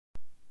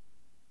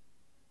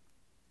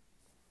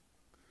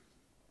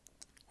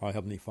Our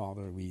Heavenly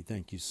Father, we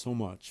thank you so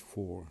much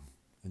for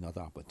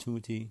another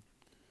opportunity,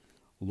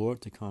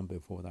 Lord, to come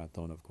before thy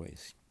throne of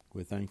grace.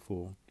 We're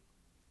thankful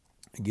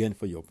again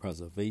for your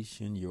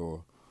preservation,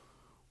 your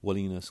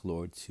willingness,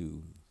 Lord,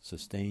 to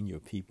sustain your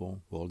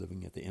people while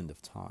living at the end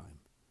of time.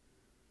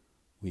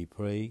 We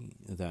pray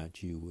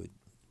that you would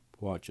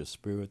pour out your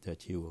Spirit,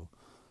 that you will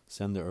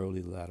send the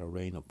early latter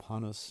rain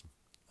upon us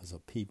as a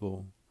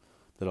people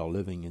that are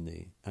living in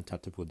the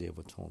anticipated day of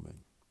atonement.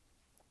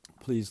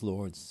 Please,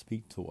 Lord,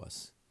 speak to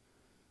us.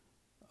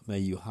 May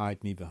you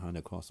hide me behind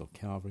the cross of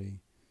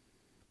Calvary.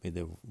 May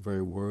the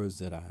very words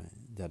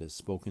that is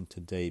spoken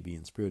today be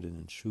in spirit and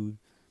in truth.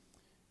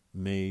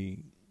 May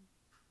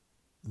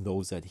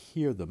those that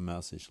hear the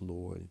message,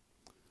 Lord,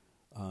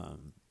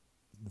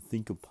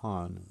 think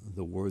upon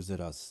the words that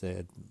are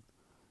said,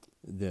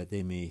 that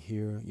they may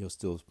hear your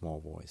still small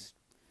voice.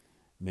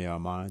 May our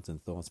minds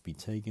and thoughts be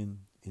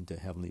taken into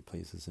heavenly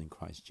places in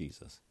Christ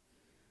Jesus,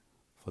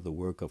 for the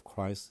work of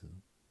Christ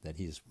that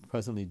he is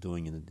presently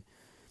doing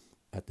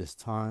at this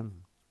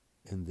time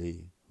in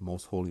the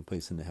most holy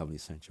place in the heavenly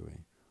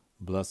sanctuary.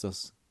 Bless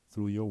us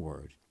through your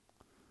word.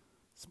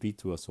 Speak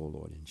to us, O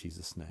Lord, in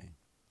Jesus' name.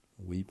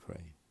 We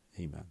pray.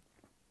 Amen.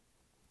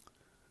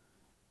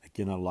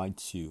 Again, I'd like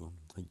to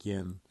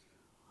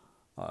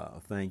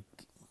thank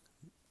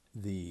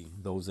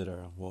those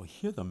that will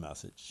hear the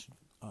message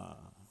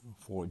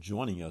for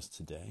joining us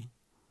today.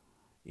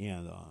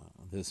 And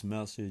this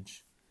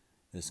message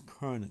is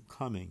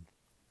coming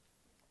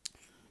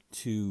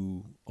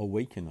to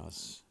awaken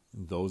us,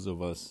 those of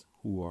us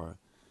who are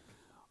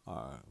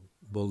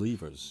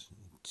believers,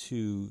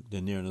 to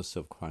the nearness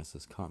of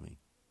Christ's coming.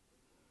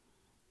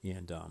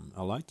 And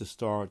I'd like to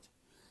start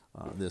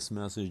this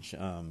message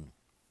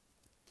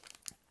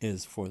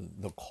is for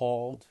the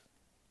called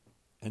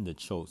and the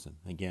chosen.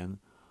 Again,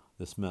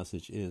 this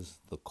message is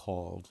the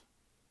called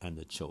and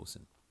the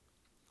chosen.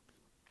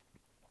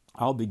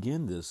 I'll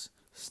begin this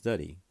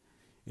study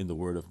in the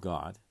Word of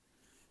God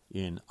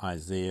in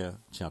Isaiah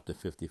chapter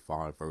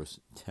 55, verse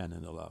 10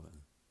 and 11.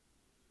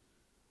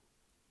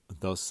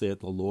 Thus saith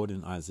the Lord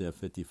in Isaiah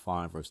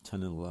 55, verse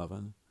 10 and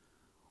 11,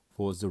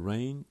 For as the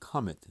rain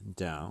cometh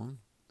down,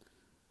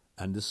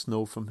 and the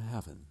snow from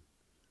heaven,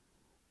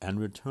 and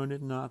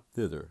returneth not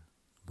thither,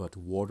 but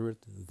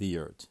watereth the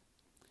earth,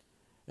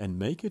 and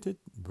maketh it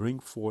bring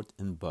forth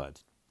and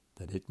bud,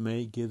 that it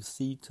may give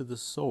seed to the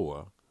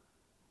sower,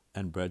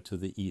 and bread to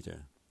the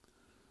eater.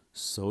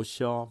 So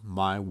shall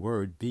my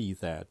word be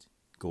that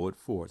goeth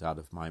forth out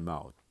of my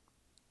mouth.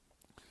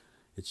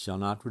 It shall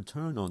not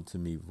return unto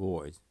me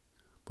void,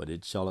 but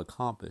it shall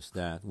accomplish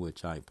that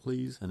which I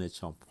please, and it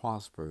shall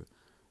prosper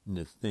in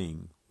the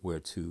thing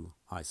whereto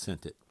I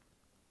sent it.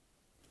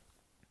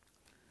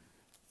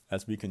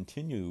 As we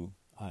continue,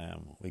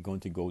 we're going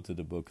to go to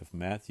the book of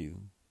Matthew,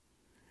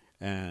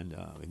 and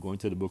we're going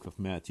to the book of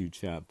Matthew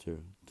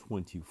chapter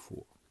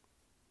 24.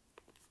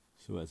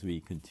 So as we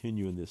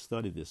continue in this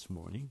study this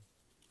morning,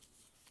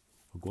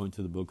 we're going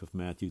to the book of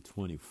Matthew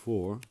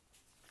 24,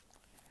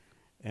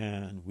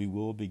 and we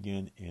will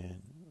begin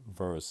in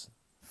verse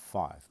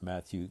 5.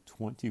 Matthew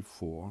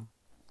 24,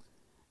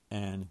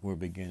 and we're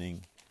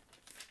beginning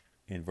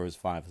in verse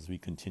 5 as we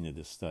continue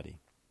this study.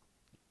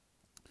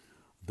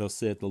 Thus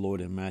saith the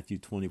Lord in Matthew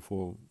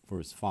 24,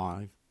 verse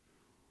 5,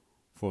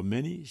 For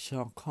many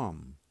shall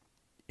come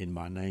in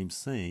my name,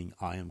 saying,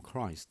 I am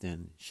Christ,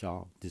 and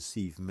shall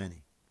deceive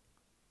many.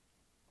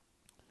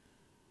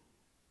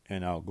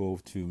 And I'll go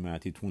to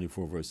Matthew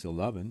 24, verse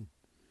 11.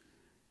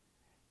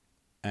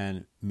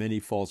 And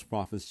many false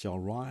prophets shall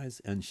rise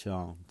and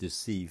shall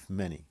deceive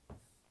many.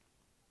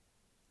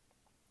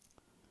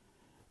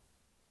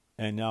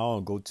 And now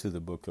I'll go to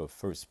the book of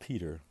 1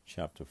 Peter,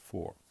 chapter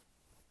 4.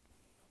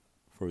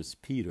 1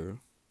 Peter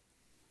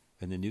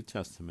in the New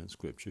Testament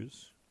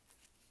scriptures,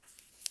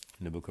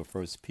 in the book of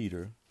 1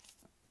 Peter,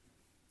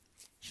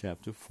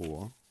 chapter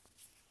 4.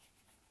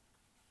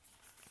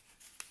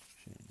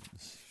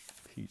 James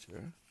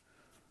Peter.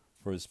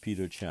 1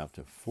 Peter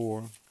chapter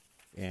 4,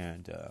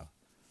 and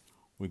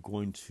we're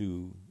going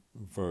to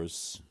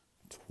verse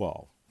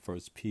 12. 1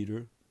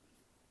 Peter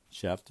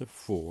chapter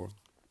 4,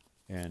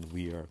 and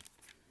we are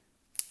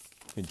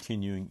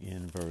continuing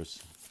in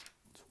verse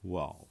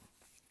 12.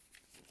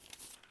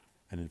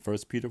 And in 1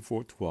 Peter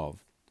 4:12,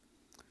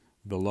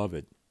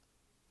 Beloved,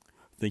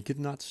 think it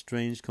not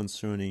strange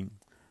concerning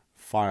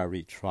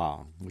fiery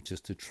trial, which is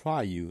to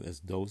try you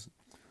as though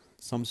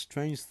some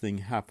strange thing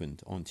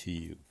happened unto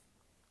you.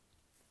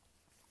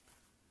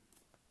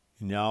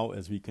 Now,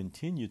 as we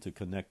continue to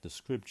connect the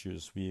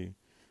scriptures, we're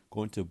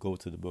going to go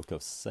to the book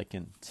of 2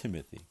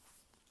 Timothy.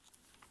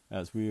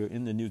 As we are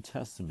in the New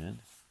Testament,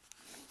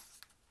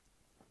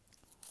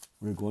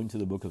 we're going to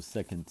the book of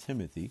 2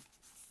 Timothy.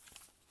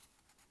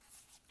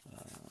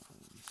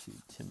 2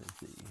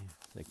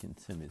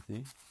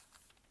 Timothy.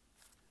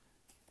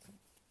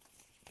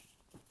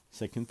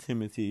 2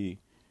 Timothy,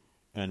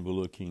 and we're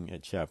looking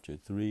at chapter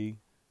 3,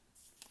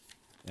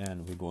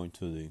 and we're going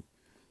to the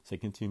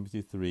 2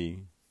 Timothy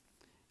 3,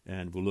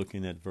 and we're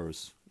looking at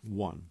verse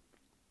 1.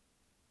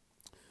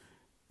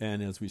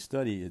 And as we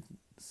study it,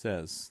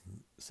 says,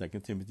 2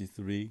 Timothy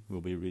 3,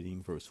 we'll be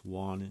reading verse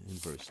 1 and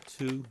verse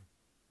 2,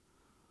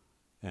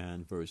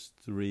 and verse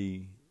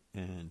 3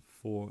 and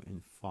 4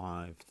 and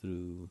 5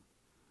 through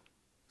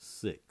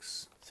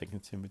 6. 2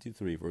 Timothy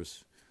 3,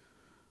 verse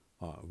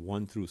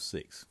 1 through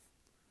 6.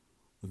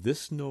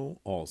 This know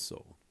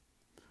also,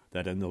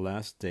 that in the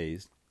last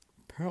days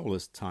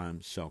perilous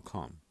times shall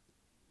come.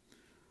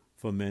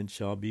 For men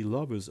shall be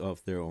lovers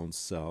of their own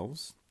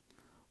selves,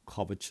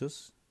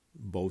 covetous,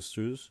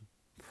 boasters,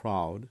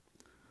 proud,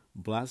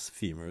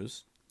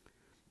 blasphemers,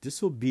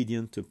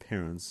 disobedient to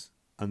parents,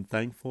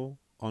 unthankful,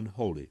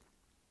 unholy,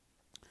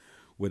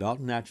 without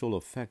natural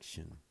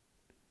affection,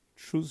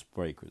 truce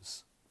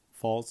breakers,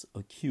 false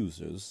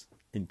accusers,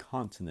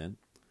 incontinent,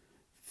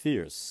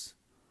 fierce,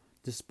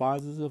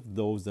 despisers of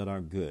those that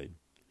are good,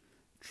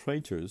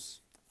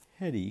 traitors,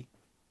 heady,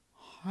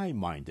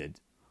 high-minded,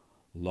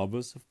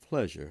 lovers of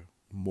pleasure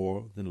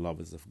more than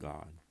lovers of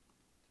God,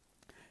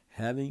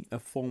 having a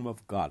form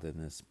of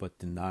godliness, but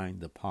denying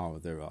the power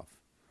thereof.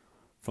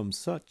 From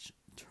such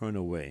turn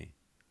away,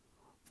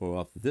 for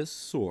of this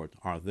sort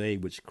are they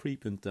which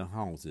creep into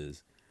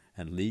houses,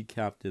 and lead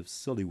captive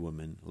silly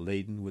women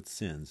laden with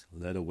sins,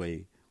 led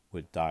away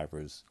with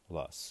divers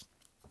lusts.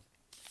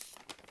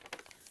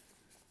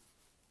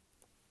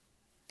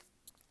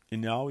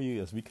 And now,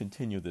 as we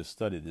continue this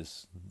study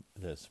this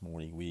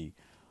morning, we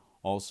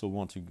also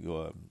want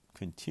to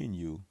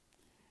continue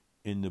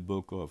in the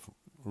book of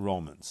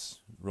Romans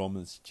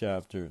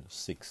chapter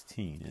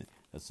 16.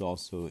 That's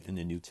also in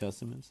the New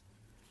Testament,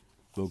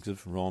 books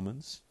of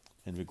Romans,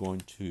 and we're going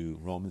to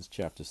Romans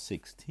chapter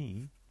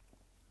 16,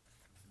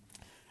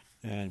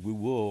 and we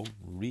will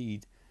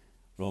read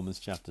Romans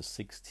chapter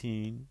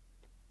 16,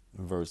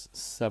 verse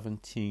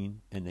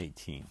 17 and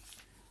 18.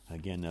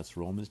 Again, that's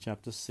Romans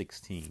chapter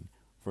 16,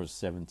 verse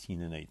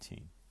 17 and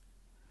 18.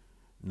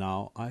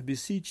 Now I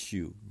beseech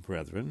you,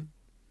 brethren,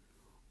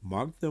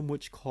 mark them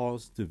which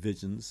cause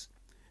divisions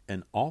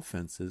and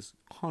offenses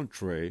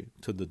contrary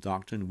to the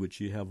doctrine which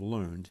ye have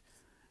learned,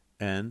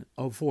 and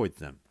avoid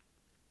them.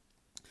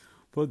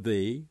 For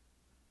they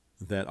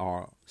that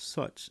are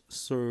such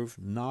serve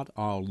not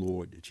our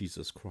Lord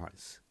Jesus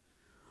Christ,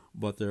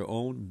 but their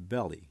own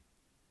belly,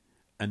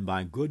 and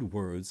by good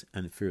words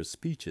and fair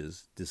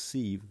speeches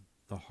deceive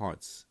the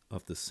hearts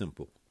of the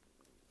simple.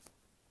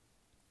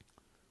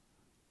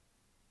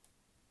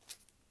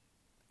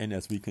 And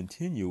as we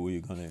continue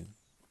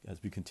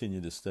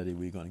the study,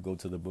 we're going to go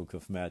to the book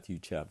of Matthew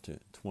chapter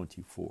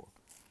 24.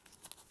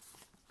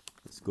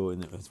 Let's go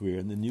in, as we're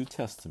in the New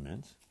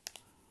Testament,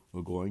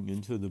 we're going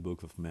into the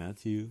book of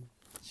Matthew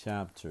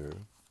chapter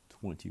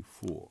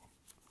 24.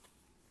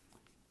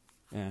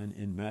 And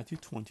in Matthew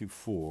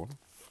 24,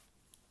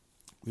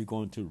 we're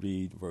going to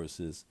read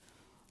verses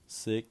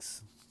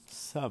 6,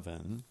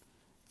 7,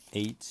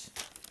 8,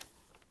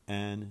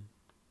 and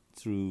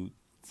through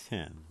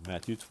 10.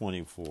 Matthew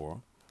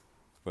 24,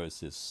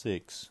 verses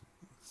 6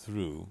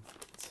 through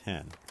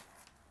 10.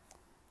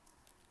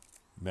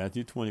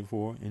 Matthew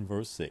 24 in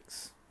verse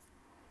 6.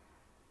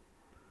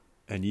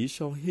 And ye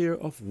shall hear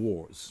of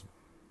wars,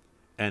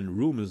 and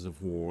rumors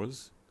of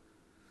wars.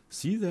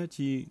 See that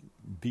ye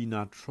be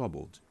not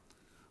troubled,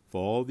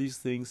 for all these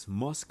things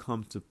must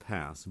come to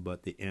pass,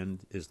 but the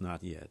end is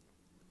not yet.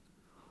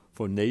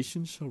 For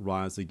nation shall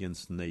rise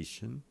against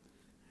nation,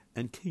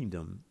 and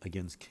kingdom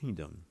against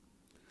kingdom.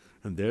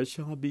 And there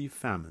shall be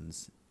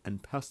famines,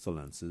 and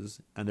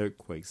pestilences, and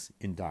earthquakes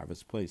in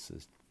divers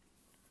places.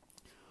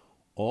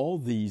 All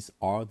these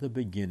are the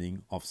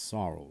beginning of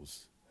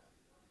sorrows.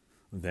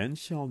 Then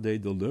shall they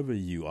deliver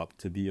you up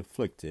to be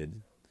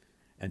afflicted,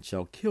 and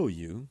shall kill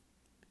you,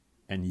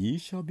 and ye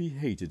shall be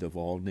hated of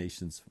all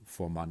nations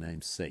for my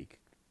name's sake.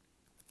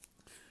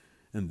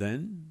 And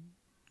then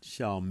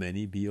shall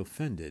many be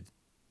offended,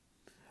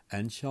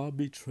 and shall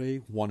betray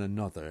one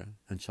another,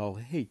 and shall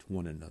hate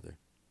one another.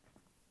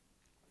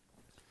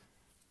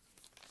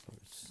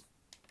 Verse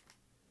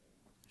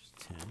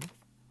 10,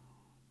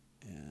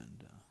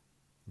 and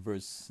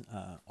verse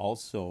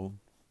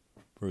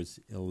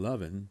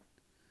 11.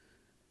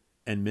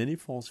 And many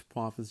false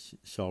prophets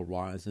shall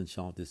rise and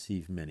shall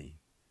deceive many.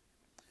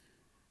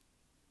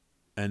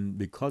 And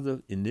because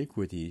of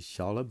iniquity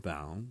shall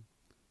abound,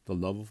 the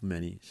love of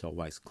many shall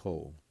wax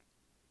cold.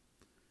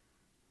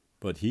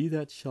 But he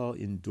that shall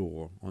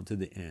endure unto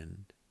the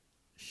end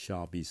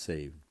shall be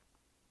saved.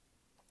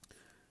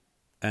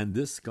 And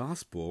this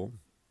gospel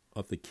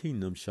of the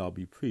kingdom shall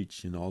be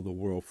preached in all the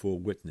world for a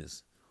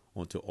witness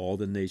unto all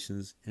the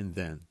nations, and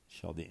then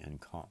shall the end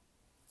come.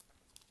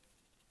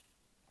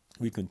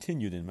 We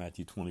continued in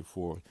Matthew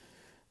 24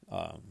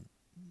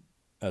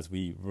 as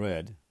we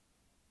read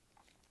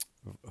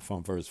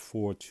from verse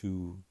 4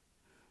 to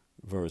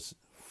verse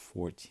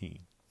 14.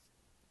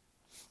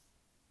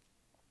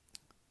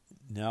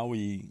 Now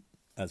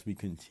as we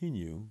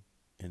continue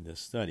in this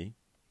study,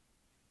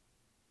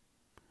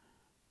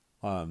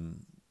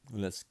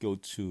 let's go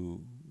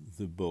to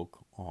the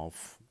book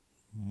of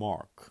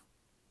Mark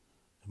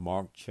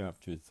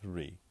chapter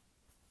 3.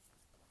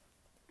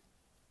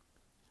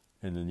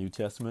 in the New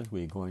Testament.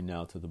 We're going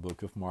now to the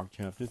book of Mark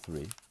chapter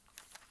 3.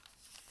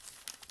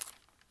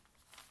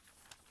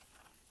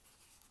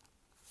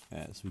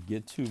 As we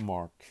get to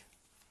Mark,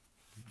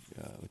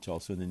 which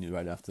also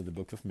right after the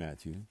book of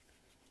Matthew,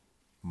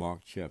 Mark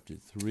chapter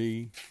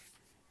 3,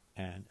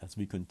 and as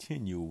we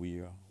continue,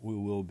 we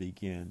will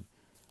begin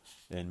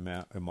in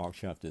Mark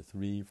chapter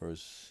 3,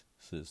 verses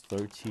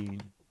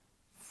 13,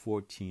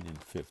 14,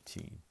 and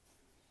 15.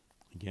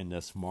 Again,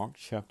 that's Mark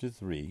chapter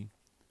 3,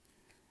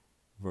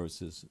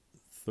 verses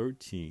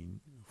 13,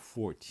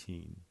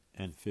 14,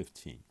 and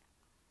 15.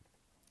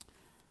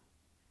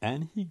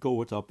 And he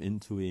goeth up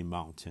into a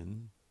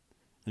mountain,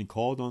 and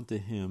called unto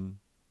him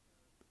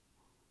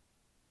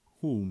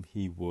whom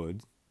he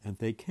would, and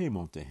they came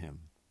unto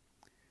him.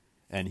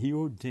 And he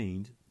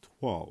ordained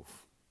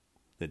 12,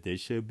 that they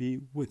should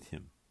be with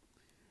him,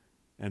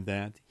 and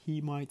that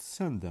he might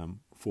send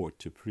them forth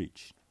to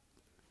preach,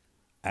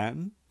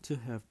 and to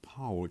have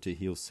power to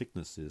heal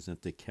sicknesses,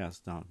 and to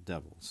cast out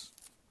devils.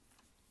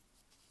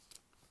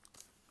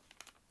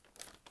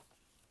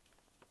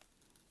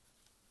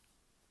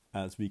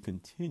 As we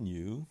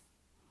continue,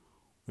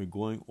 we're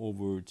going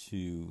over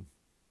to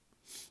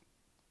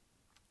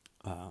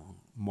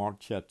Mark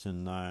chapter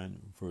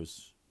 9,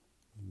 verse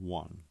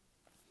 1.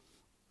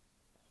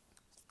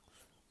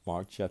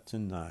 Mark chapter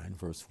 9,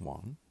 verse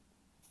 1.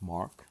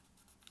 Mark,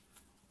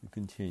 we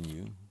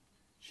continue,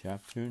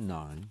 chapter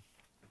 9,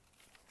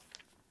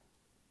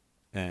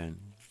 and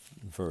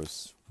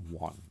verse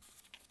 1.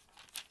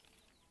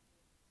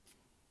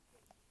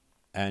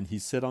 And he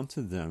said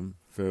unto them,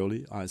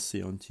 Verily I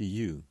say unto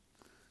you,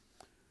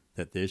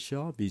 that there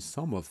shall be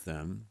some of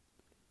them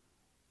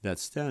that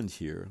stand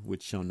here,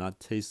 which shall not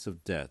taste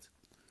of death,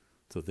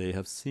 till they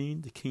have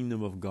seen the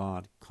kingdom of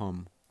God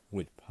come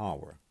with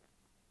power.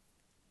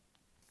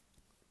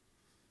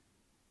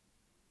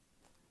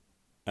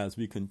 As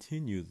we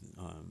continue,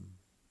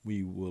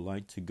 we would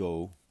like to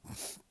go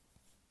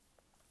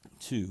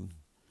to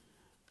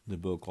the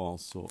book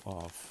also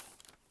of,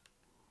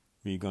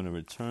 we're going to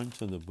return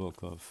to the book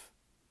of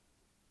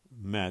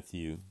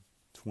Matthew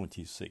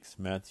 26.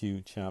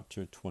 Matthew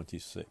chapter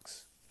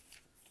 26.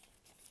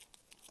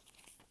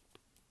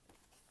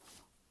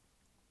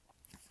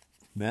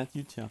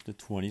 Matthew chapter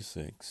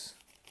 26.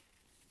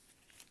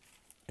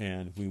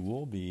 And we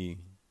will be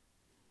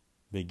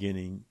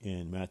beginning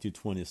in Matthew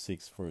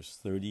 26, verse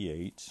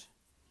 38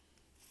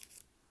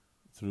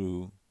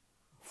 through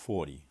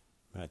 40.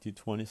 Matthew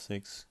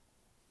 26,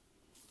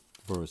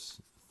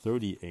 verse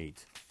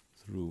 38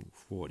 through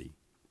 40.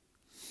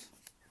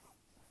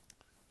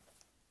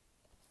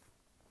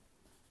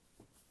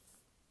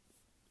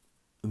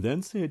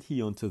 Then said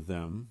he unto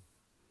them,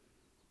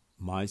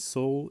 My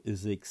soul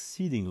is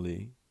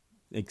exceeding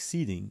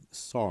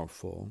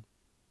sorrowful,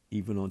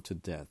 even unto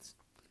death.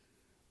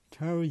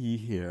 Tarry ye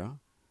here,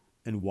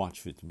 and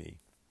watch with me.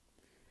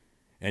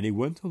 And he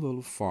went a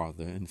little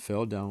farther, and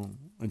fell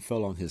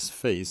on his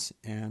face,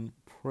 and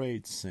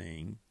prayed,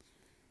 saying,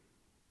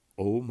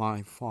 O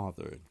my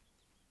Father,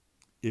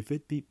 if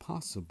it be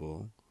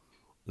possible,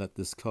 let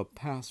this cup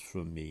pass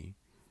from me.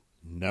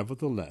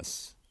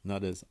 Nevertheless,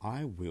 not as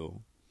I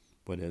will,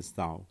 but as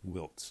thou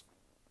wilt.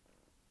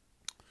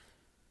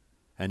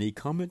 And he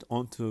cometh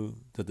unto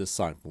the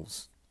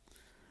disciples,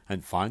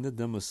 and findeth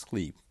them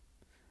asleep,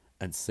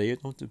 and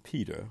saith unto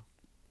Peter,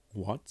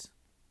 What?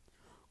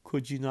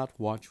 Could ye not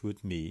watch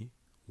with me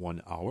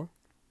 1 hour?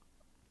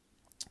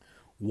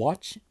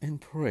 Watch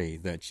and pray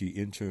that ye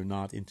enter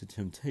not into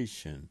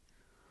temptation.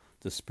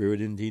 The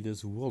spirit indeed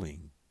is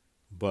willing,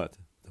 but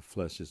the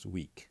flesh is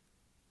weak.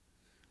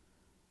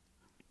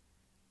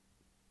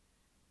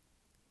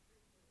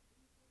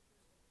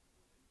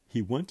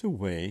 He went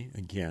away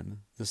again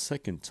the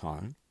second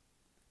time,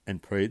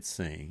 and prayed,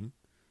 saying,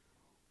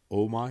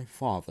 O my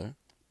Father,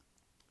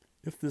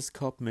 if this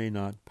cup may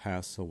not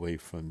pass away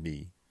from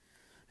me,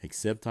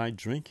 except I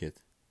drink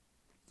it,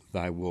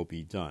 thy will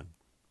be done.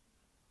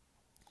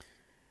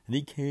 And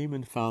he came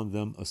and found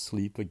them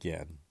asleep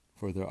again,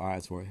 for their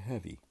eyes were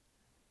heavy.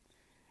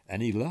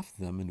 And he left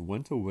them, and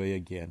went away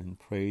again, and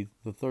prayed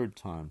the third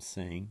time,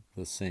 saying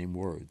the same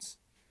words.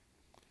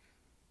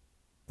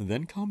 And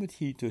then cometh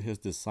he to his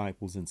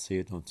disciples, and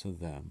saith unto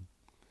them,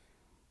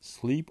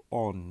 Sleep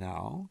on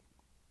now,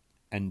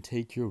 and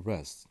take your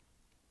rest.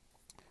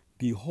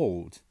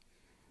 Behold,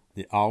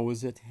 the hour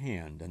is at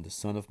hand, and the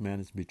Son of Man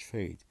is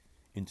betrayed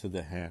into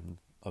the hand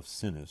of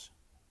sinners.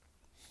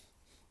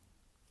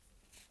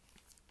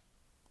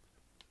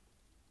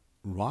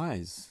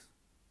 Rise,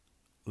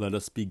 let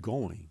us be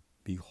going.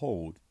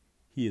 Behold,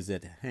 he is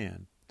at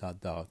hand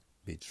that thou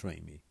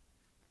betray me.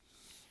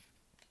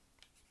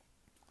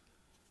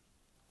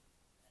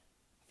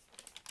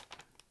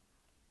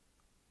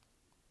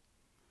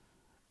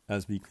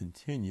 As we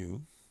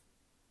continue,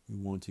 we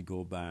want to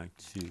go back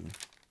to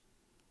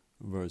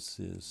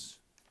verses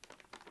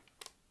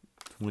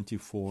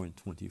 24 and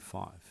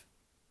 25.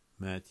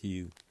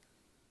 Matthew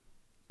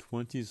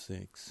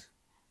 26,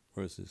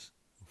 verses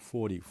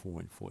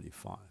 44 and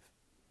 45.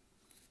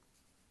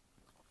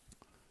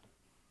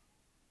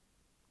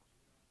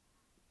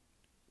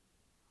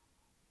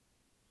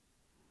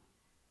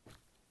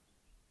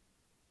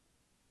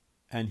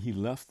 And he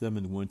left them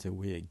and went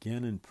away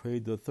again and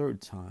prayed the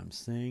third time,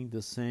 saying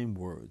the same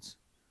words.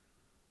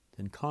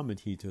 Then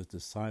cometh he to his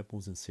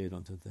disciples and said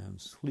unto them,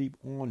 Sleep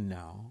on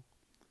now,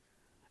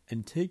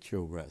 and take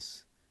your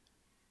rest.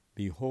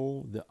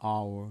 Behold, the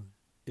hour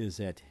is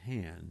at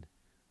hand,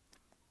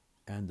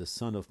 and the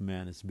Son of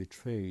Man is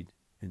betrayed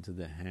into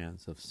the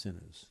hands of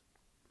sinners.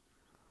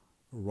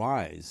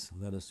 Rise,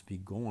 let us be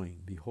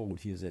going. Behold,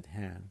 he is at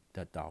hand,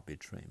 that thou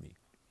betray me.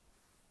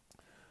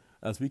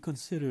 As we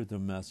consider the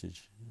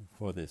message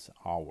for this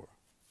hour,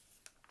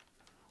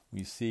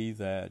 we see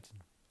that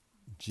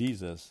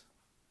Jesus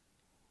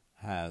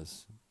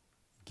has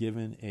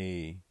given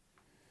a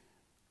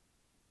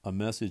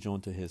message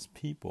unto his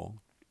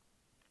people,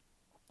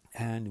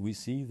 and we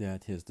see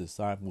that his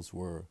disciples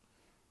were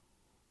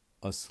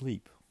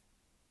asleep.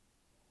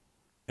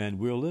 And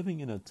we're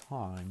living in a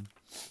time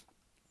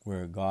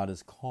where God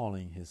is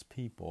calling his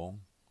people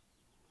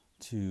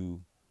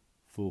to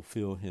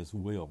fulfill his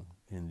will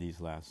in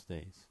these last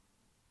days.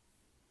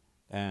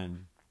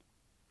 And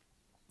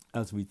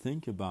as we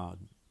think about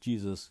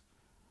Jesus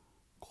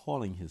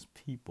calling his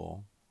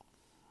people,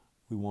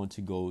 we want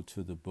to go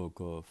to the book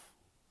of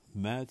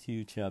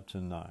Matthew chapter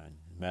 9.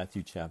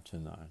 Matthew chapter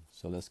 9.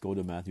 So let's go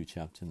to Matthew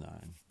chapter 9.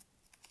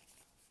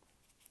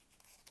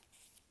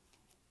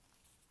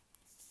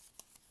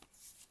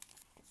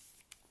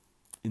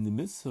 In the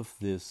midst of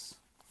this,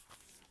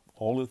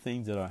 all the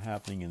things that are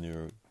happening in the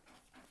earth,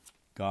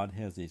 God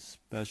has a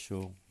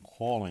special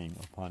calling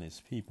upon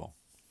his people.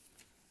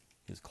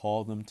 He's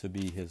called them to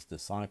be his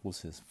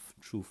disciples, his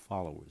true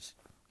followers.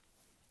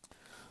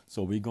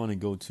 So we're going to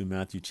go to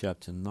Matthew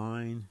chapter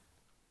 9,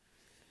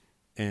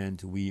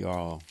 and we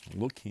are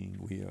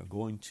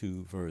going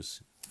to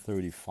verse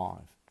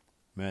 35.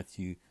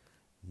 Matthew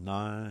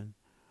 9,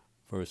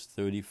 verse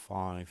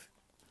 35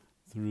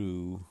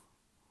 through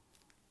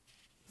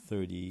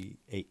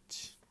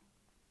 38.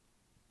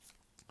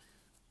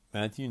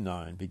 Matthew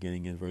 9,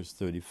 beginning in verse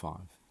 35.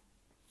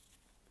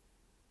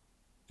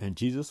 And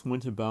Jesus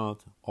went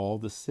about all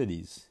the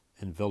cities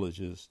and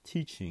villages,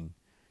 teaching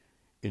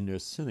in their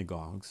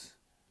synagogues,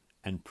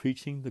 and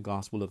preaching the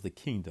gospel of the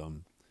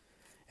kingdom,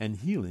 and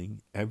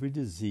healing every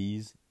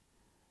disease,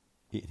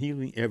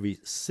 healing every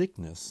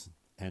sickness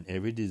and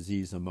every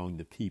disease among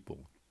the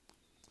people.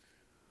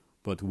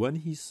 But when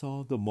he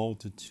saw the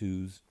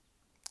multitudes,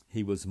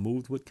 he was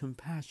moved with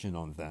compassion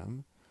on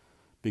them,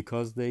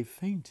 because they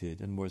fainted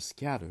and were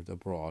scattered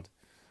abroad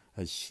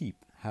as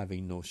sheep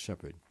having no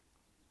shepherd.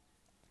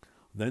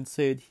 Then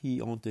said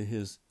he unto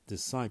his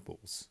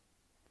disciples,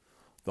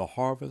 The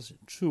harvest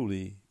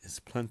truly is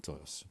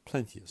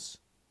plenteous,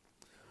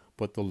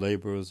 but the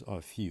laborers are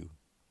few.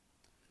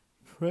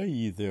 Pray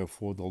ye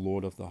therefore the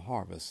Lord of the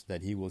harvest,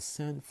 that he will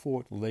send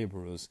forth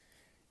laborers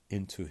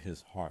into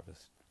his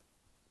harvest.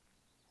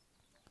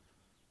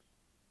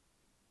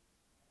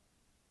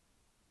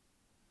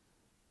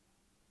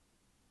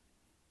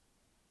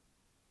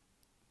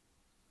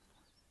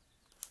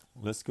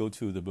 Let's go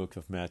to the book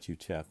of Matthew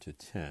chapter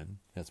 10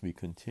 as we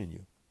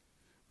continue.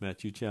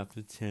 Matthew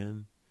chapter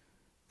 10,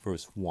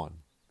 verse 1.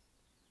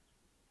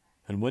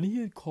 And when he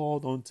had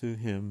called unto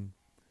him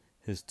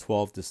his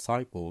 12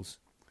 disciples,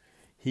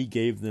 he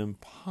gave them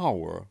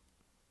power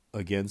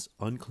against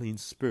unclean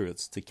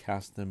spirits to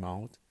cast them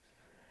out,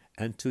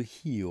 and to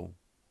heal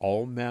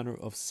all manner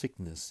of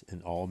sickness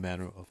and all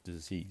manner of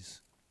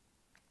disease.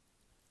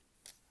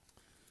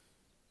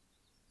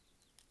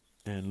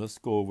 And let's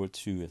go over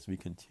to, as we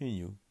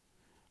continue,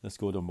 let's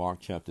go to Mark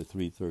chapter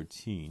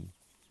 3:13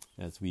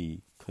 as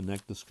we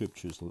connect the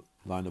scriptures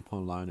line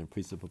upon line and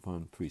precept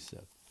upon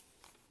precept.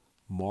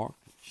 Mark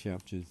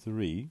chapter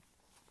 3,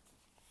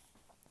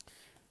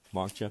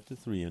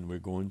 and we're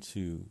going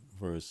to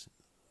verse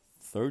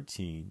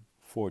 13,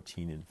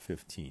 14, and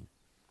 15.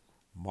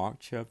 Mark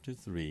chapter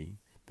 3,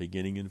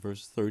 beginning in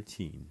verse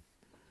 13.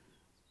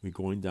 We're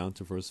going down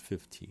to verse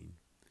 15.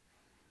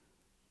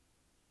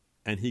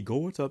 And he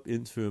goeth up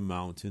into a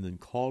mountain, and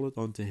calleth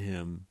unto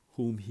him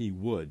whom he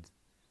would.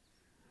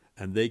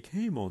 And they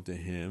came unto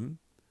him,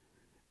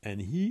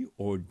 and he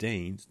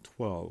ordained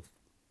 12,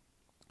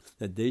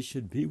 that they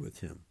should be with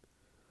him,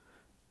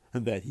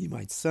 and that he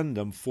might send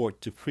them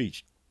forth to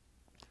preach,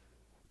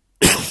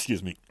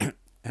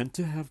 and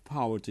to have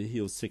power to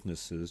heal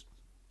sicknesses,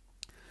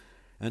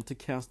 and to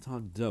cast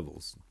out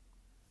devils.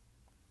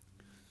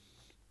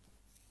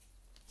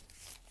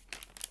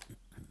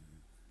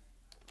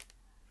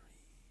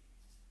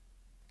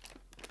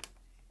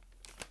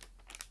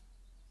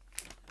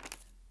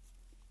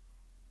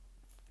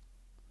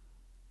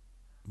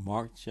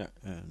 Mark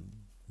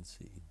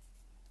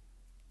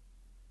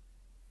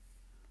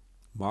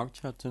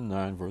chapter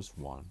 9, verse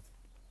 1.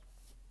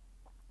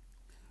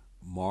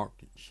 Mark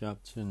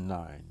chapter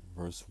 9,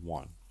 verse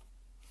 1.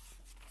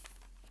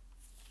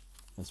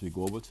 As we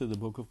go over to the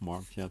book of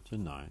Mark chapter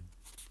 9,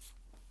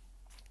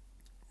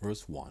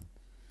 verse 1.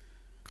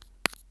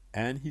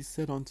 And he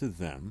said unto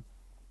them,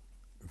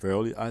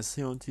 Verily I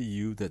say unto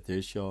you that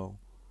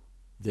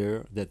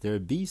there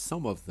be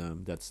some of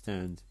them that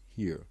stand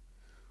here,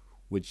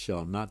 which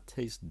shall not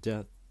taste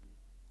death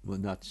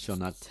shall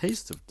not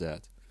taste of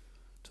death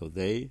till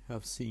they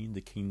have seen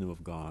the kingdom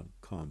of God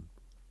come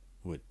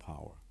with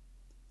power.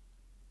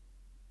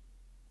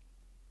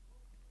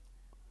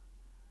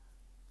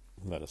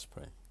 Let us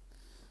pray.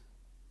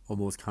 O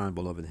most kind,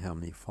 beloved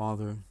Heavenly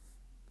Father,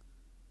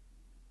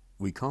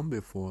 we come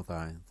before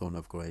thy throne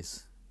of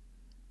grace.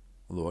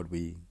 Lord,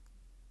 we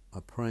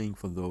are praying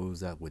for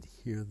those that would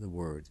hear the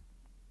word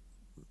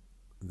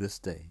this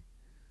day,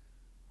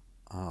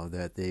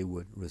 that they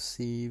would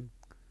receive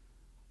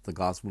the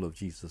gospel of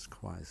Jesus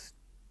Christ.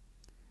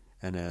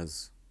 And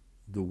as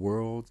the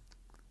world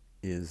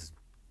is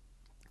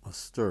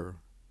astir,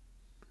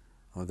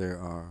 there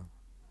are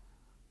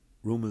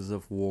rumors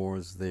of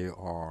wars, there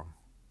are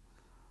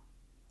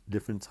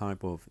different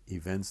type of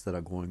events that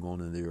are going on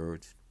in the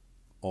earth,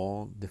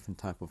 all different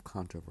type of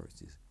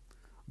controversies.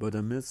 But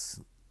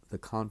amidst the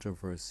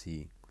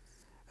controversy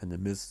and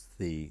amidst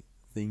the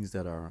things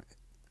that are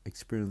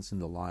experienced in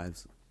the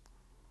lives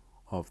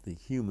of the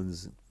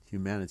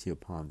humanity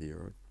upon the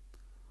earth,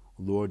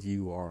 Lord,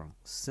 you are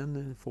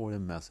sending forth a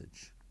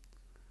message.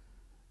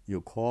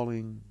 You're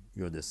calling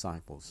your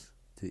disciples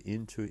to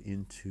enter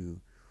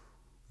into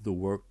the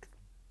work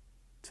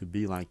to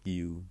be like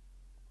you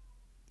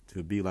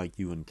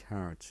in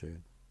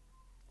character,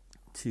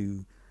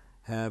 to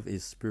have a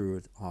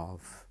spirit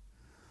of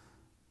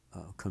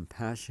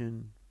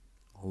compassion,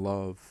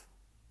 love,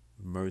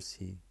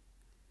 mercy,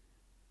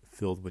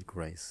 filled with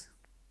grace.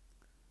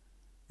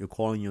 You're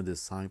calling your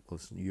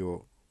disciples,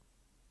 your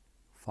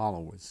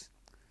followers,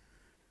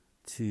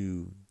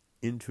 to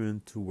enter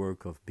into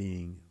work of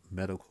being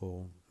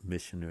medical,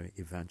 missionary,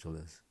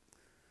 evangelists,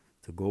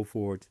 to go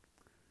forward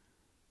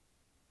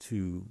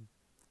to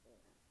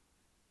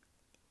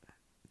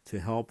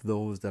help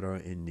those that are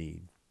in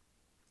need,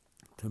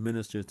 to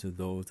minister to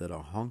those that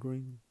are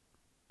hungering,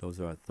 those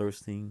that are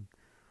thirsting,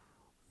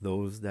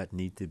 those that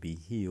need to be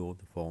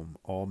healed from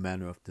all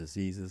manner of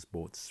diseases,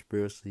 both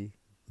spiritually,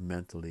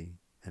 mentally,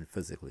 and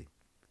physically.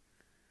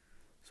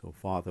 So,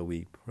 Father,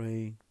 we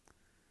pray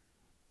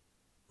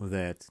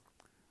that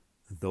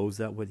those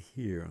that would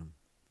hear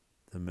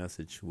the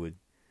message would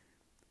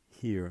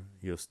hear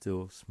your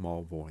still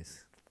small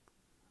voice,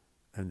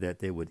 and that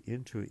they would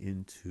enter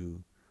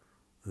into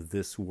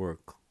this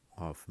work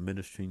of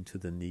ministering to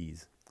the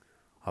needs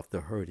of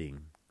the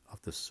hurting,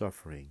 of the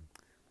suffering,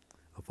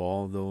 of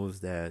all those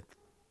that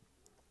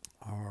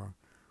are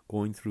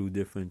going through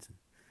different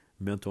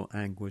mental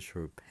anguish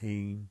or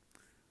pain,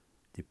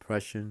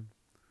 depression,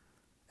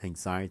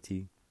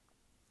 anxiety,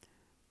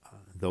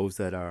 those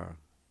that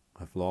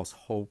have lost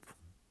hope,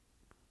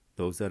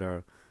 those that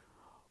are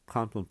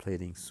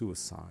contemplating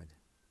suicide,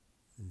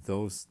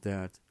 those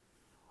that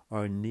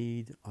are in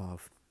need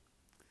of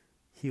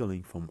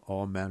healing from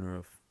all manner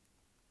of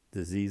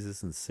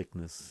diseases and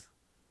sickness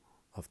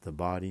of the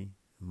body,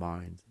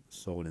 mind,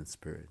 soul, and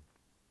spirit.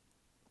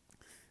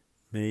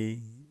 May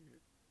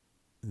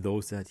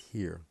those that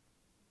hear,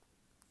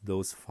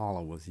 those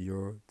followers,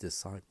 your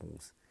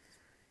disciples,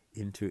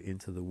 enter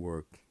into the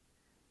work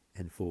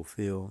and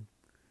fulfill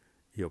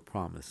your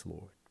promise,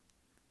 Lord.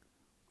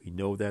 We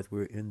know that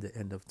we're in the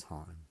end of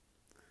time,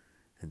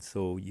 and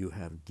so you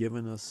have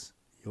given us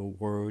your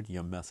word,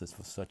 your message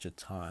for such a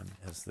time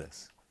as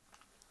this.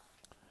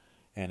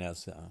 And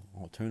as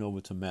I'll turn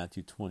over to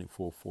Matthew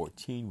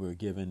 24:14, we're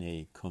given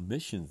a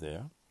commission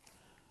there.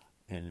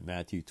 In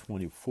Matthew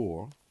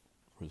 24,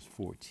 verse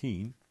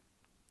 14.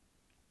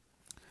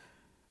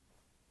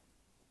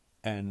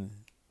 And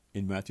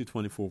in Matthew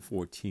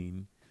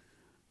 24:14,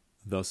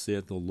 thus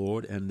saith the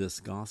Lord, and this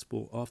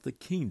gospel of the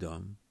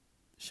kingdom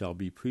shall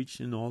be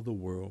preached in all the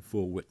world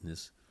for a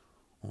witness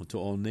unto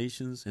all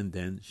nations, and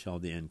then shall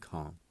the end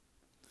come.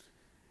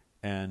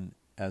 And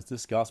as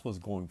this gospel is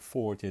going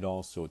forward, it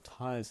also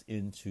ties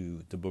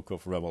into the book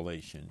of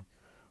Revelation,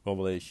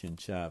 Revelation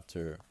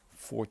chapter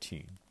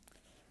 14.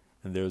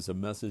 And there's a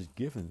message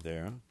given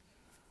there,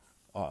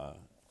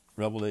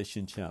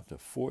 Revelation chapter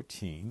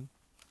 14.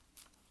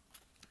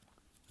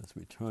 As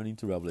we're turning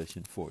to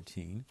Revelation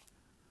 14,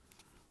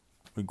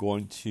 we're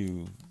going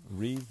to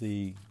read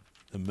the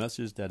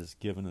message that is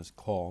given us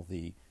called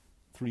the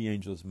three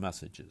angels'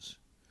 messages.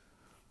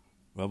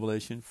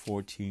 Revelation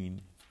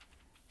 14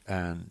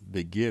 and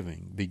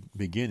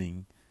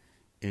beginning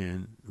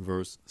in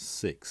verse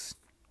 6.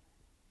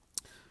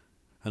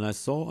 And I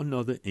saw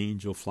another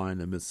angel fly in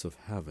the midst of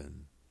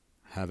heaven,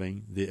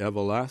 having the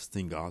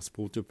everlasting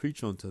gospel to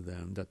preach unto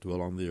them that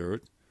dwell on the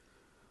earth,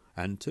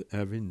 and to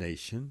every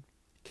nation,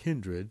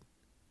 kindred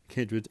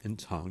and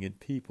tongue and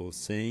people,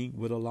 saying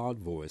with a loud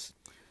voice,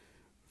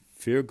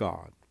 Fear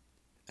God,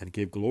 and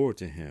give glory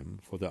to him,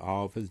 for the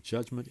hour of his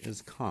judgment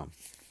is come.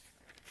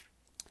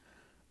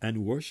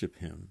 And worship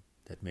him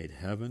that made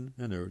heaven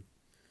and earth,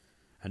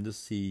 and the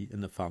sea,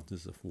 and the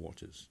fountains of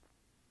waters.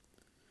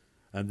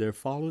 And there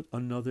followed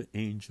another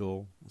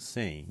angel,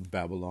 saying,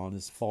 Babylon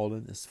is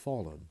fallen,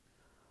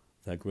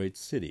 that great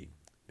city,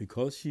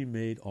 because she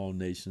made all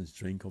nations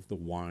drink of the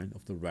wine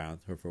of the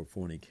wrath of her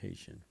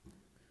fornication.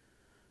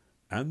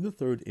 And the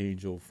third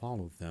angel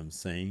followed them,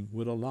 saying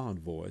with a loud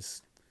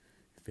voice,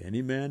 If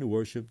any man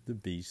worship the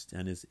beast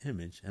and his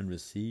image, and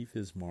receive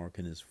his mark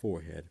in his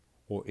forehead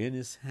or in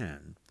his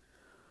hand,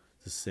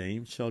 the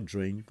same shall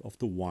drink of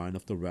the wine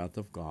of the wrath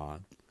of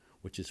God,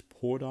 which is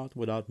poured out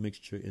without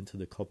mixture into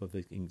the cup of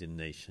his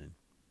indignation.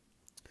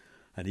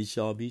 And he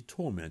shall be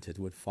tormented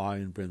with fire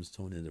and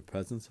brimstone in the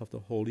presence of the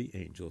holy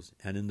angels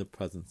and in the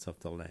presence of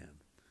the Lamb.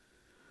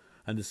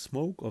 And the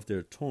smoke of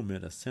their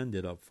torment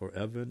ascended up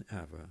forever and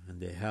ever, and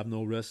they have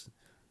no rest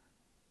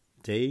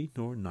day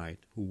nor night,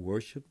 who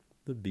worship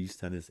the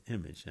beast and his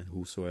image, and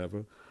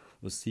whosoever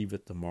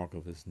receiveth the mark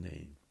of his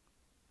name.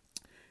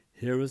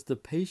 Here is the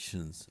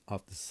patience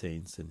of the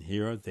saints, and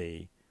here are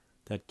they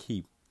that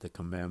keep the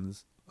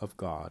commandments of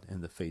God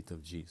and the faith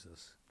of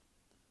Jesus.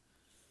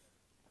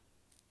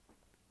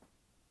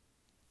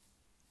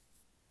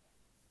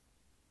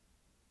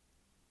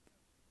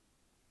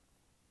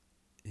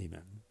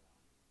 Amen.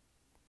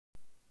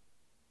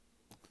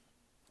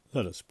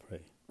 Let us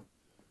pray.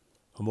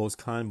 Our most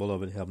kind,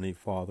 beloved Heavenly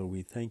Father,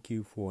 we thank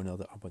you for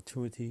another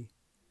opportunity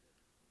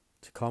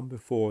to come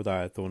before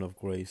thy throne of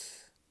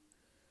grace.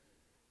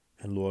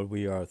 And Lord,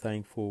 we are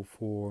thankful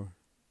for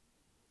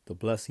the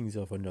blessings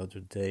of another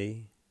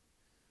day,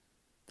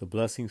 the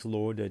blessings,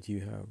 Lord, that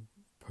you have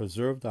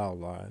preserved our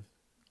lives,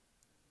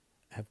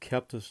 have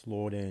kept us,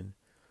 Lord, and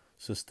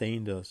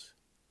sustained us,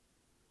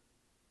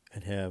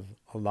 and have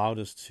allowed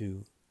us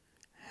to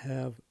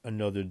have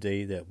another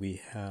day that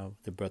we have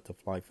the breath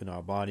of life in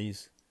our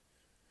bodies,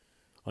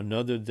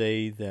 another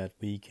day that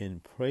we can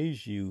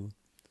praise you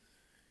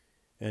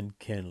and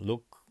can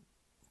look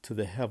to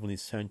the heavenly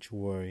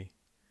sanctuary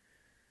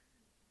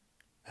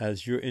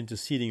as you're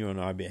interceding on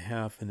our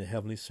behalf in the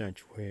heavenly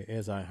sanctuary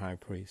as our high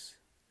priest.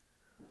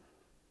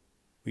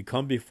 We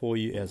come before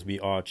you as we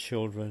are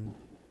children,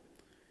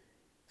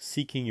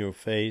 seeking your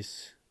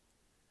face,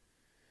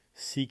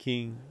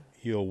 seeking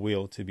your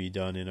will to be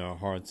done in our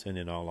hearts and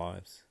in our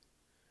lives.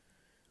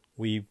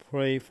 We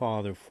pray,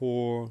 Father,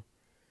 for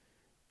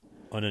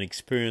an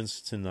experience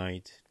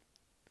tonight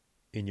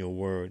in your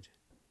word,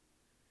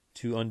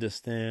 to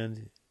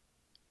understand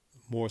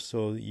more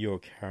so your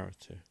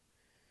character,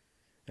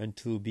 and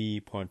to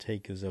be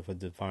partakers of a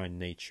divine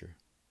nature.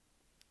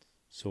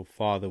 So,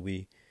 Father,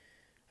 we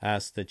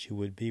ask that you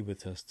would be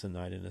with us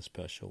tonight in a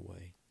special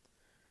way.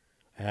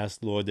 I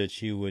ask, Lord,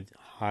 that you would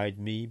hide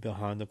me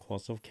behind the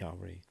cross of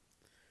Calvary,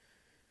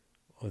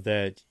 or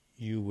that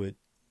you would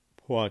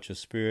pour out your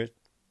Spirit,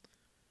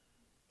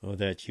 or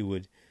that you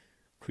would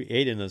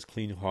create in us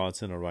clean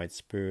hearts and a right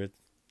spirit,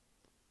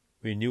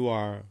 renew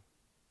our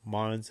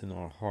minds and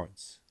our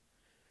hearts.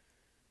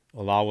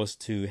 Allow us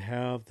to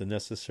have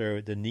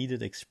the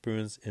needed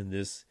experience in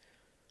this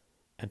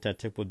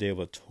antithetical day of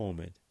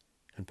atonement,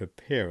 and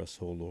prepare us,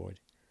 O Lord,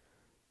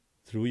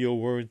 through your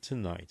word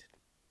tonight,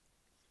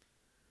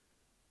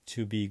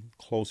 to be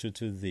closer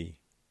to thee,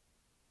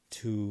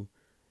 to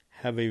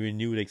have a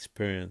renewed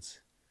experience,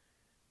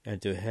 and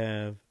to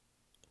have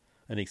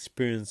an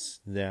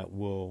experience that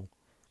will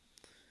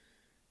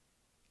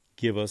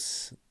give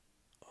us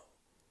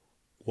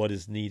what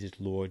is needed,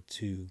 Lord,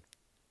 to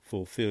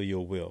fulfill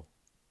your will.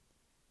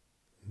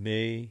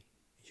 May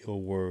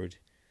your word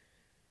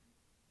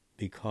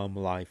become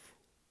life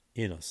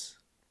in us.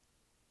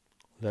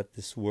 Let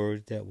this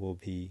word that will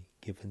be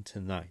given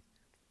tonight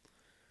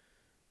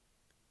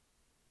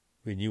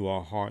renew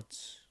our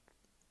hearts,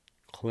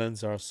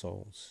 cleanse our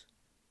souls,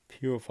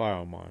 purify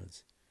our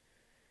minds,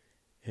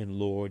 and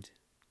Lord,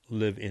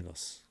 live in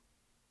us,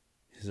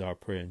 is our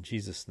prayer in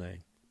Jesus'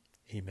 name.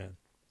 Amen.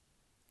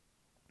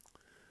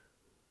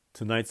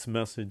 Tonight's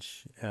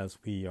message, as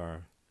we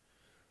are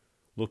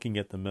looking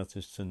at the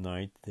message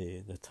tonight,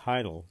 the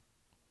title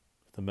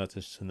of the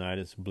message tonight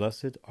is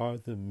Blessed Are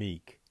the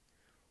Meek,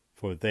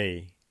 for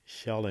they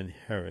shall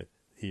inherit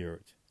the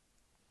earth.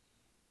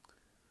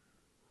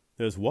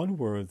 There's one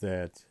word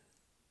that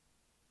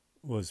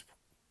we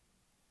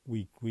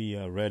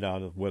read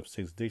out of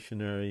Webster's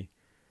dictionary.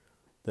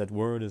 That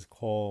word is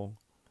called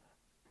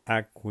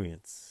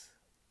acquiesce,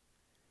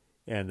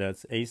 and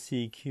that's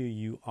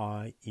ACQUIESCE.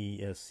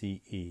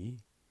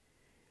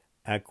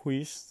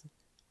 Acquiesce,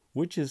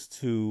 which is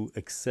to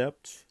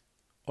accept,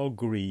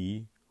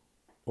 agree,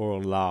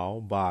 or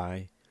allow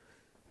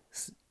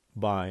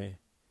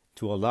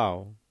to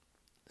allow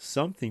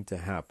something to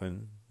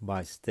happen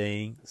by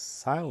staying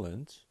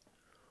silent,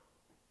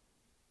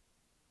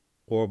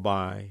 or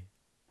by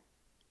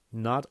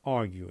not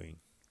arguing.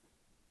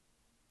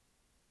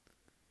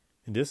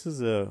 And this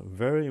is a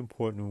very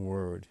important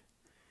word.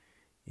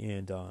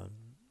 And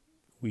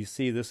we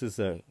see this is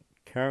a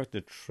character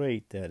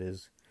trait that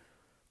is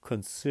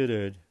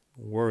considered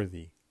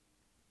worthy,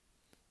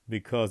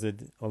 because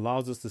it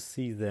allows us to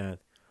see that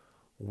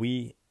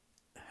we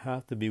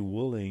have to be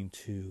willing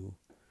to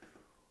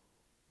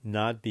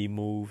not be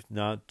moved,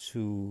 not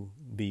to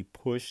be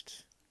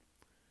pushed,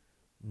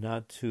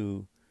 not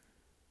to,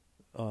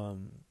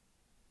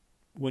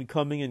 when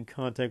coming in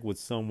contact with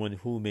someone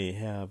who may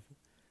have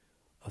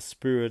a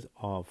spirit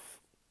of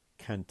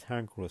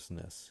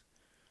cantankerousness,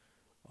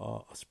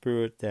 a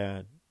spirit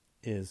that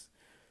is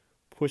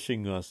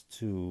pushing us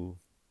to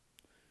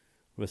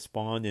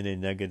respond in a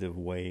negative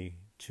way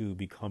to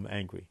become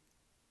angry.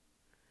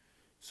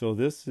 So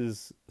this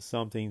is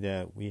something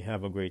that we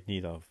have a great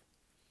need of.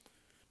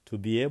 To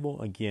be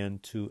able again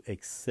to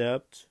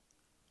accept,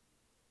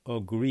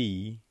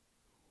 agree,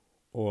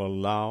 or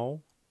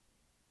allow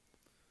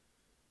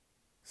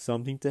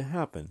something to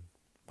happen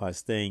by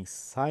staying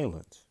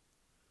silent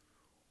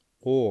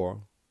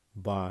or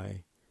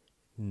by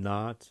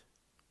not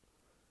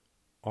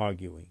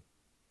arguing.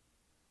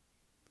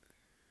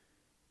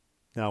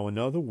 Now,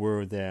 another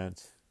word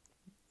that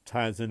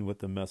ties in with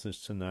the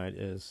message tonight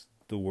is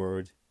the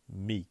word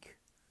meek.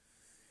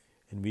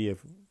 And we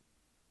have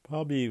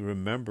probably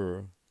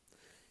remember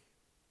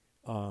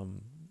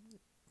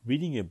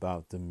reading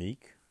about the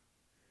meek,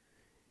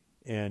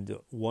 and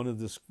one of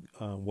the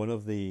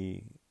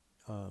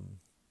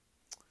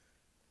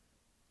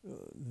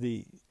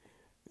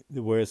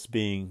where it's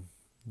being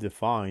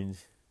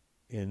defined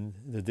in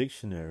the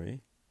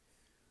dictionary,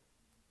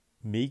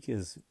 meek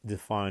is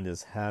defined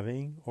as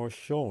having or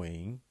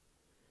showing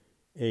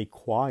a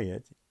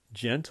quiet,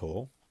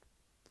 gentle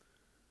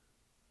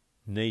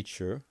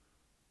nature.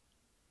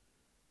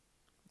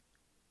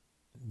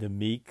 The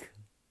meek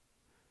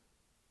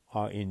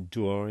are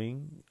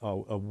enduring,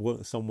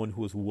 someone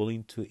who is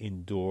willing to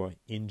endure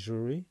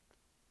injury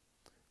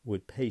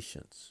with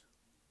patience.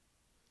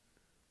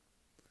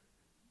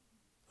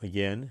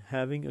 Again,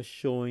 having a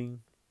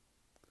showing,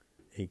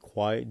 a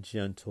quiet,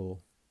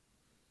 gentle,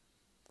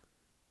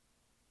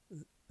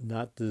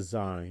 not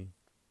designed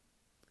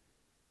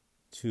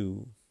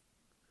to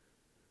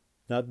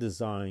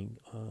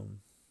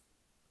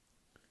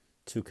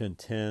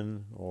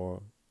contend,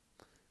 or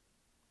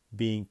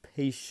being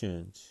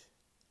patient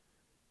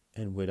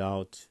and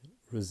without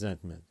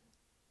resentment.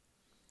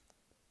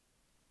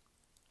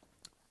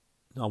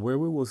 Now, where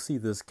we will see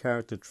this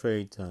character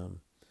trait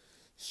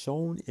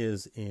shown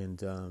is in,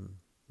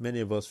 many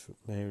of us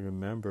may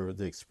remember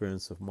the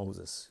experience of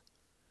Moses.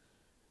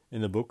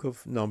 In the book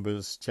of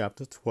Numbers,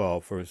 chapter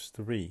 12, verse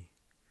 3,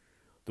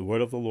 the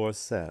word of the Lord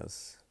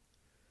says,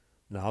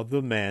 "Now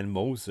the man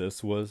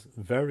Moses was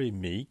very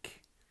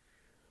meek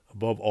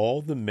above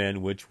all the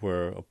men which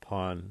were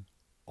upon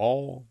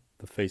all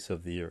the face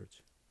of the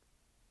earth."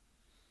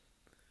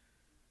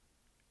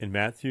 In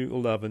Matthew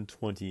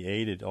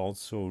 11:28, it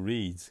also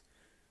reads,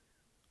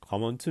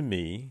 "Come unto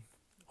me,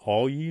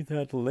 all ye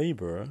that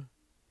labor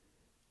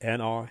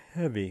and are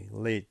heavy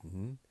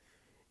laden,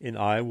 and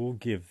I will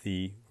give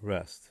thee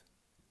rest."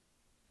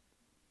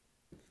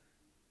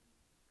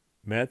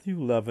 Matthew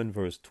 11,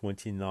 verse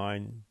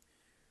 29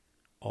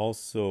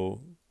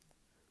 also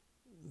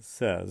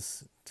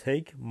says,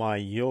 "Take my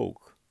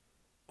yoke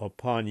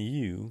upon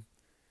you,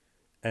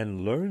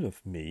 and learn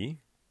of me,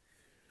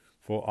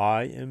 for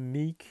I am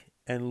meek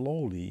and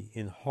lowly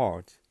in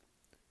heart,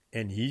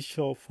 and ye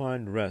shall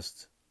find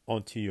rest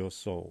unto your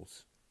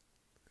souls."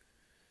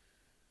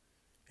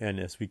 And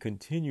as we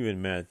continue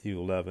in Matthew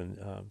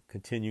 11,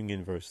 continuing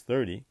in verse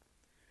 30,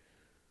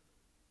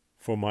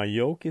 "For my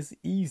yoke is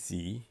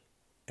easy,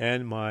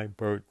 and my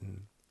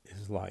burden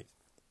is light."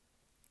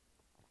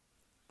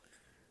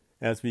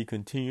 As we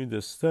continue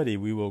this study,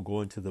 we will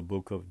go into the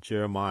book of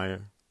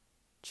Jeremiah,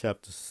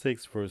 chapter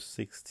 6, verse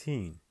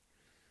 16.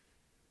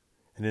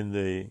 And in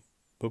the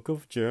book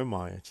of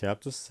Jeremiah,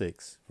 chapter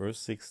 6, verse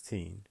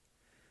 16,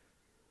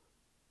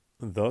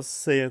 "Thus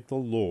saith the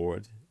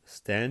Lord,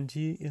 stand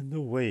ye in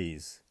the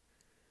ways,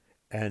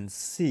 and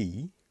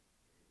see,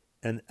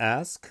 and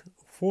ask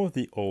for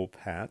the old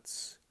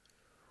paths,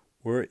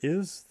 where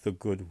is the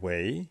good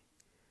way,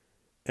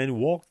 and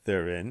walk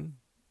therein,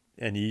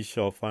 and ye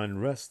shall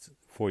find rest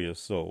for your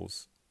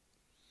souls."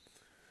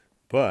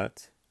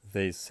 But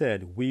they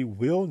said, "We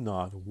will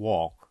not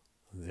walk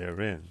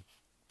therein."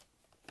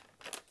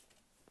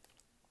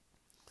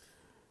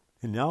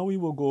 And now we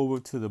will go over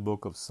to the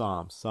book of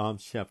Psalms,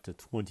 Psalms chapter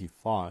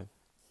 25.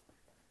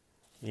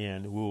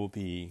 And we will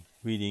be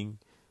reading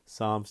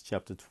Psalms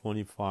chapter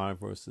 25,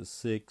 verses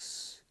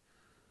 6,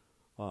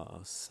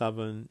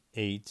 7,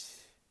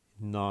 8,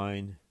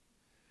 9,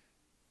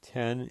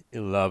 10,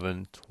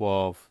 11,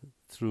 12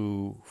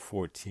 through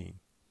 14.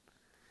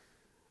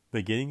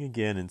 Beginning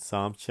again in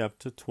Psalm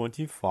chapter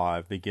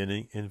 25,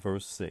 beginning in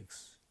verse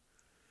 6.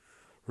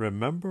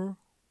 "Remember,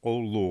 O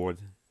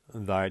Lord,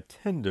 thy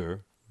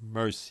tender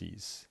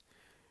mercies,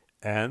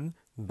 and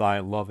thy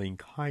loving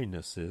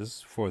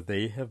kindnesses, for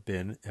they have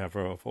been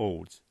ever of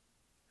old.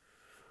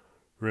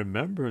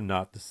 Remember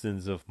not the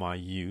sins of my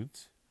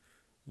youth,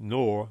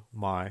 nor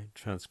my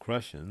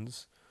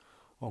transgressions.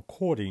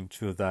 According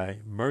to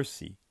thy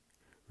mercy,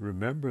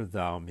 remember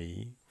thou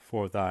me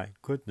for thy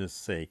goodness'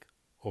 sake,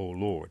 O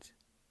Lord.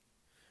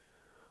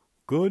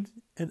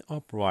 Good and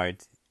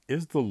upright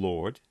is the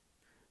Lord,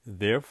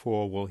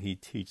 therefore will he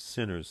teach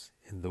sinners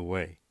in the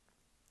way.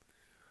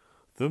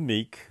 The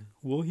meek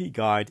will he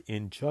guide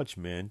in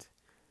judgment,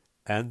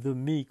 and the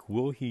meek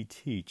will he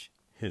teach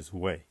his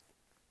way."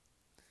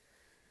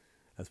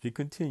 As we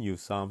continue,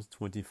 Psalms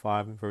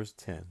 25 and verse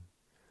 10.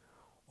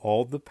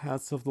 "All the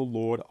paths of the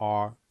Lord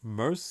are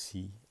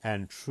mercy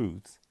and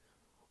truth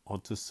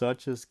unto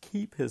such as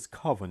keep his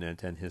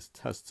covenant and his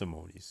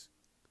testimonies.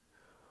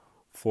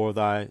 For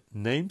thy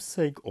name's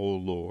sake, O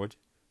Lord,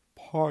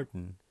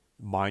 pardon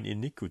mine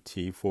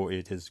iniquity, for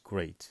it is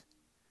great.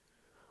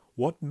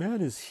 What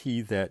man is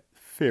he that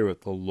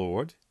feareth the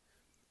Lord?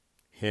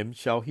 Him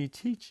shall he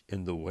teach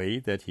in the way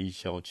that he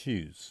shall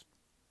choose.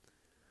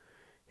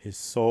 His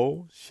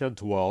soul shall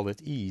dwell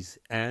at ease,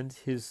 and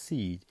his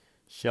seed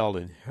shall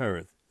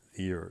inherit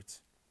the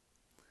earth.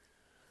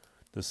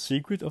 The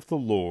secret of the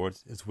Lord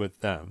is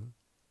with them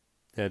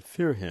that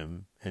fear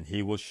him, and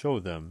he will show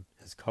them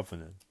his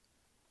covenant.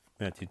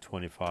 Matthew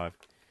 25,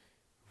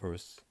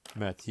 verse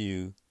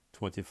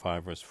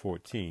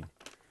 14.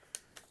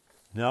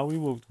 Now we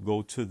will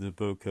go to the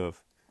book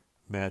of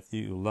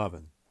Matthew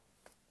 11.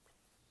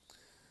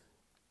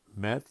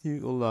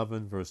 Matthew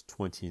 11, verse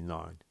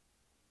 29.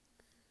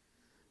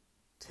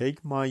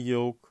 Take my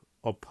yoke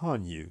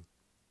upon you,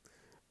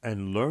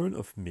 and learn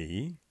of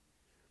me,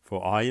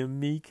 for I am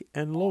meek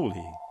and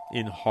lowly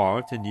in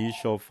heart, and ye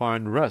shall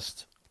find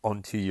rest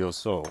unto your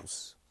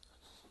souls.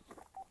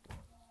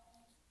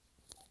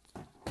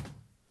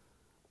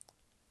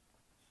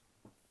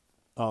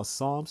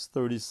 Psalms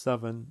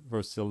 37,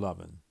 verse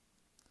 11.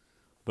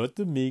 But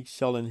the meek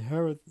shall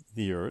inherit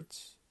the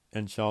earth,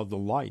 and shall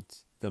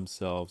delight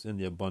themselves in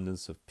the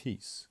abundance of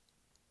peace.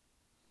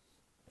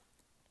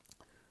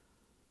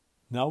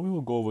 Now we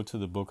will go over to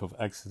the book of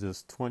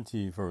Exodus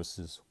 20,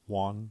 verses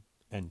 1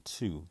 and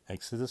 2.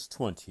 Exodus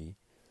 20,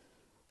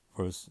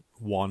 verse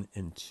 1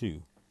 and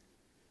 2.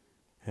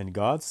 And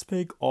God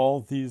spake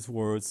all these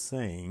words,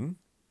 saying,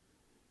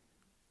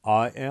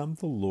 I am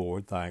the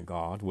Lord thy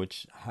God,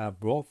 which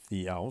have brought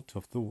thee out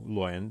of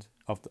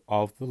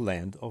the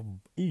land of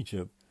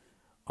Egypt,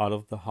 out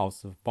of the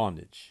house of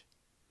bondage.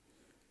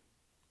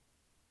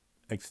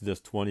 Exodus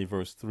 20,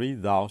 verse 3,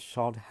 Thou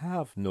shalt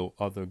have no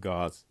other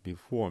gods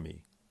before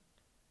me.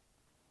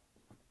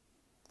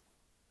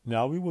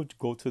 Now we will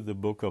go to the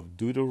book of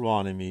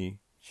Deuteronomy,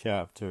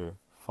 chapter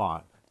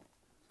 5.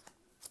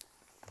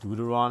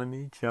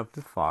 Deuteronomy,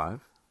 chapter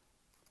 5.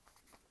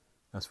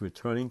 That's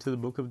returning to the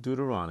book of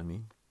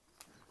Deuteronomy.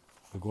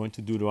 We're going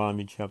to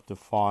Deuteronomy, chapter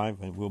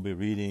 5, and we'll be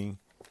reading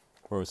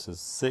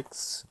verses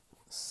 6,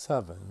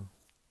 7,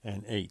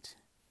 and 8.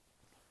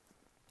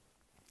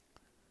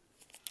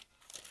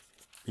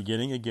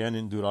 Beginning again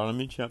in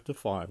Deuteronomy, chapter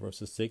 5,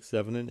 verses 6,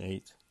 7, and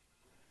 8.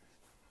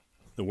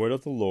 The word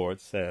of the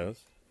Lord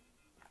says,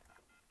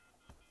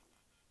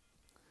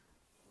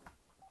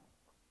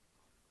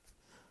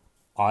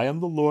 I am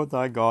the Lord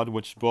thy God,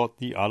 which brought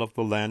thee out of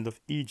the land of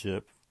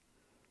Egypt,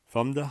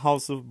 from the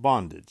house of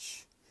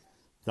bondage.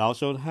 Thou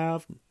shalt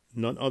have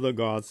none other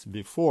gods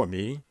before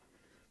me.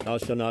 Thou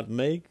shalt not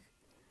make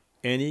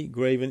any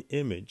graven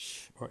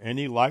image or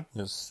any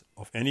likeness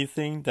of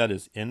anything that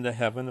is in the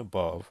heaven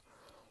above,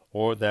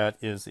 or that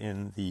is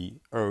in the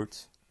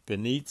earth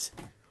beneath,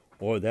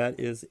 or that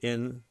is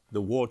in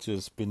the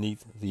waters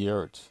beneath the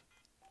earth.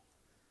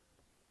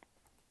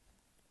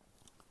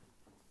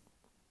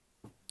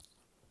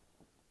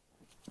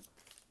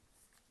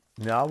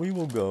 Now we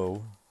will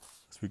go,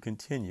 as we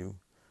continue,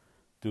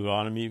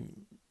 Deuteronomy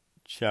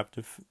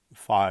chapter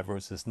 5,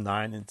 verses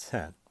 9 and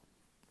 10.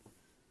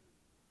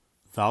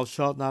 Thou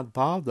shalt not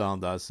bow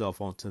down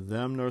thyself unto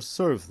them, nor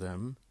serve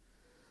them,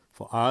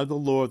 for I, the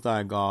Lord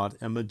thy God,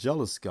 am a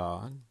jealous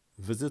God,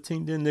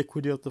 visiting the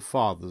iniquity of the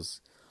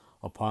fathers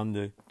upon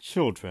the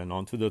children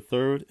unto the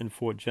third and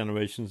fourth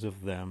generations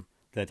of them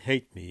that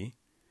hate me,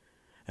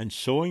 and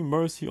showing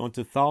mercy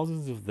unto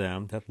thousands of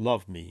them that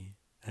love me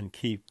and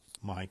keep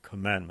my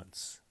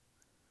commandments.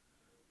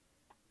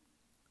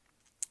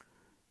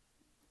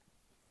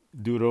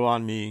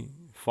 Deuteronomy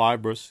 5,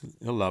 verse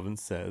 11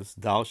 says,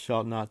 Thou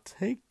shalt not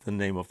take the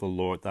name of the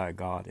Lord thy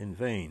God in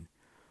vain,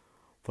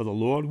 for the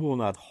Lord will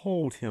not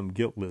hold him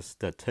guiltless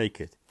that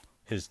taketh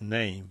his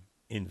name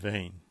in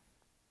vain.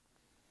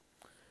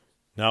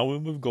 Now we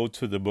will go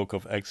to the book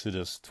of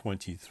Exodus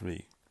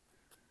 23.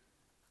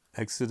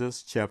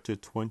 Exodus chapter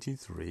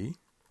 23.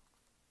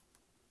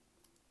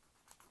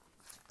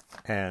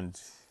 And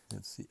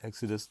let's see,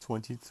 Exodus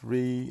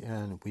 23,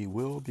 and we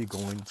will be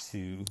going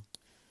to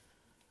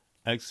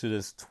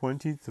Exodus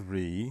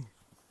 23,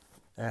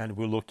 and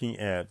we're looking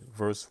at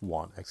verse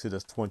 1.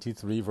 Exodus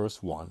 23,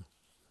 verse 1.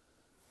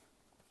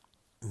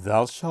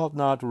 Thou shalt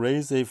not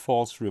raise a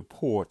false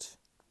report.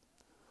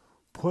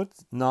 Put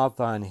not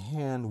thine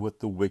hand with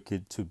the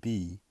wicked to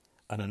be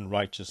an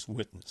unrighteous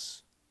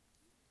witness.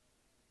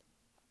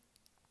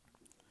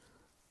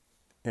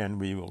 And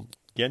we will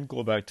again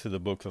go back to the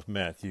book of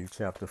Matthew,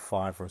 chapter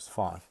 5, verse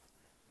 5.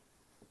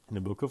 In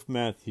the book of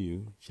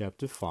Matthew,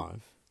 chapter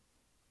 5,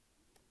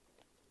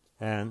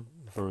 and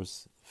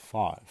verse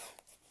 5.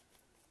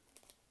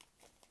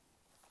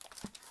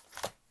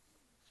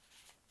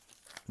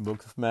 The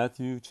book of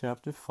Matthew,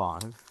 chapter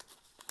 5,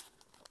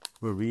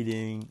 we're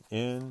reading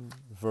in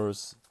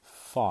verse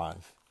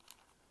 5.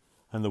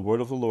 And the word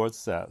of the Lord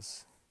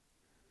says,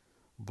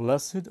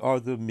 Blessed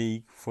are the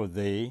meek, for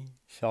they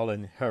shall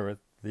inherit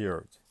the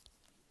earth.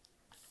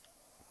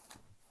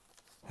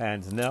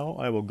 And now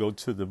I will go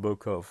to the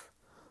book of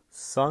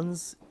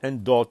Sons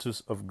and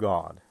daughters of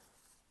God.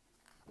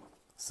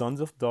 Sons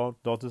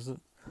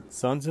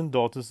and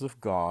daughters of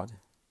God.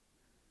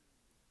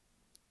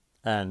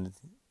 And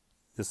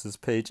this is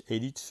page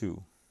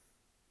 82.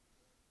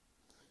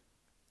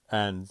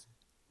 And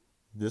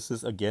this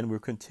is, again, we're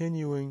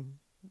continuing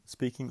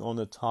speaking on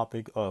the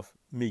topic of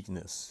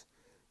meekness.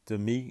 The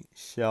meek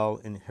shall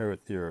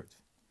inherit the earth.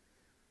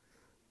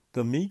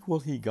 The meek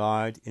will he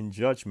guide in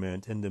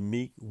judgment, and the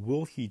meek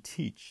will he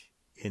teach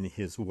in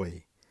his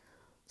way.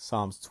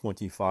 Psalms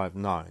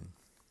 25:9.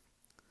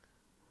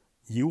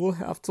 You will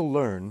have to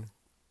learn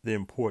the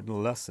important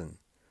lesson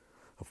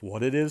of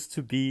what it is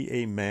to be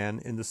a man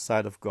in the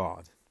sight of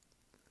God.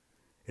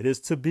 It is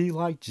to be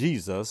like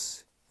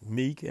Jesus,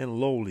 meek and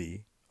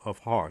lowly of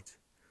heart,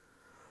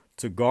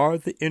 to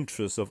guard the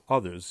interests of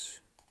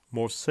others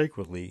more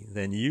sacredly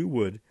than you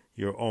would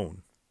your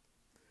own.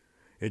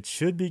 It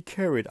should be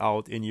carried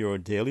out in your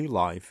daily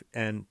life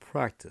and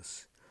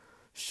practice,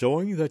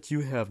 showing that you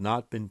have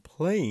not been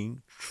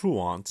playing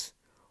truant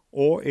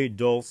or a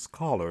dull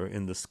scholar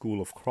in the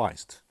school of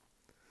Christ.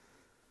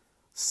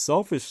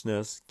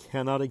 Selfishness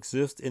cannot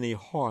exist in a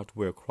heart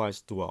where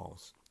Christ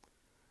dwells.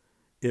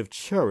 If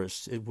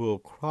cherished, it will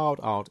crowd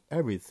out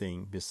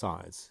everything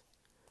besides.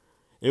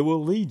 It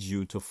will lead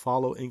you to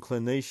follow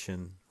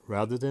inclination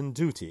rather than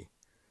duty,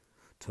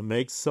 to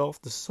make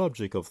self the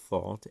subject of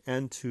thought,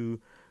 and to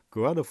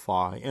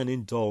gratify and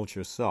indulge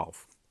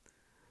yourself,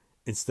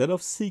 instead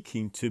of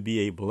seeking to be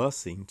a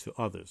blessing to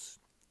others.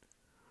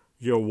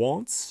 Your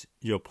wants,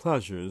 your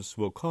pleasures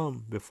will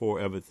come before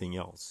everything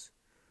else.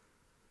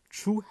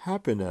 True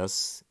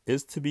happiness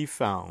is to be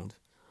found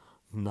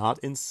not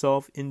in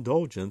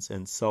self-indulgence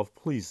and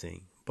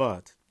self-pleasing,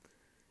 but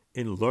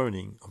in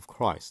learning of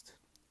Christ.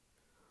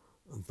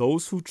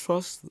 Those who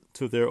trust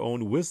to their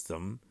own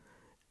wisdom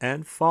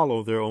and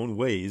follow their own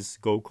ways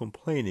go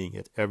complaining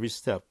at every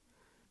step,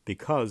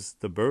 because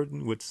the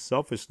burden which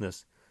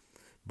selfishness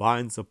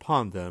binds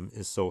upon them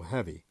is so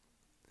heavy.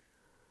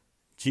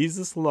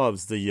 Jesus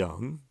loves the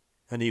young,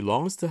 and he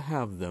longs to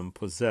have them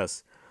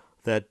possess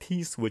that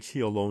peace which he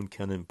alone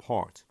can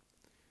impart.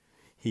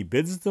 He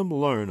bids them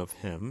learn of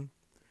him.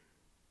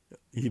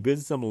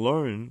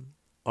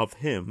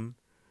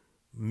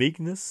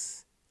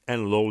 Meekness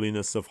and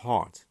lowliness of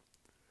heart.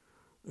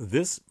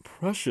 This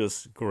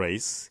precious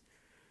grace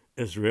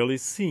is rarely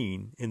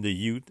seen in the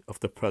youth of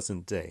the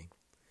present day,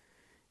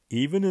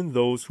 even in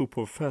those who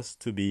profess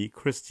to be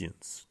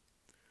Christians.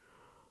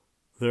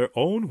 Their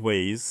own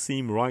ways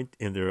seem right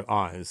in their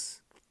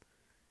eyes.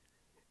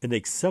 In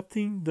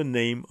accepting the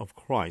name of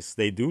Christ,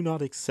 they do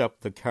not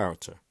accept the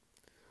character.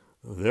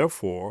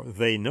 Therefore,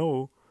 they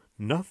know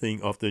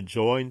nothing of the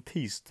joy and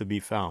peace to be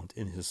found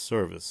in his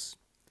service.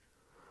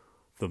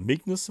 The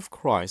meekness of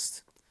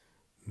Christ,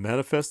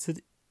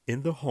 manifested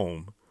in the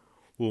home,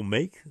 will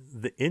make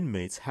the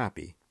inmates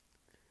happy.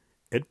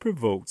 It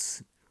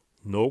provokes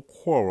no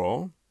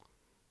quarrel,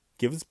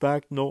 gives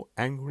back no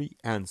angry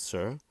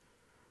answer,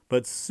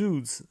 but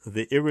soothes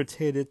the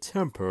irritated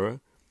temper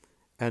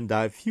and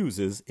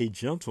diffuses a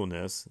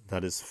gentleness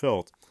that is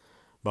felt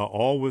by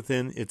all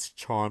within its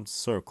charmed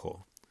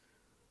circle.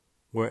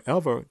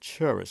 Wherever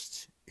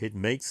cherished, it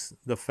makes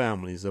the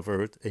families of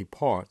earth a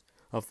part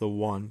of the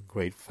one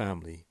great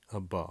family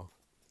above.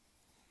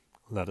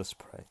 Let us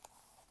pray.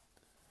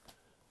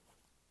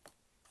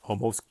 O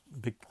most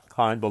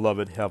kind,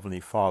 beloved Heavenly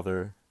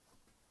Father,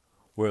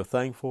 we're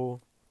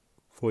thankful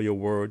for your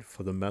word,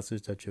 for the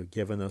message that you've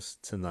given us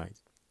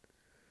tonight.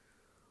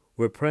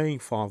 We're praying,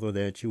 Father,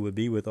 that you would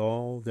be with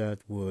all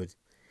that would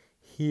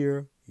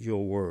hear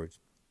your word,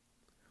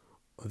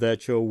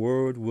 that your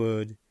word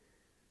would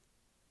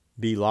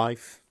be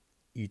life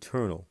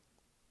eternal,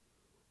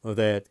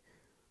 that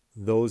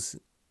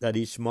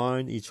each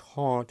mind, each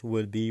heart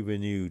would be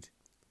renewed,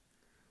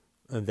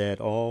 and that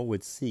all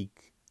would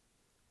seek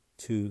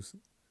to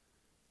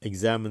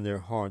examine their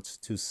hearts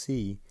to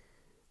see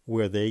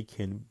where they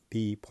can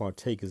be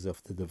partakers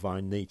of the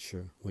divine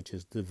nature, which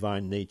is the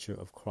divine nature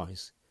of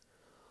Christ,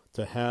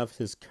 to have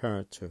his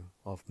character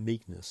of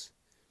meekness.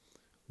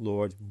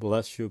 Lord,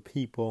 bless your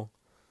people.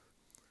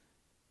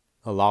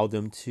 Allow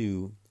them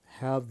to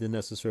have the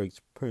necessary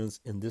experience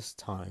in this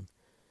time,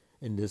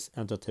 in this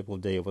antithetical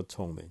day of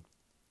atonement,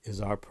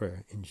 is our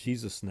prayer. In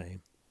Jesus'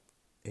 name,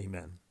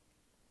 amen.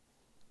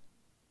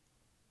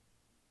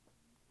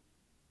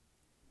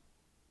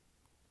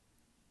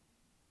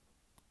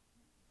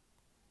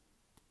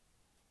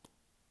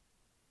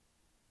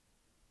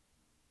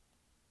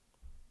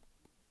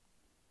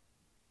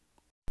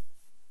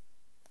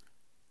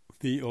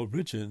 The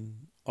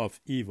origin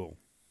of evil.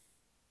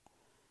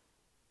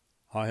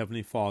 Our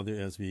Heavenly Father,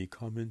 as we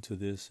come into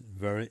this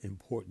very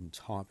important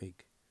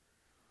topic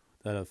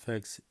that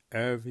affects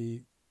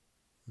every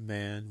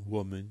man,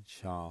 woman,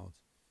 child,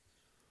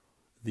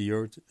 the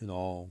earth and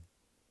all,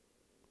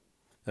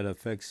 that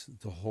affects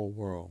the whole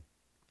world,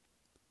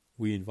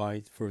 we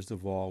invite, first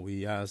of all,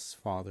 we ask,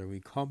 Father, we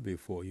come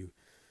before you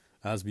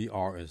as we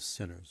are as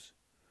sinners,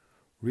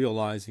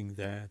 realizing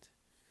that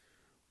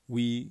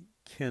we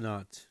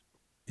cannot,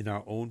 in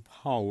our own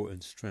power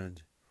and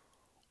strength,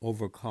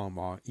 overcome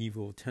our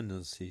evil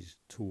tendencies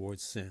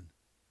towards sin.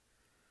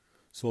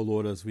 So,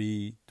 Lord, as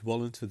we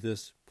dwell into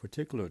this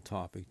particular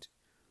topic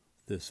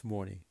this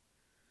morning,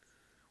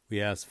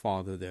 we ask,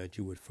 Father, that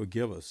you would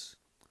forgive us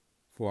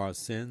for our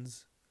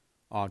sins,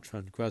 our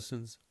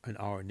transgressions, and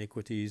our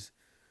iniquities,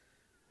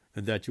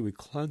 and that you would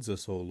cleanse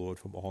us, O Lord,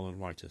 from all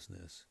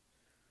unrighteousness.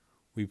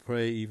 We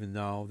pray even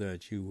now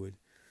that you would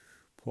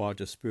pour out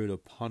your Spirit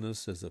upon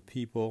us as a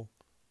people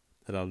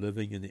that are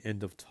living in the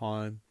end of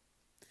time,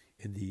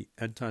 in the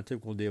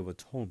anti-typical day of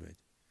atonement.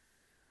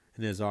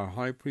 And as our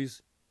high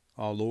priest,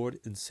 our Lord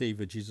and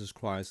Savior Jesus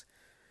Christ,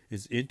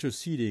 is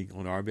interceding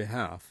on our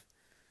behalf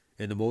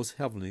in the most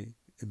heavenly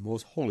and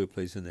most holy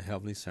place in the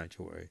heavenly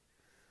sanctuary,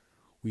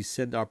 we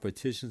send our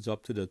petitions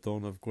up to the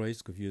throne of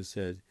grace, because you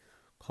said,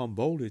 come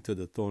boldly to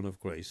the throne of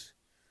grace,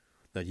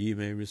 that ye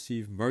may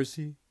receive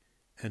mercy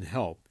and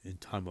help in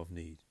time of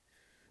need.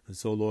 And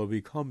so, Lord,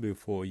 we come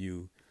before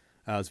you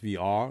as we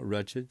are,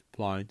 wretched,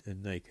 blind,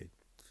 and naked,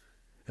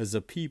 as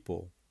a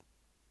people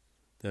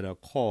that are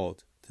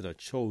called, that are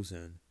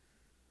chosen,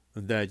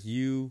 and that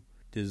you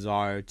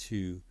desire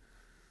to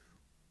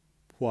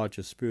pour out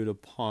your Spirit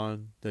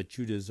upon, that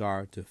you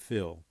desire to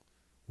fill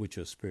with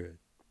your Spirit.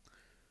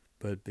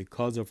 But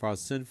because of our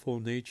sinful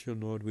nature,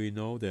 Lord, we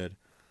know that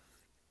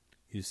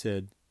you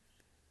said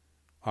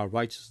our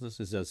righteousness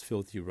is as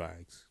filthy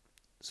rags.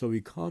 So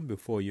we come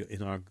before you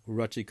in our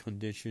wretched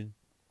condition,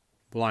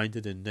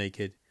 blinded and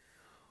naked,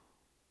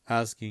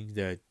 asking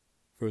that,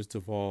 first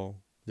of all,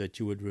 that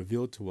you would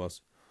reveal to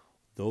us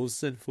those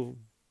sinful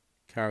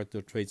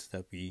character traits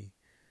that we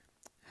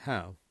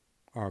have,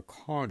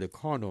 the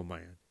carnal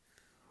man,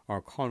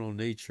 our carnal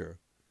nature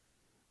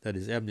that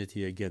is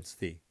enmity against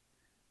thee,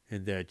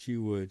 and that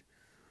you would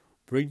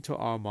bring to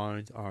our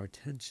minds, our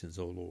attentions,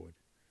 O Lord,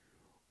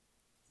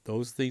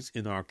 those things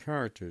in our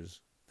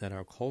characters that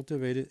are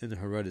cultivated in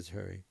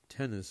hereditary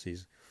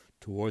tendencies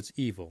towards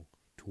evil,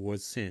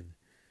 towards sin,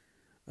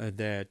 and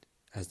that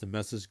as the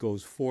message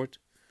goes forth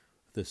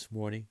this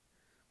morning,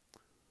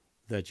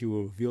 that you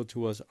will reveal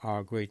to us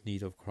our great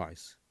need of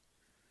Christ.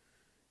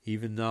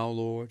 Even now,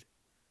 Lord,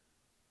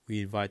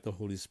 we invite the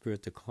Holy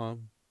Spirit to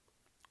come,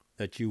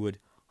 that you would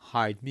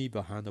hide me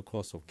behind the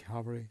cross of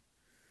Calvary,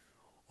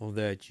 or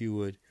that you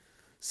would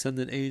send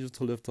an angel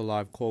to lift a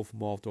live coal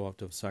from off the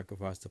altar of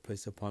sacrifice to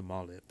place upon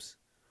my lips.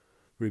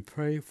 We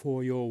pray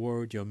for your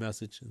word, your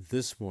message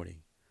this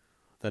morning,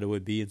 that it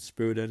would be in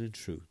spirit and in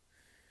truth,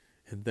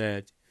 and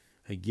that,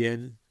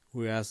 again,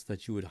 we ask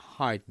that you would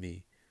hide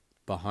me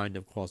behind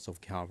the cross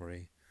of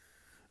Calvary,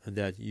 and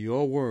that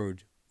your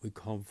word would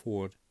come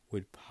forth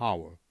with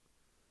power,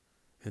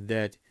 and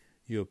that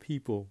your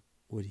people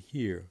would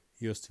hear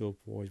your still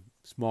voice,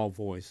 small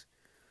voice,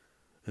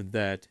 and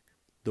that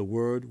the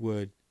word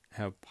would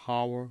have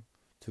power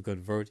to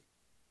convert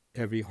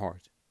every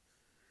heart.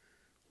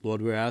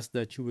 Lord, we ask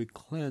that you would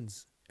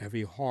cleanse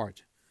every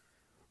heart,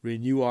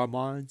 renew our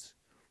minds,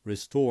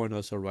 restore in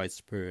us a right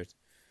spirit,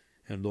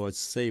 and Lord,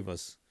 save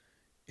us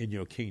in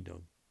your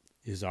kingdom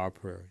is our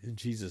prayer. In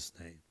Jesus'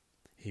 name,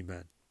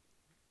 amen.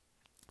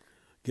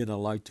 Again, I'd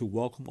like to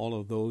welcome all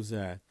of those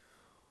that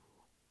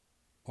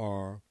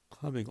are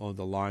coming on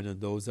the line and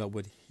those that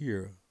would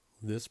hear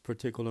this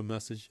particular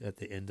message at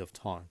the end of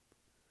time.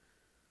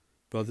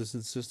 Brothers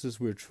and sisters,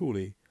 we're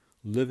truly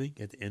living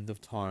at the end of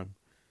time,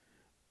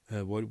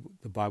 what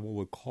the Bible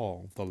would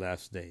call the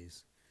last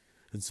days.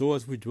 And so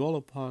as we dwell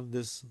upon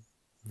this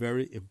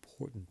very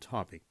important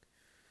topic,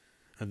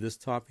 and this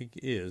topic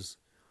is,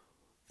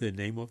 the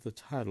name of the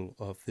title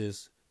of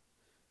this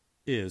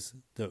is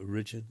The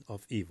Origin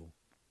of Evil.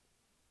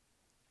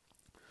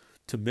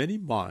 To many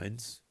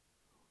minds,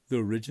 the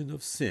origin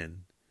of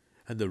sin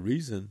and the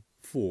reason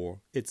for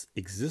its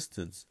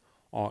existence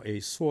are a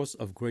source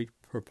of great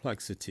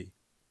perplexity.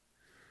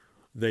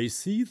 They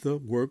see the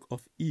work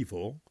of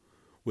evil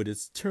with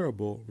its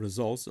terrible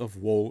results of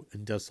woe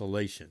and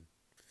desolation,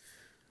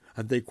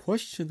 and they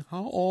question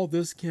how all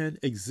this can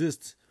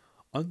exist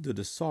under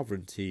the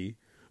sovereignty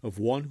of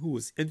one who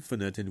is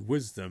infinite in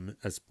wisdom,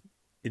 as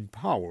in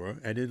power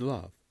and in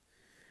love.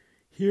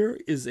 Here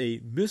is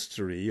a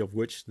mystery of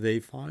which they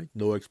find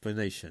no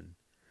explanation,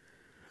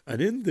 and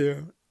in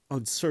their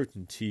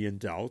uncertainty and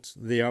doubt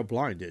they are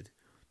blinded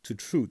to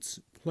truths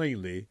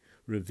plainly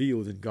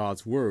revealed in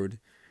God's word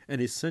and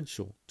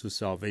essential to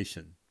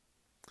salvation.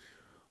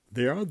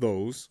 There are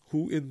those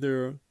who in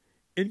their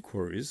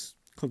inquiries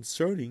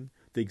concerning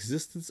the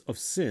existence of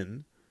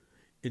sin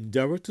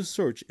endeavor to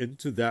search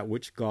into that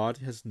which God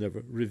has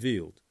never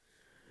revealed.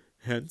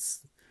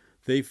 Hence,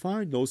 they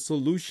find no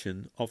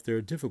solution of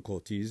their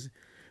difficulties,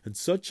 and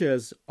such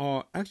as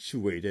are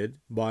actuated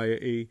by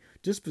a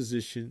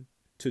disposition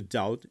to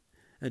doubt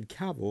and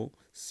cavil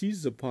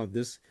seize upon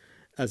this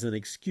as an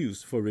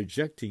excuse for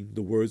rejecting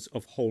the words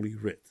of Holy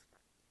Writ.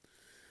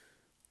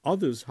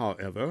 Others,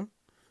 however,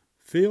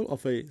 fail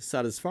of a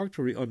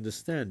satisfactory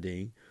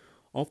understanding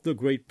of the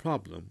great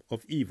problem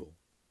of evil.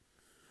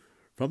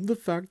 From the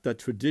fact that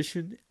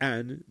tradition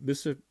and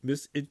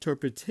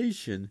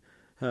misinterpretation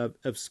have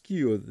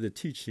obscured the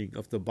teaching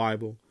of the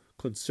Bible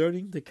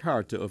concerning the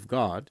character of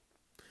God,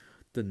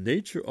 the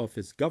nature of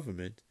his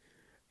government,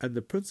 and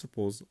the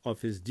principles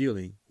of his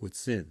dealing with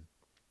sin.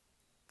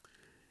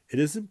 It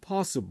is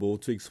impossible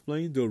to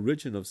explain the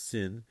origin of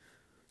sin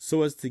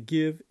so as to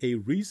give a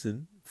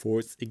reason for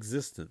its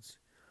existence.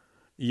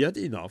 Yet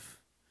enough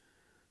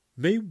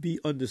may be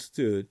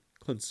understood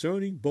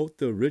concerning both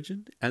the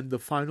origin and the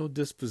final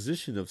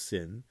disposition of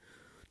sin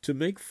to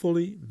make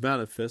fully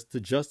manifest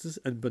the justice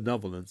and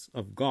benevolence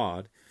of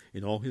God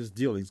in all his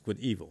dealings with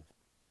evil.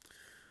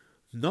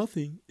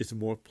 Nothing is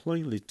more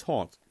plainly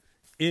taught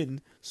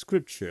in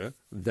Scripture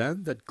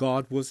than that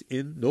God was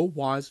in no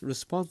wise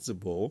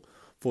responsible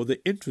for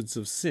the entrance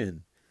of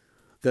sin,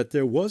 that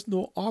there was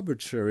no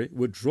arbitrary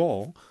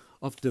withdrawal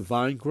of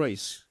divine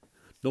grace,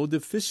 no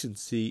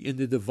deficiency in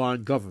the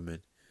divine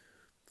government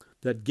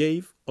that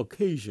gave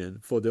occasion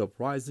for the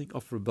uprising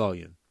of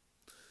rebellion.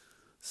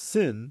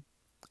 Sin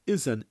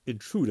is an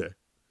intruder,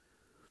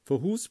 for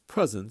whose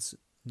presence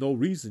no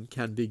reason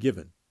can be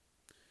given.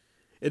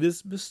 It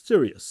is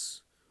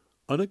mysterious,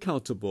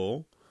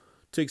 unaccountable.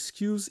 To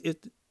excuse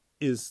it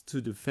is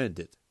to defend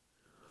it.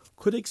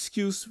 Could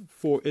excuse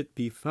for it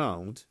be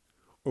found,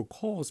 or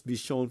cause be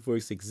shown for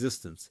its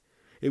existence,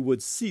 it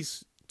would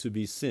cease to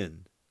be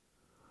sin.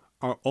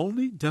 Our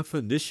only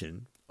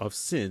definition of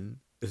sin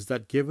is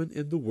that given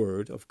in the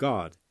Word of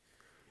God.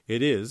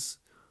 It is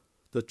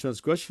the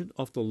transgression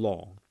of the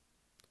law.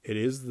 It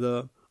is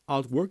the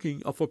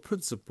outworking of a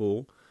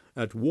principle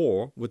at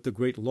war with the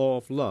great law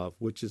of love,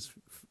 which is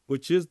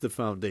the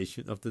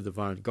foundation of the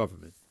divine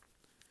government.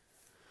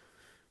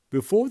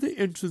 Before the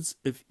entrance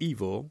of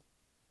evil,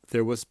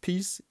 there was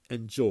peace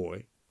and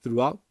joy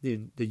throughout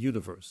the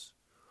universe.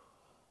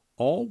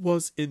 All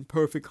was in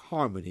perfect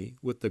harmony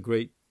with the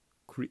great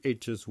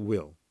Creator's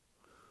will.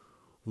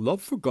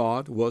 Love for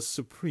God was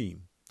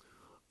supreme.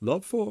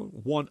 Love for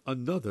one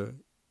another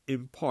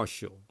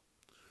impartial.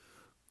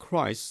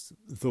 Christ,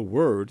 the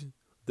Word,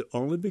 the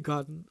only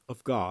begotten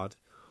of God,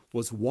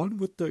 was one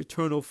with the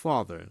eternal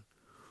Father,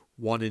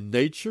 one in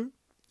nature,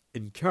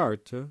 in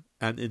character,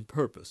 and in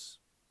purpose.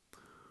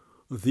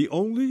 The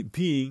only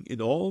being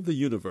in all the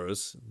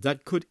universe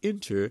that could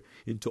enter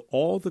into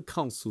all the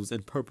counsels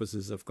and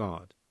purposes of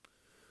God.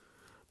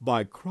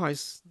 By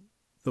Christ,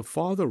 the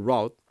Father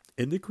wrought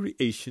in the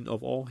creation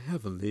of all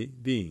heavenly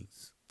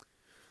beings.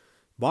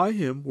 By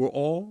him were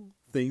all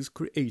things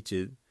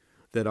created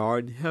that are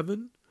in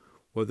heaven,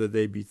 whether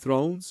they be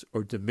thrones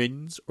or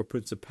dominions or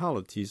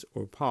principalities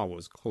or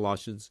powers.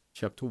 Colossians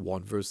chapter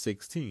 1, verse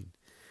 16.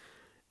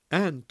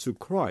 And to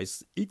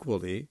Christ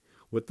equally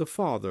with the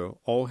Father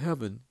all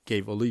heaven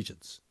gave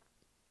allegiance.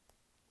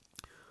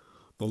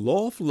 The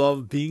law of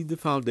love being the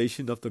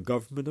foundation of the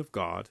government of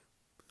God,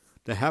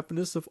 the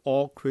happiness of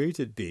all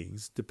created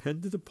beings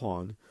depended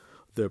upon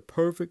their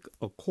perfect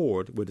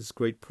accord with his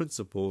great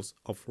principles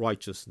of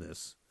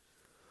righteousness.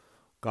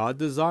 God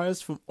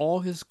desires from all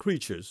his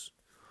creatures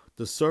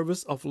the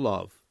service of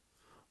love,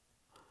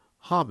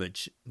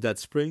 homage that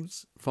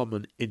springs from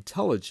an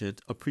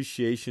intelligent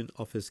appreciation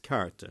of his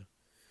character.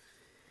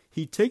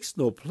 He takes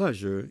no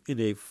pleasure in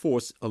a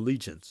forced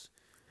allegiance,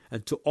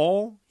 and to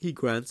all he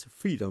grants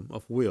freedom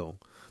of will,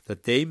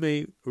 that they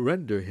may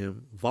render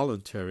him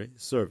voluntary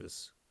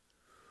service.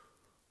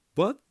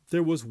 But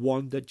there was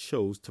one that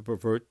chose to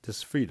pervert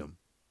this freedom.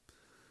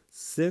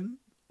 Sin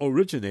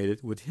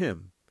originated with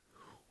him,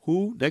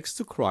 who, next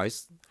to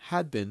Christ,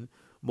 had been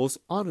most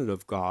honored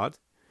of God,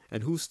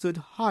 and who stood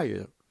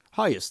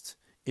highest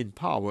in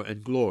power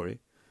and glory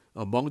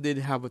among the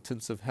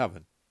inhabitants of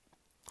heaven.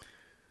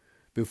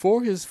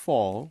 Before his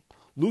fall,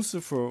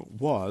 Lucifer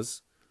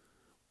was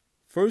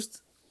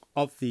first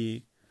of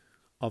the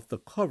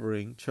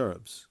covering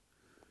cherubs,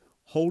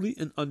 holy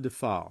and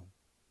undefiled.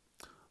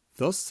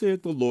 Thus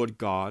saith the Lord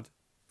God,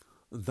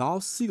 Thou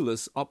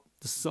sealest up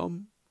the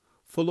sum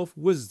full of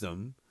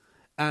wisdom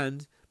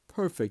and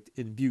perfect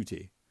in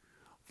beauty.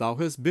 Thou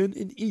hast been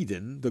in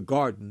Eden, the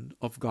garden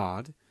of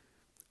God.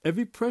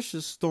 Every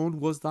precious stone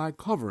was thy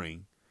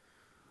covering.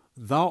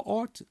 Thou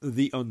art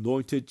the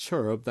anointed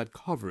cherub that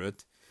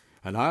covereth,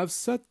 and I have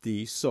set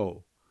thee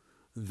so.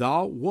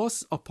 Thou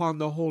wast upon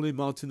the holy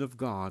mountain of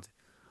God.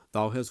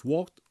 Thou hast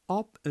walked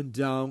up and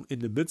down in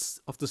the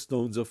midst of the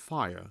stones of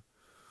fire.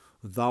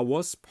 Thou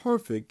wast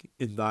perfect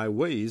in thy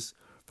ways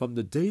from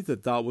the day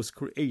that thou wast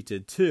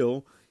created,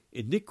 till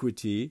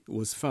iniquity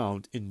was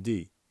found in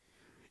thee.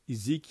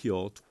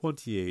 Ezekiel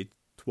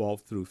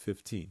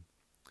 28:12-15.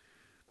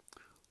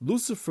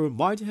 Lucifer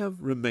might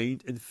have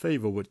remained in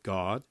favor with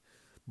God,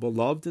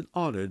 beloved and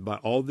honored by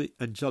all the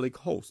angelic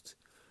host,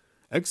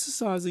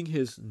 exercising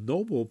his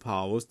noble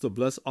powers to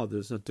bless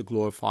others and to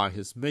glorify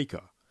his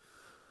Maker.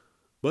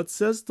 But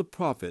says the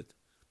prophet,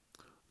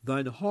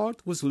 Thine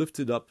heart was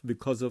lifted up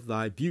because of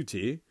thy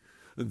beauty,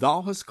 and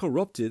thou hast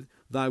corrupted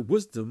thy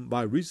wisdom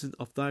by reason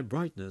of thy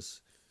brightness.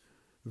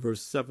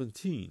 Verse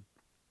 17.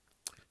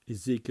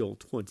 Ezekiel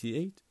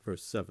 28,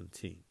 verse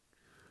 17.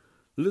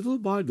 Little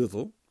by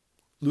little,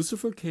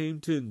 Lucifer came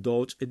to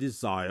indulge a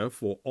desire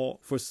for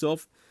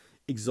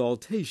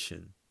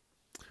self-exaltation.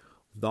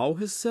 Thou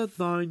hast set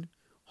thine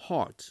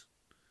heart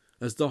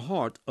as the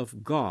heart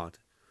of God.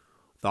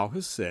 thou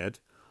hast said,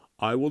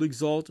 I will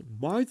exalt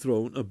my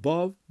throne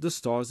above the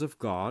stars of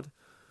God.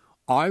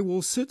 I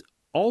will sit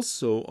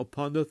also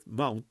upon the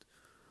mount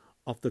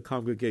of the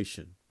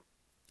congregation.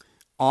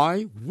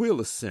 I will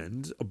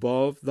ascend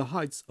above the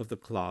heights of the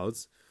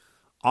clouds.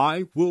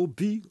 I will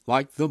be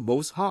like the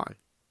Most High.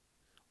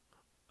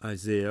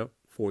 Isaiah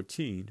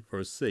 14,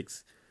 verse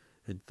 6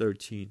 and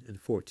 13 and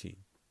 14.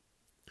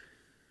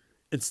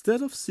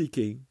 Instead of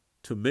seeking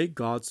to make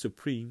God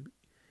supreme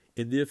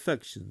in the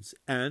affections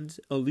and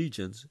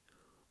allegiance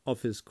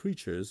of his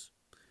creatures,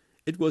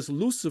 it was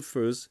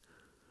Lucifer's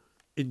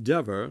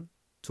endeavor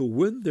to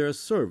win their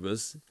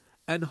service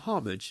and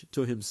homage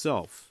to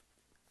himself,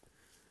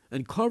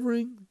 and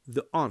covering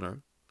the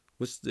honor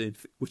which the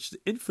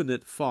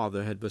infinite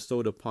Father had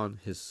bestowed upon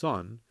his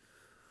Son,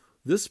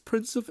 this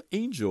prince of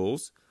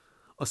angels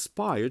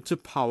aspired to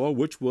power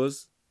which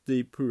was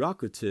the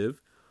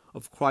prerogative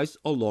of Christ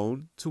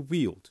alone to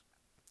wield.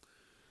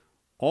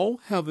 All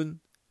heaven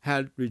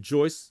had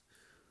rejoiced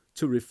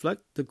to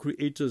reflect the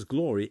Creator's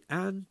glory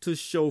and to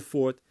show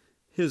forth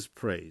his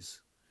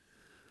praise.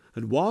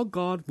 And while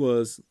God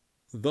was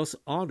thus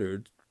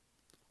honored,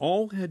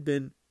 all had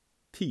been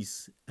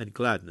peace and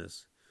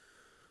gladness.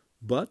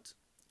 But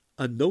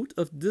a note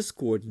of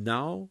discord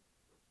now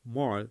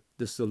marred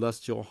the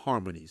celestial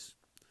harmonies.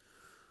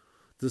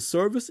 The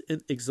service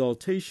and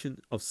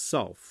exaltation of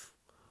self,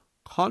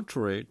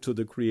 contrary to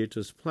the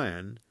Creator's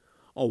plan,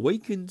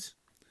 awakened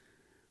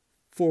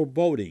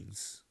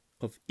forebodings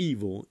of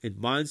evil in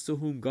minds to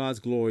whom God's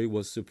glory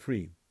was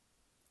supreme.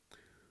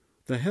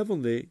 The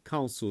heavenly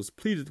councils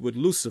pleaded with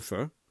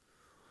Lucifer.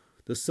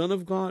 The Son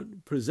of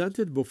God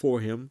presented before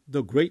him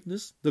the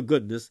greatness, the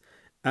goodness,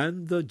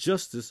 and the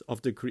justice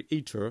of the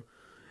Creator,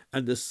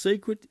 and the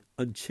sacred,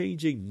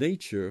 unchanging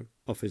nature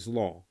of his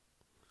law.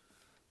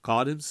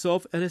 God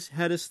himself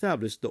had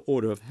established the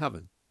order of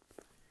heaven,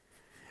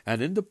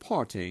 and in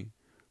departing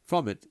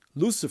from it,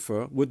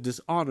 Lucifer would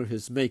dishonor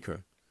his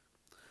Maker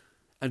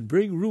and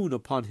bring ruin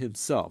upon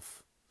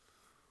himself.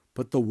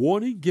 But the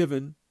warning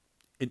given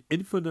in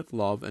infinite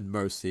love and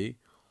mercy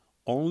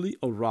only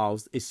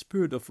aroused a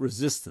spirit of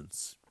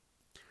resistance.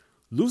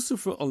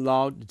 Lucifer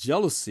allowed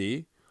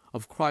jealousy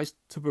of Christ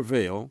to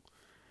prevail,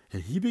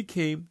 and he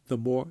became the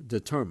more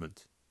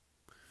determined.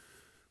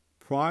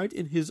 Pride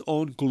in his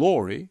own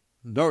glory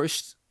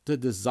nourished the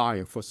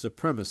desire for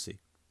supremacy.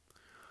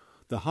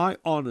 The high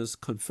honors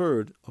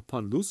conferred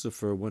upon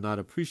Lucifer were not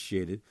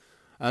appreciated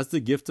as the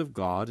gift of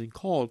God and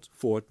called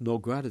forth no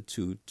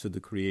gratitude to the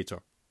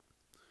Creator.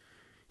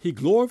 He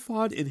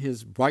gloried in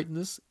his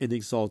brightness and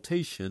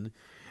exaltation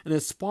and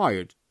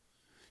aspired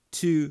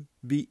to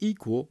be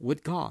equal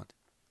with God.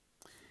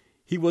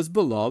 He was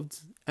beloved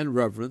and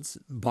reverenced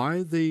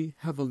by the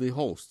heavenly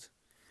host.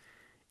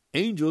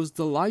 Angels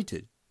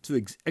delighted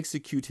to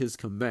execute his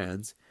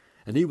commands,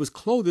 and he was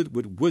clothed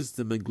with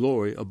wisdom and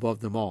glory above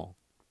them all.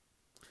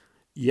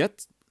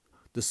 Yet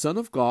the Son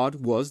of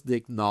God was the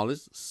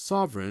acknowledged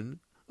sovereign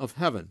of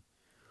heaven,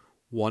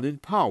 one in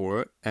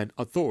power and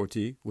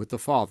authority with the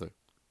Father.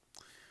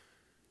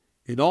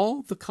 In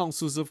all the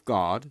counsels of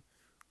God,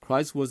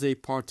 Christ was a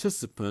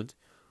participant,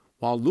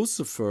 while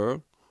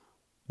Lucifer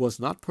was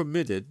not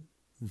permitted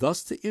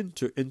thus to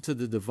enter into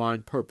the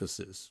divine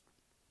purposes.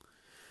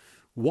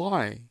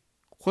 Why,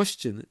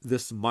 questioned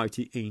this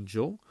mighty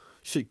angel,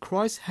 should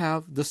Christ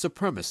have the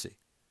supremacy?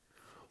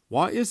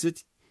 Why is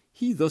it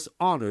he thus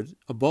honored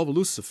above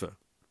Lucifer?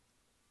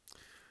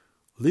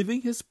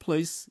 Leaving his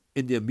place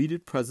in the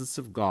immediate presence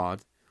of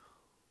God,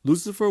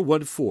 Lucifer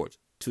went forth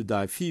to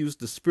diffuse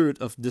the spirit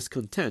of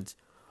discontent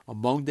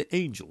among the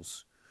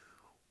angels,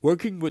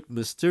 working with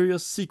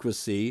mysterious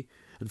secrecy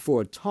and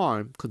for a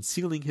time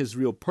concealing his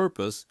real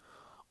purpose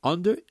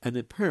under an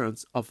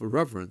appearance of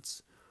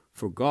reverence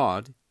for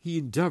God. He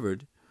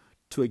endeavored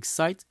to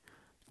excite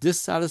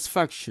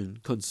dissatisfaction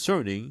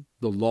concerning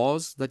the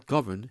laws that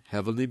govern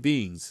heavenly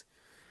beings,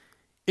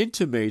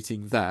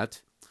 intimating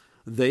that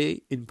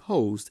they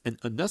imposed an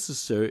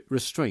unnecessary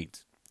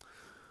restraint.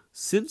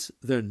 Since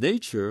their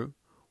nature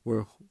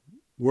were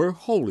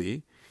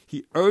holy,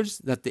 he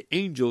urged that the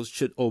angels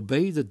should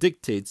obey the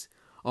dictates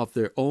of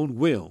their own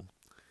will.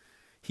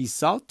 He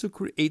sought to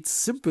create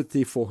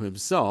sympathy for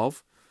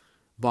himself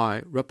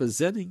by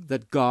representing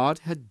that God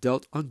had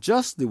dealt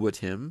unjustly with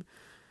him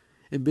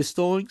in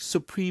bestowing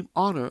supreme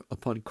honor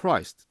upon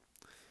Christ.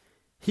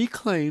 He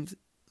claimed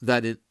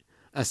that in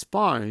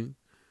aspiring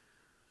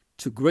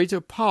to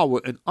greater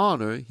power and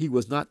honor, he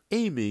was not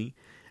aiming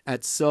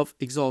at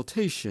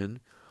self-exaltation,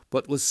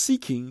 but was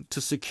seeking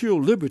to secure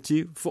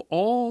liberty for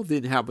all the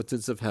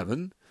inhabitants of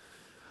heaven,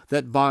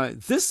 that by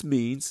this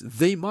means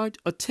they might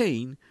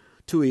attain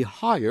to a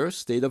higher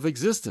state of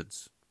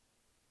existence.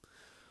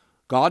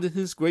 God, in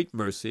his great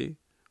mercy,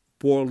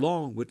 bore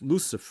along with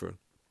Lucifer.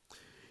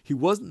 He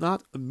was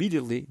not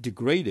immediately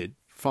degraded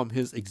from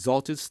his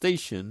exalted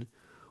station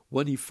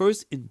when he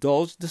first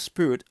indulged the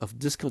spirit of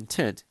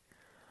discontent,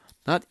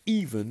 not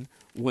even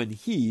when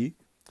he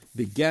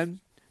began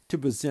to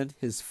present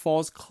his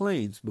false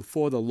claims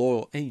before the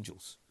loyal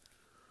angels.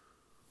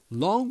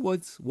 Long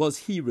was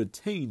he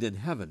retained in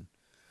heaven,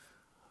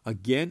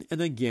 Again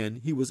and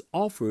again he was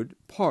offered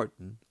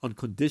pardon on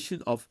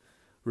condition of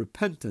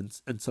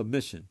repentance and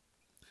submission.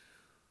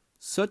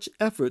 Such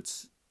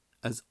efforts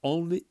as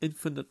only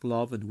infinite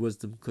love and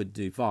wisdom could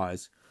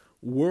devise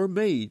were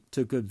made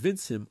to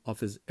convince him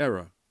of his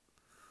error.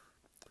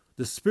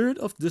 The spirit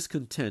of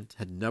discontent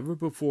had never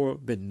before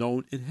been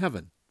known in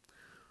heaven.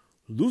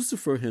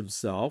 Lucifer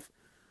himself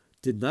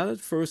did not at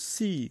first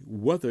see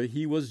whither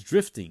he was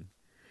drifting.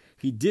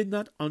 He did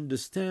not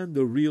understand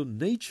the real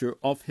nature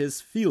of his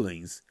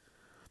feelings,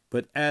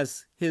 but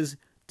as his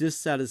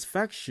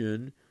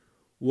dissatisfaction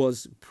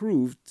was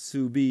proved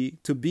to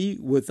be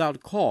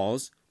without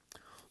cause,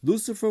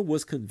 Lucifer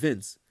was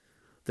convinced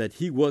that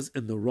he was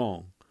in the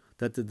wrong,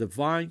 that the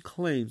divine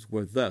claims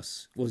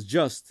was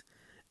just,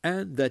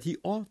 and that he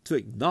ought to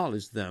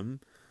acknowledge them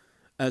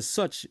as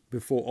such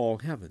before all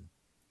heaven.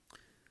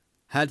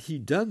 Had he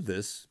done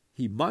this,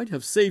 he might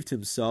have saved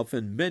himself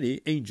and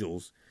many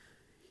angels.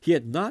 He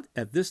had not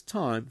at this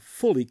time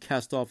fully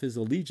cast off his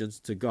allegiance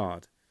to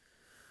God.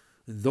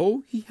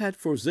 Though he had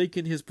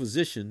forsaken his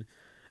position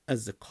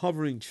as the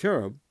covering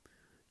cherub,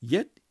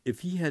 yet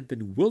if he had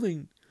been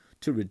willing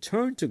to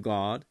return to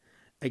God,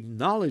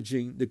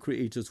 acknowledging the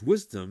Creator's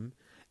wisdom,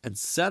 and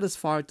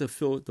satisfied to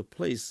fill the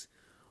place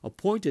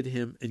appointed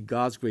him in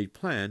God's great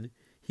plan,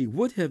 he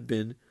would have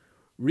been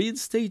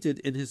reinstated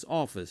in his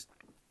office.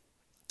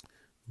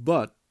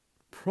 But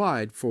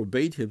pride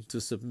forbade him to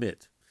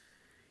submit.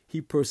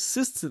 He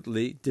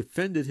persistently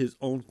defended his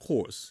own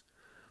course,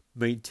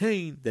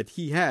 maintained that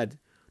he had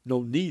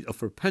no need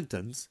of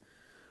repentance,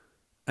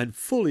 and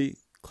fully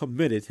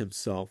committed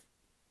himself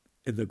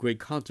in the great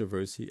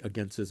controversy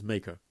against his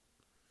Maker.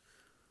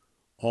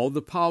 All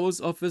the powers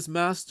of his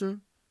master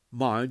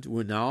mind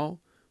were now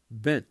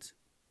bent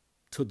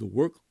to the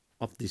work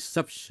of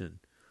deception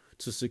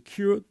to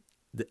secure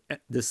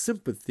the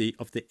sympathy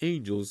of the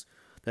angels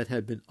that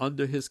had been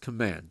under his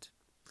command.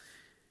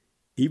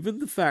 Even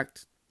the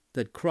fact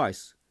that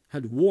Christ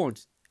had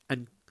warned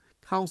and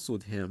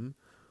counseled him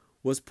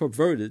was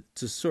perverted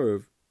to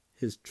serve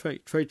his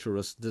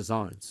traitorous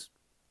designs.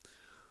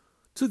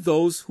 To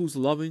those whose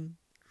loving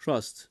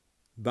trust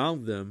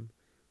bound them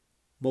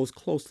most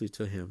closely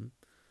to him,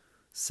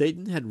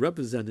 Satan had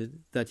represented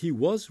that he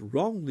was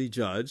wrongly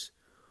judged,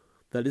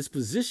 that his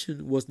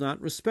position was not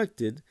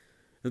respected,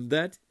 and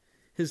that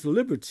his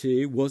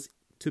liberty was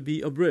to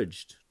be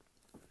abridged.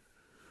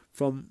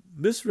 From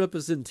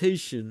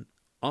misrepresentation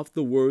of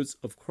the words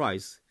of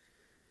Christ,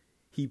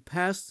 he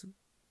passed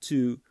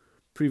to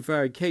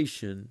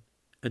prevarication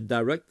and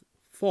direct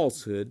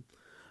falsehood,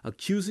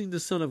 accusing the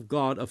Son of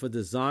God of a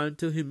design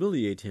to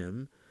humiliate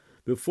him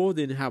before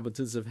the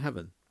inhabitants of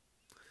heaven.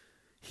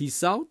 He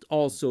sought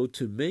also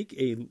to make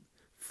a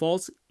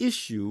false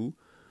issue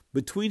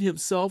between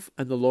himself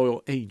and the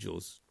loyal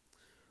angels,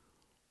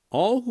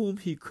 all whom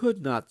he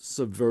could not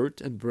subvert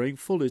and bring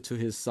fully to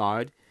his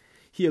side.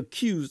 He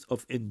accused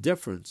of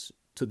indifference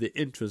to the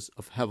interests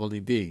of heavenly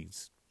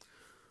beings.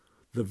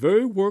 The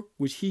very work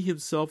which he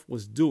himself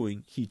was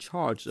doing he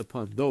charged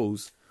upon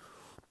those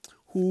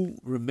who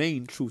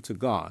remained true to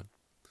God.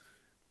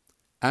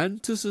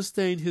 And to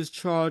sustain his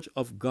charge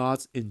of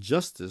God's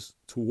injustice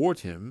toward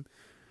him,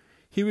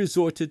 he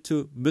resorted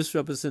to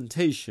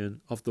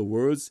misrepresentation of the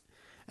words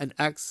and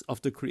acts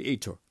of the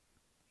Creator.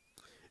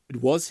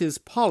 It was his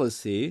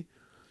policy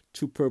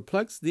to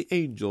perplex the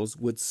angels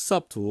with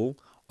subtle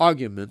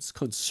arguments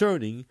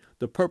concerning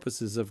the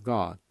purposes of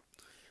God.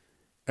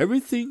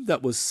 Everything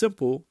that was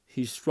simple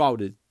he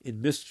shrouded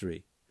in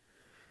mystery,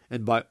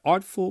 and by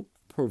artful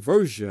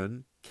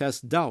perversion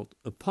cast doubt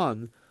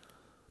upon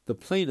the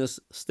plainest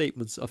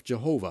statements of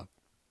Jehovah.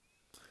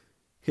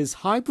 His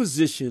high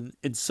position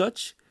in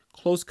such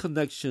close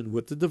connection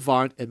with the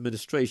divine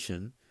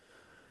administration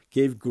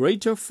gave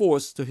greater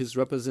force to his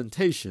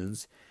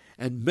representations,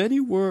 and many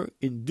were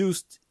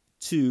induced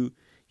to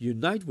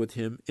unite with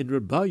him in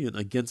rebellion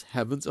against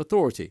heaven's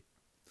authority.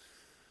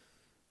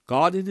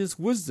 God in his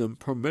wisdom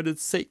permitted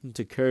Satan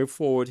to carry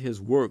forward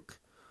his work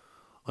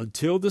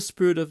until the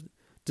spirit of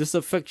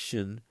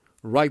disaffection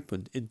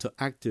ripened into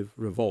active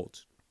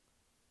revolt.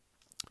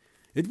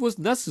 It was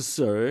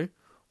necessary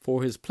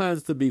for his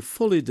plans to be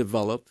fully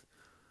developed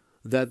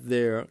that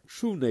their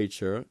true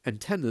nature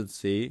and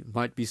tendency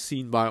might be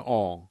seen by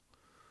all.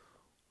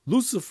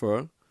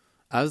 Lucifer,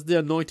 as the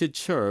anointed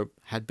cherub,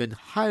 had been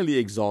highly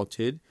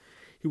exalted.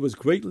 He was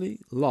greatly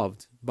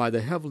loved by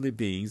the heavenly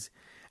beings,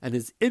 and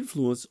his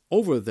influence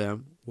over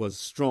them was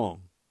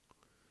strong.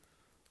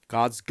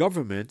 God's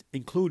government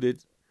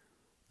included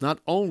not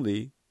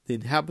only the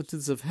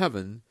inhabitants of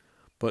heaven,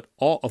 but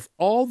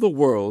all the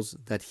worlds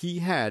that he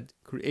had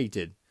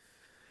created.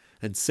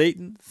 And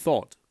Satan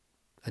thought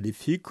that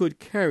if he could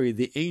carry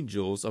the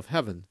angels of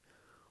heaven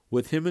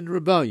with him in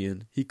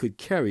rebellion, he could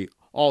carry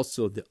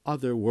also the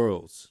other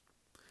worlds.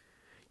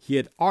 He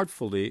had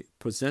artfully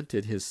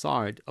presented his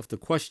side of the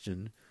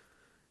question,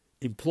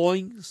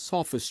 employing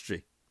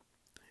sophistry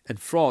and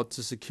fraud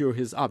to secure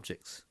his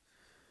objects.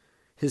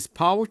 His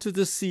power to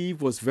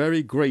deceive was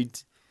very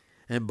great,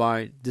 and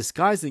by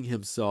disguising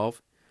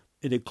himself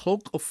in a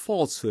cloak of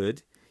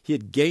falsehood, he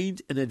had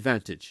gained an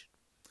advantage.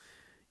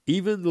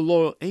 Even the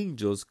loyal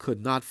angels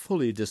could not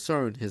fully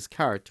discern his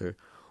character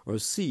or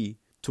see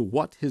to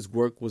what his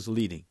work was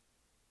leading.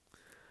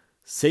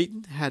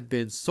 Satan had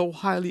been so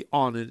highly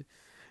honored,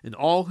 and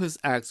all his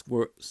acts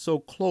were so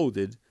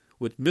clothed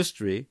with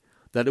mystery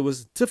that it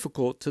was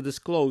difficult to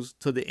disclose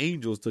to the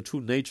angels the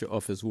true nature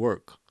of his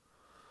work.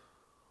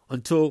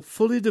 Until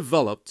fully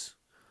developed,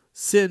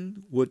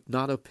 sin would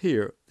not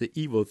appear the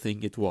evil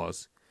thing it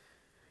was.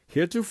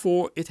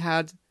 Heretofore it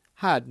had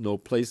no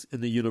place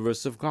in the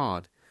universe of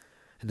God,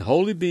 and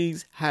holy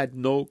beings had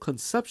no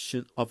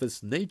conception of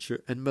its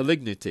nature and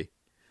malignity.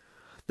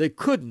 They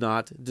could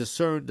not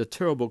discern the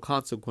terrible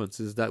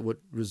consequences that would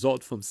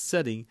result from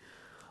setting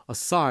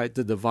aside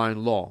the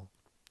divine law.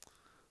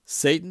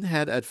 Satan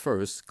had at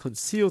first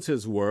concealed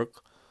his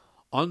work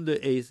under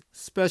a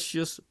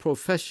specious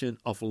profession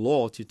of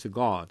loyalty to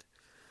God.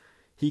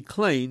 He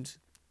claimed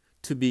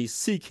to be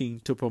seeking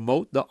to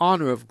promote the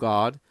honor of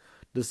God,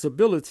 the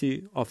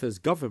stability of his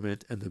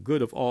government, and the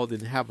good of all the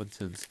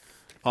inhabitants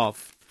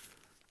of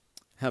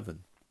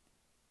heaven.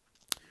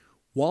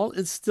 While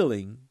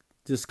instilling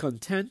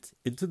discontent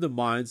into the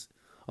minds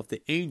of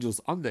the angels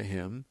under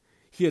him,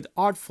 he had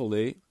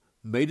artfully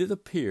made it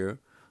appear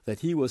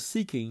that he was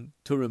seeking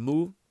to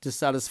remove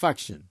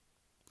dissatisfaction.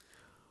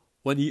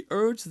 When he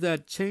urged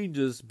that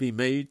changes be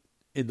made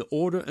in the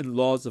order and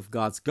laws of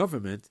God's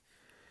government,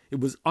 it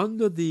was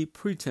under the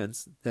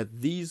pretense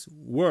that these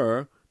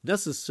were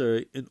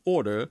necessary in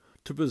order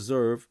to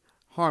preserve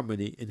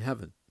harmony in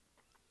heaven.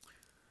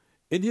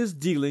 In his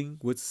dealing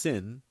with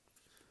sin,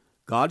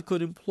 God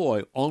could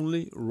employ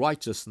only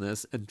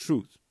righteousness and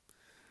truth.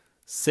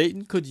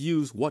 Satan could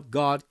use what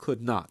God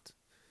could not: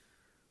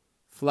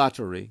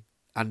 flattery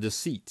and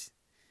deceit.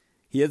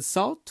 He had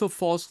sought to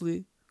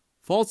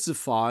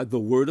falsify the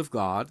word of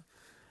God,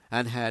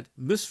 and had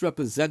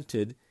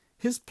misrepresented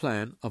his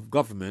plan of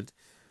government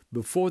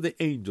before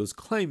the angels,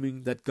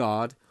 claiming that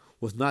God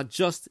was not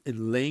just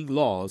in laying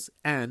laws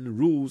and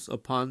rules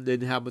upon the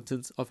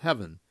inhabitants of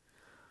heaven,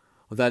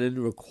 or that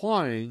in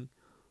requiring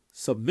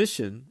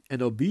submission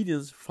and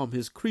obedience from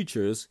his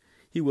creatures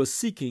he was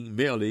seeking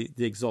merely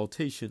the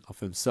exaltation of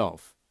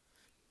himself.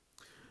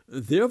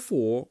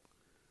 Therefore,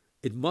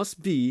 it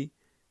must be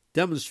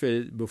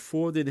demonstrated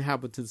before the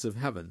inhabitants of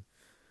heaven,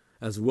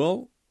 as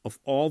well of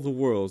all the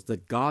worlds,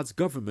 that God's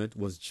government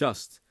was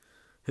just,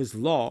 his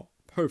law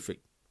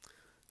perfect.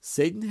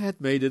 Satan had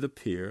made it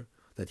appear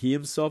that he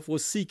himself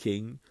was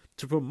seeking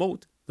to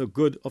promote the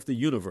good of the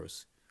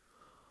universe.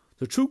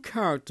 The true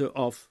character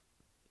of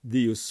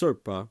the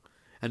usurper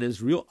and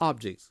his real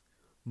objects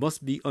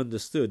must be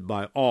understood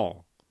by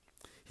all.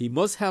 He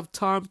must have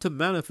time to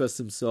manifest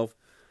himself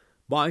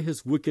by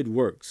his wicked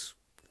works.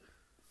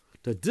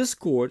 The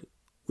discord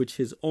which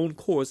his own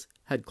course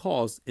had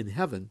caused in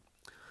heaven,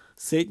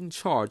 Satan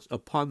charged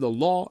upon the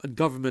law and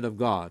government of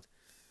God.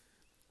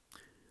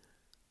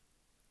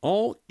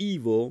 All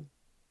evil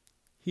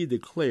he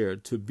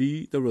declared to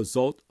be the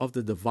result of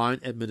the divine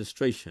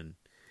administration.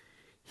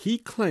 He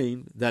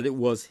claimed that it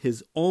was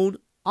his own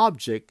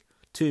object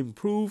to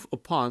improve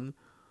upon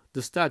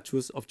the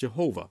statutes of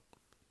Jehovah.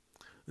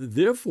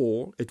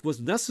 Therefore, it was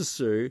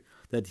necessary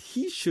that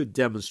he should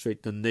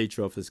demonstrate the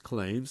nature of his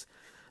claims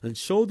and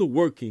show the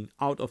working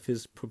out of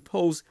his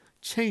proposed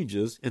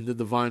changes in the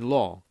divine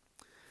law.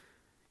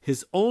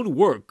 His own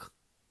work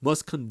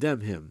must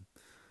condemn him.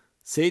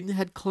 Satan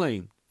had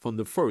claimed from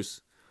the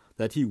first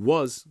that he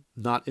was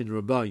not in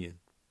rebellion.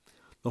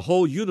 The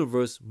whole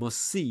universe must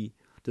see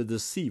the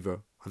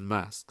deceiver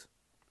unmasked.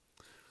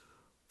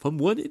 From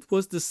when it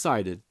was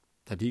decided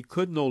that he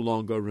could no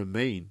longer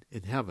remain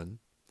in heaven,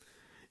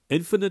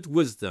 infinite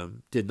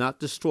wisdom did not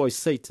destroy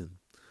Satan,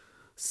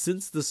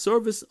 since the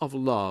service of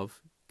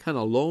love can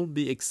alone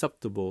be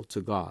acceptable to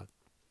God.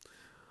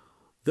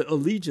 The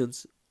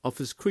allegiance of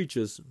his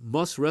creatures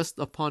must rest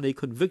upon a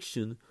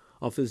conviction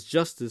of his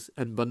justice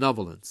and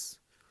benevolence.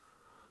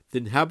 The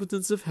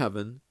inhabitants of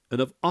heaven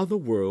and of other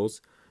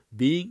worlds,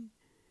 being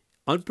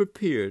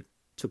unprepared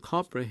to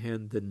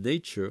comprehend the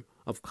nature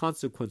of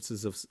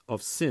consequences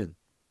of sin,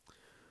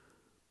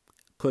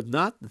 could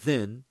not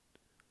then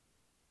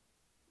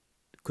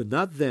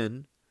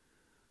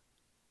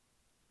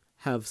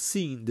have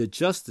seen the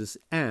justice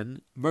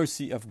and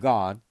mercy of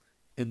God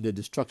in the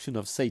destruction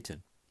of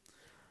Satan.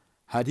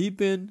 Had he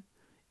been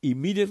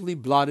immediately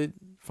blotted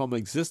from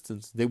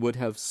existence, they would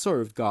have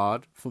served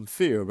God from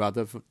fear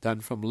rather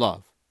than from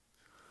love.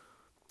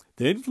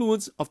 The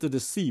influence of the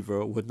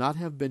deceiver would not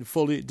have been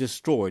fully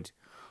destroyed,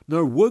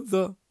 nor would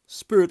the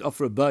spirit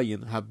of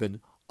rebellion have been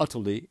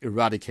utterly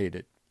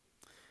eradicated.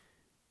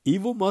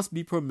 Evil must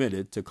be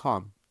permitted to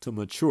come to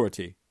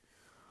maturity.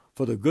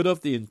 For the good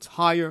of the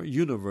entire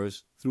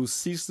universe through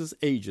ceaseless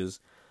ages,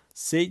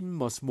 Satan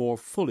must more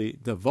fully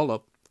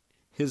develop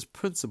his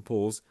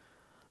principles,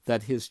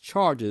 that his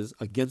charges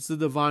against the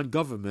divine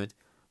government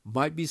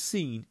might be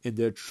seen in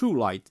their true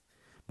light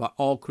by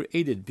all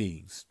created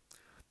beings,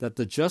 that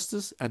the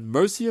justice and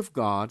mercy of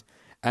God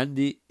and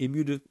the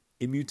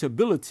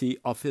immutability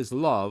of his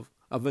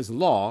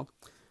law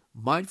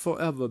might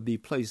forever be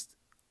placed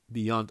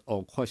beyond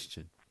all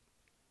question.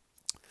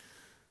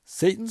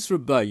 Satan's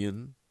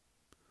rebellion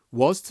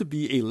was to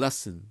be a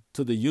lesson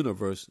to the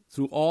universe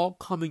through all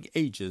coming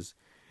ages,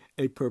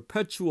 a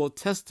perpetual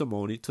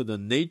testimony to the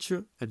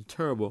nature and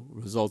terrible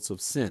results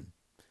of sin.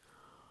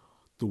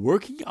 The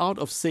working out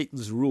of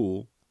Satan's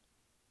rule,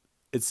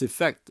 its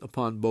effect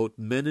upon both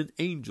men and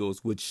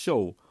angels, would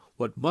show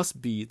what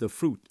must be the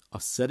fruit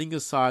of setting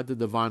aside the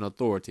divine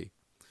authority.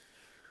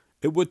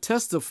 It would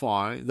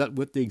testify that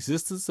with the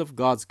existence of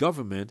God's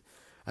government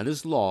and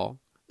His law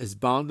is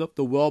bound up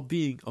the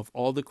well-being of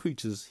all the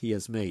creatures He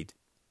has made.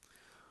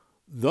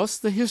 Thus,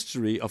 the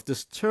history of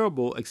this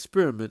terrible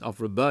experiment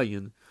of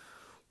rebellion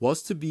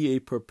was to be a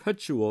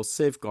perpetual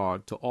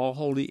safeguard to all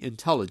holy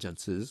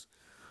intelligences,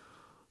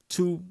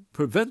 to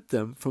prevent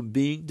them from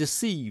being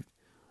deceived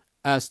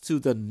as to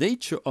the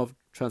nature of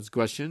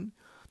transgression,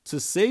 to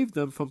save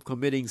them from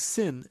committing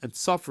sin and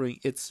suffering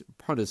its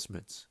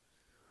punishments.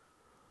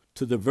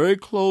 To the very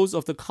close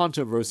of the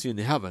controversy in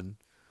heaven,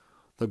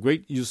 the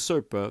great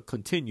usurper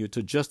continued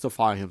to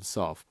justify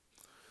himself.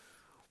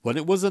 When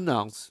it was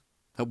announced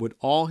that with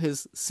all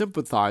his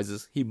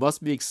sympathizers he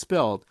must be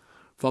expelled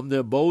from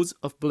their abodes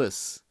of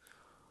bliss,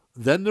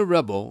 then the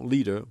rebel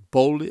leader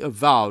boldly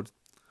avowed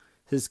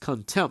his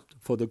contempt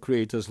for the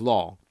Creator's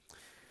law.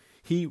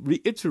 He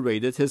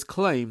reiterated his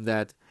claim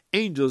that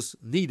angels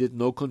needed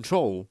no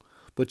control,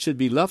 but should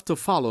be left to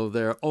follow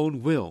their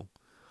own will,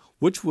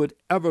 which would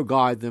ever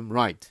guide them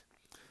right.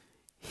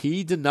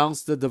 He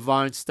denounced the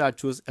divine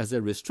statutes as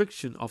a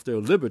restriction of their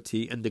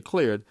liberty and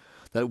declared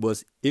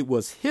that it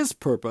was his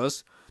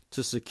purpose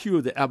to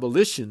secure the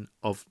abolition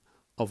of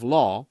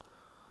law,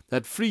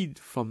 that freed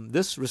from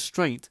this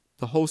restraint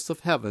the hosts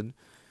of heaven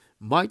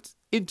might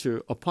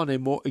enter upon a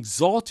more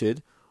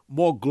exalted,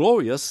 more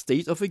glorious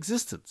state of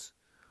existence.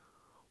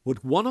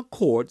 With one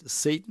accord,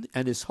 Satan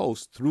and his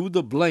hosts threw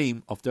the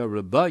blame of their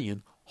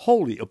rebellion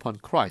wholly upon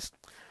Christ,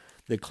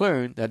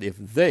 declaring that if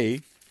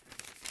they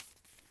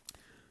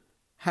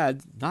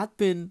had not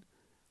been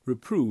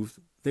reproved,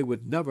 they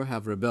would never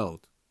have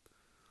rebelled.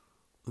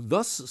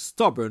 Thus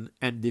stubborn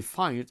and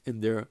defiant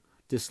in their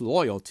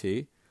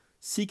disloyalty,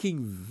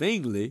 seeking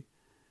vainly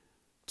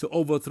to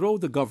overthrow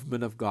the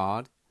government of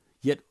God,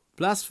 yet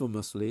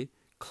blasphemously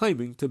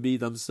claiming to be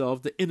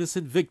themselves the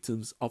innocent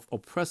victims of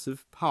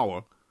oppressive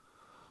power,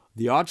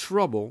 the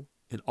arch-rebel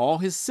and all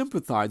his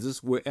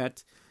sympathizers were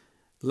at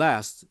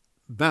last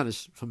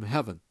banished from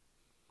heaven.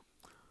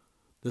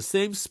 The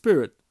same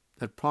spirit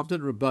that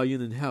prompted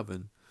rebellion in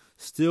heaven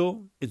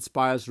still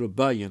inspires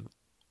rebellion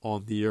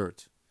on the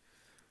earth.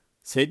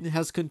 Satan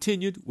has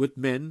continued with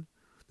men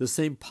the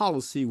same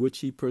policy which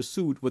he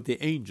pursued with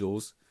the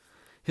angels.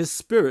 His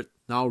spirit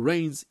now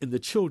reigns in the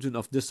children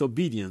of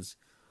disobedience.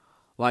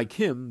 Like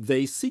him,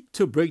 they seek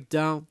to break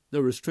down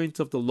the restraints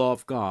of the law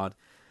of God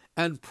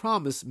and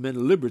promise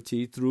men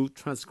liberty through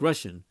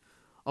transgression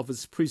of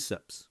its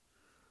precepts.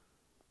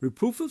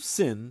 Reproof of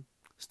sin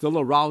still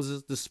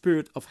arouses the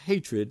spirit of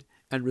hatred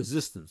and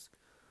resistance.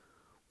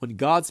 When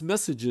God's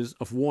messages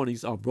of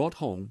warnings are brought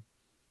home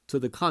to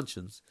the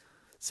conscience,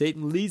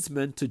 Satan leads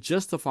men to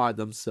justify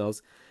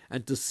themselves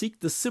and to seek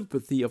the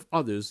sympathy of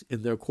others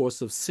in their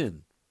course of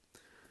sin.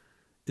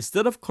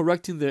 Instead of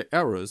correcting their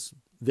errors,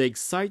 they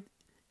excite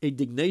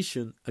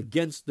indignation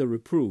against the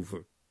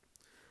reprover,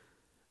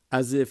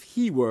 as if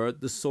he were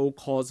the sole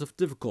cause of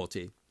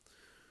difficulty.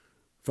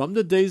 From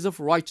the days of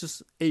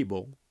righteous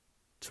Abel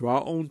to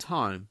our own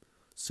time,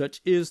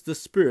 such is the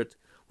spirit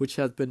which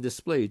has been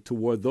displayed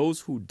toward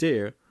those who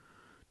dare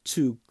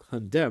to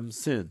condemn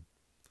sin.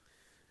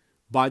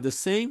 By the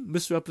same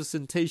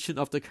misrepresentation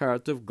of the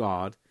character of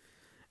God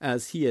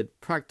as he had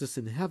practiced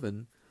in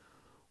heaven,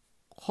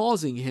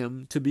 causing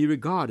him to be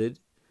regarded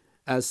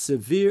as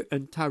severe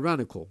and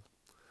tyrannical,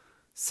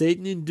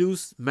 Satan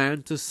induced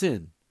man to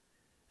sin,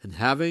 and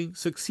having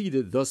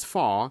succeeded thus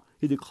far,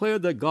 he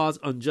declared that God's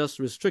unjust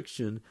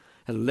restriction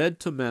had led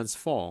to man's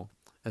fall,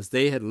 as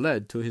they had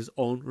led to his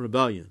own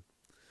rebellion.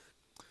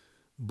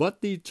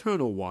 But the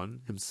Eternal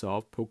One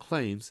himself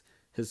proclaims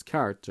his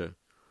character: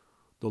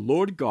 the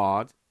Lord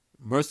God,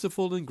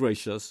 merciful and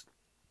gracious,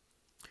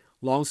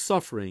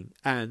 long-suffering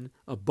and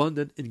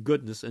abundant in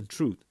goodness and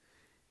truth,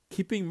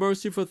 keeping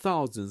mercy for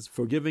thousands,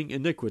 forgiving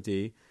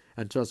iniquity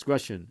and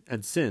transgression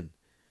and sin,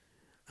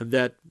 and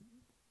that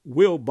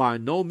will by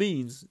no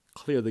means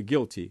clear the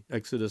guilty.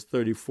 Exodus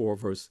 34,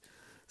 verse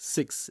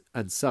 6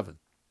 and 7.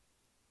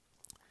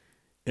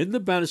 In the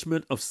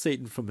banishment of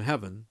Satan from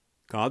heaven,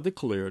 God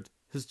declared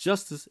his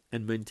justice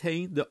and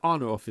maintained the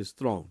honor of his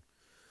throne.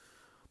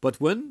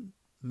 But when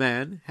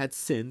man had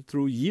sinned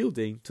through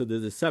yielding to the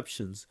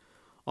deceptions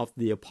of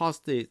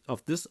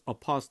this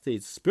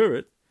apostate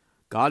spirit,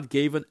 God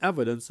gave an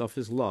evidence of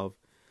his love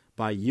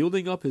by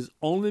yielding up his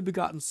only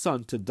begotten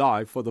Son to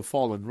die for the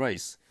fallen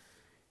race.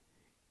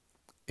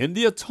 In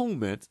the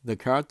atonement, the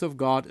character of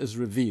God is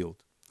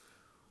revealed.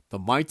 The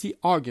mighty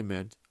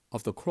argument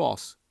of the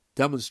cross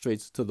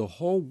demonstrates to the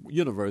whole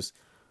universe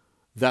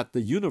the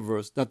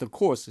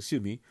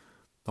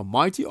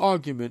mighty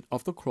argument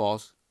of the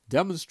cross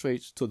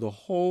demonstrates to the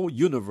whole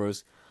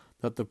universe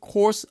that the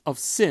course of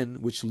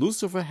sin which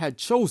Lucifer had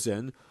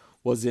chosen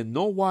was in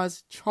no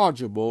wise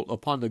chargeable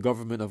upon the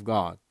government of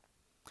God.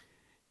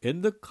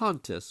 In the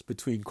contest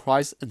between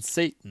Christ and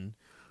Satan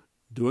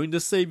during the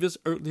Savior's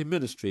earthly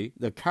ministry,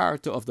 the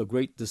character of the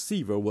great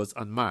deceiver was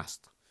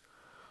unmasked.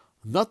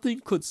 Nothing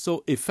could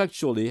so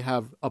effectually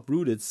have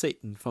uprooted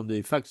Satan from the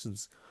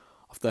affections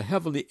of the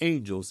heavenly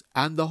angels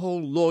and the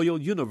whole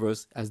loyal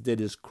universe as did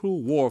his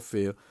cruel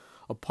warfare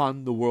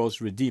upon the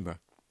world's Redeemer.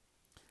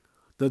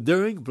 The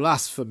daring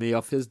blasphemy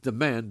of his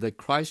demand that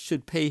Christ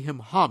should pay him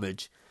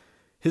homage,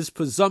 his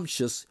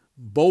presumptuous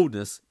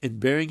boldness in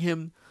bearing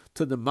him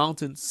to the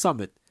mountain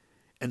summit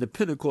and the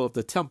pinnacle of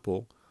the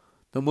temple,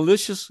 the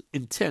malicious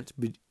intent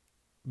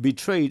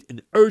betrayed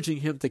in urging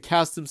him to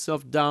cast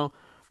himself down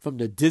from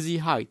the dizzy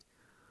height,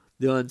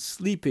 the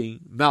unsleeping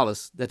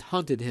malice that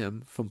hunted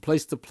him from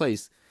place to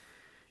place,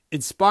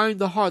 inspiring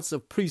the hearts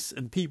of priests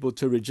and people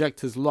to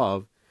reject his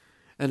love,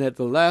 and at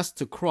the last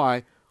to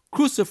cry,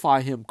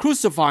 "Crucify him!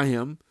 Crucify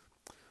him!"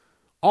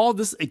 All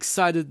this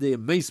excited the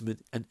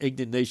amazement and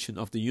indignation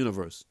of the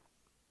universe.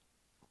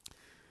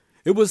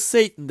 It was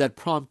Satan that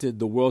prompted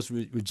the world's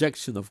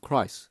rejection of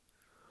Christ.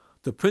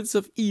 The prince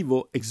of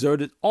evil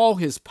exerted all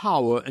his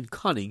power and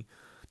cunning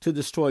to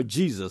destroy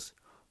Jesus,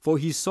 for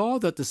he saw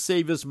that the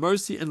Savior's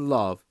mercy and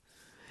love,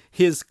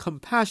 his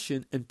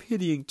compassion and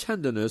pitying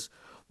tenderness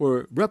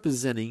were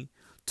representing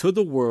to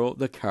the world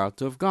the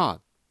character of God.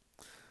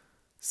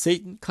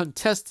 Satan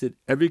contested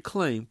every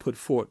claim put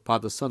forth by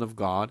the Son of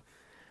God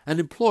and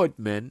employed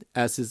men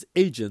as his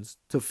agents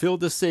to fill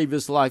the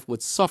Savior's life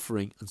with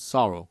suffering and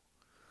sorrow.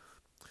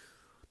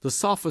 The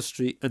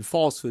sophistry and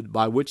falsehood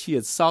by which he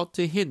had sought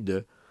to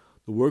hinder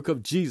the work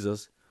of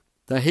Jesus,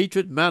 the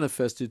hatred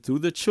manifested through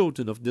the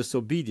children of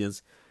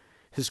disobedience,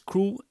 his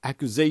cruel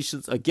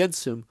accusations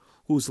against him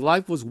whose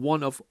life was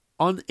one of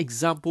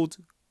unexampled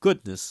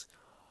goodness,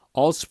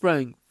 all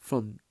sprang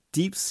from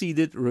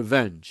deep-seated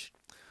revenge.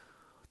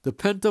 The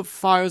pent-up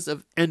fires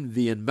of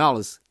envy and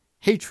malice,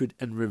 hatred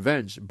and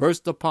revenge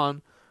burst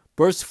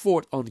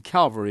forth on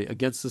Calvary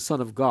against the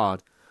Son of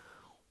God,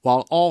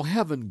 while all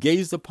heaven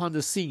gazed upon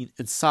the scene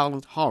in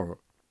silent horror.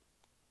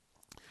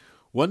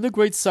 When the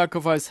great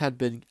sacrifice had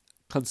been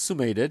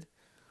consummated,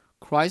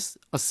 Christ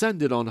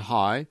ascended on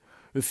high,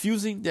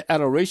 refusing the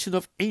adoration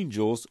of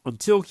angels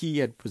until he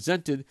had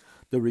presented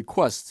the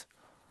request,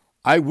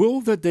 "I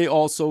will that they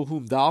also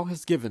whom thou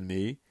hast given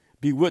me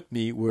be with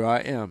me where I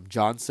am."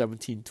 John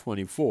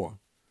 17:24.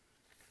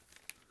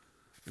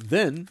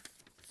 Then,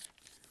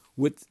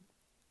 with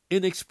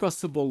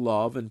inexpressible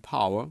love and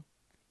power,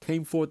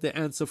 came forth the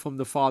answer from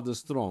the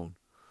Father's throne.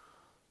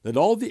 "Let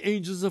all the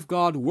angels of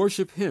God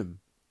worship him."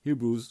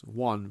 Hebrews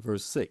 1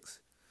 verse 6.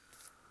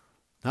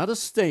 Not a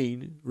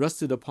stain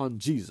rested upon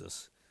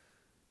Jesus.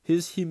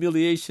 His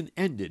humiliation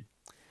ended,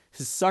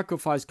 his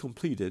sacrifice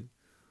completed.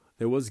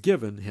 There was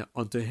given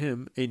unto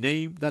him a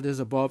name that is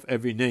above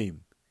every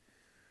name.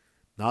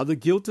 Now the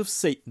guilt of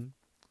Satan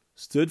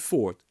stood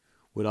forth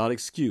without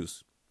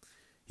excuse.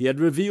 He had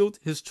revealed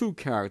his true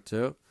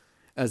character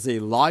as a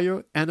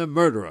liar and a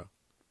murderer.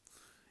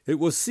 It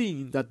was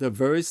seen that the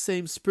very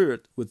same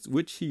spirit with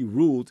which he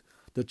ruled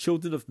the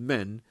children of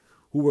men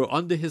who were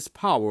under his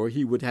power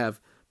he would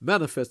have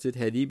manifested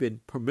had he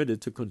been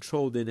permitted to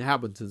control the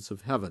inhabitants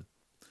of heaven.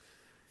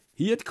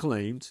 He had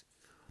claimed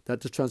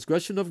that the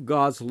transgression of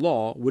God's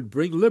law would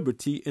bring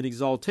liberty and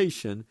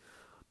exaltation,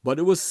 but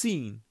it was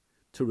seen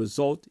to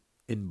result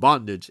in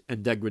bondage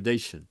and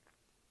degradation.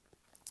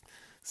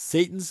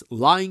 Satan's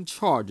lying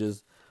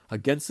charges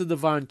against the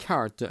divine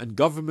character and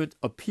government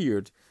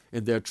appeared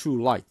in their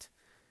true light.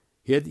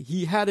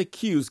 He had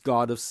accused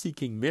God of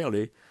seeking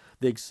merely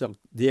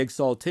the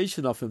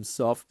exaltation of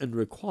himself and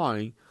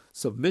requiring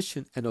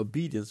submission and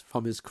obedience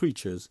from his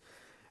creatures,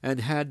 and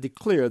had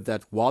declared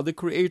that while the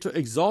Creator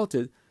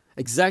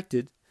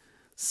exacted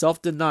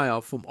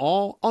self-denial from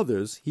all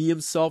others, he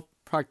himself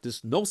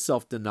practiced no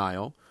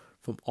self-denial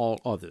from all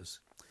others.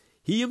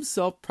 He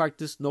himself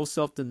practiced no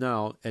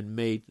self-denial and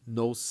made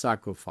no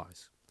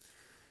sacrifice.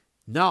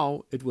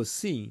 Now it was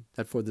seen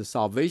that for the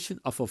salvation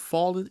of a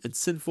fallen and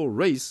sinful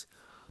race,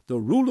 the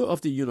ruler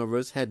of the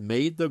universe had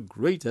made the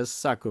greatest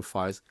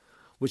sacrifice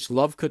which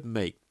love could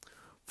make.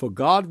 For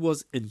God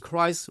was in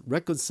Christ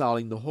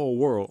reconciling the whole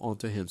world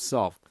unto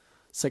himself.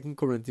 2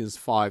 Corinthians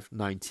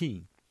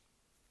 5:19.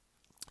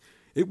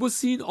 It was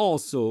seen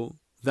also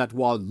that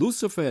while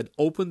Lucifer had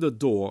opened the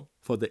door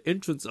for the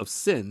entrance of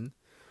sin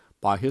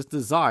by his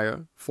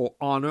desire for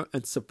honor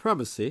and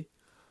supremacy,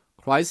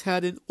 Christ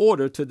had, in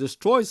order to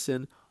destroy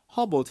sin,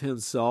 humbled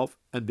himself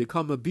and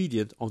become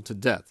obedient unto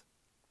death.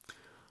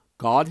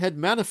 God had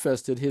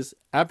manifested his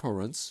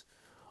abhorrence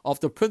of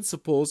the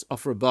principles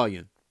of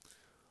rebellion.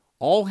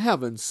 All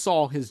heaven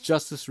saw his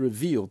justice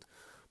revealed,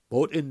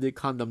 both in the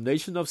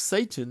condemnation of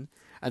Satan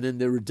and in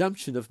the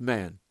redemption of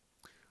man.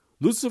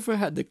 Lucifer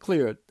had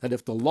declared that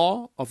if the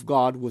law of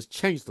God was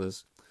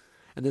changeless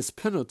and its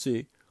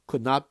penalty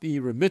could not be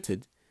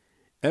remitted,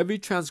 every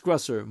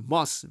transgressor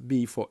must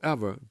be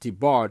forever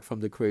debarred from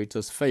the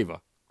Creator's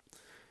favor.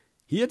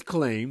 He had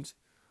claimed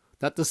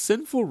that the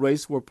sinful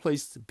race were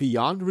placed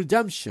beyond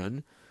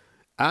redemption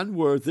and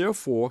were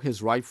therefore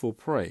his rightful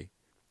prey.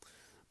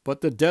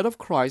 But the death of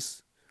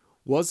Christ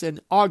was an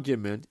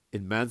argument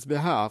in man's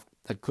behalf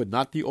that could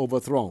not be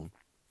overthrown.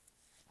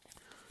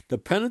 The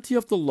penalty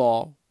of the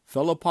law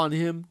fell upon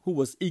him who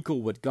was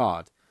equal with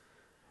God,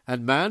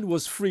 and man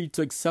was free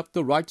to accept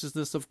the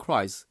righteousness of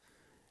Christ,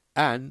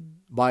 and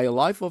by a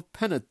life of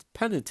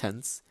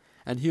penitence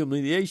and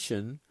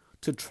humiliation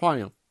to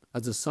triumph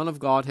as the Son of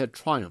God had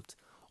triumphed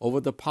over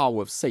the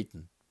power of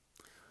Satan.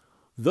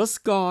 Thus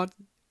God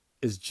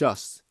is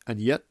just and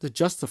yet the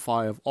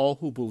justifier of all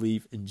who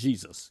believe in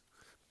Jesus.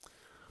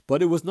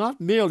 But it was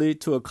not merely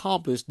to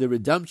accomplish the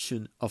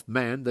redemption of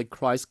man that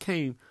Christ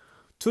came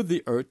to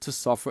the earth to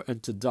suffer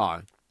and to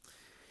die.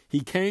 He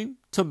came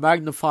to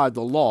magnify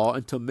the law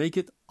and to make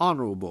it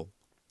honorable.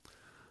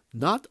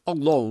 Not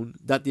alone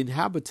that the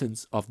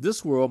inhabitants of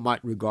this world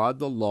might regard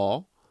the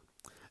law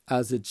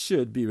as it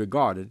should be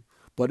regarded,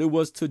 but it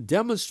was to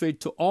demonstrate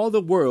to all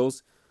the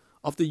worlds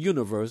of the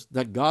universe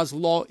that God's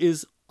law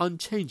is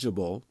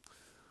unchangeable.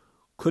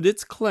 Could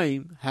its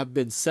claim have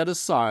been set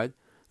aside,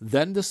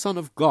 then the Son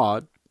of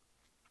God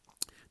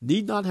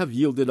need not have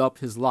yielded up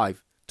his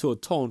life to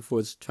atone for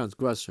its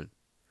transgression.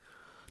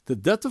 The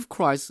death of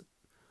Christ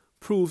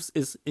proves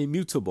it's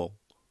immutable.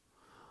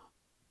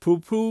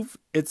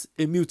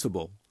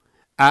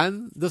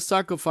 And the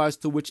sacrifice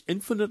to which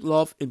infinite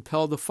love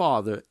impelled the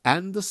Father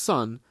and the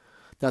Son,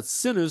 that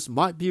sinners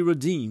might be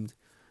redeemed,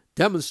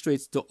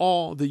 demonstrates to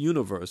all the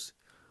universe,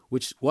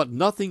 what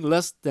nothing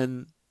less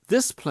than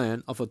this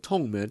plan of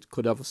atonement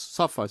could have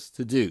sufficed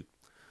to do,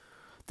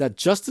 that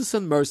justice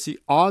and mercy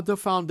are the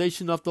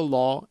foundation of the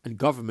law and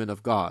government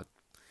of God.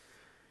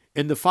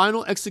 In the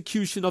final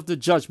execution of the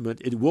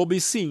judgment, it will be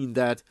seen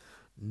that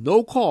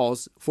no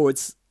cause for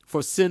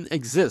sin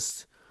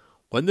exists,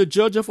 when the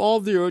judge of all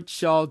the earth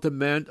shall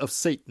demand of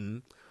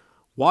Satan,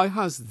 "Why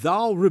hast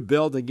thou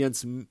rebelled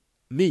against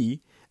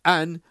me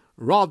and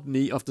robbed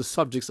me of the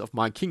subjects of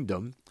my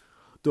kingdom?"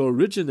 The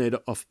originator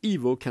of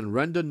evil can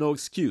render no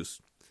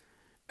excuse.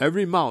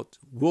 Every mouth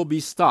will be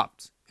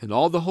stopped, and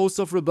all the hosts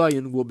of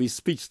rebellion will be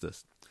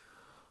speechless.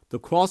 The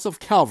cross of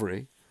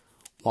Calvary,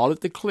 while it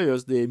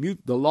declares the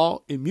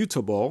law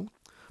immutable,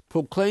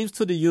 proclaims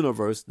to the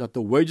universe that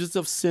the wages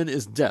of sin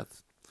is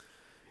death.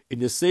 In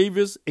the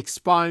Savior's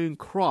expiring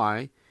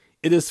cry,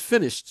 "It is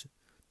finished,"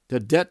 the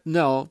death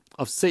knell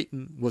of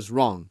Satan was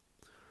rung.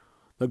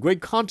 The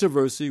great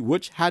controversy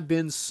which had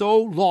been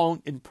so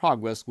long in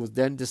progress was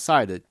then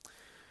decided,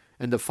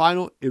 and the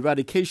final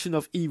eradication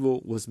of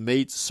evil was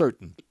made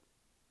certain.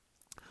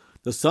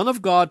 The Son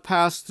of God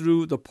passed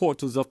through the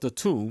portals of the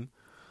tomb,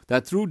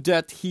 that through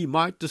death he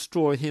might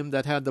destroy him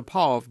that had the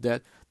power of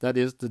death, that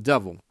is, the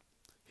devil.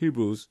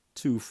 Hebrews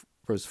 2,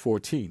 verse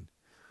 14.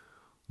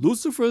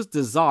 Lucifer's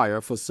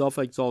desire for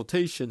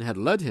self-exaltation had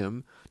led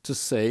him to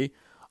say,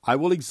 "I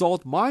will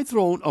exalt my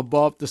throne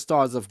above the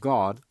stars of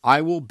God.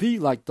 I will be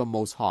like the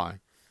Most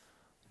High."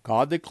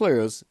 God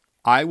declares,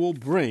 "I will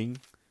bring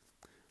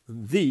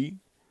thee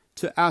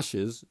to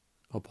ashes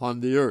upon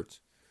the earth,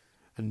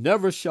 and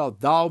never shalt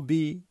thou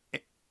be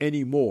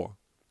any more."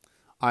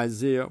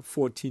 Isaiah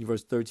 14,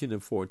 verse 13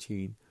 and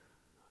 14.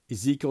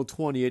 Ezekiel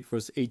 28,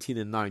 verse 18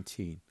 and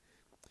 19.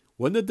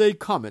 "When the day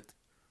cometh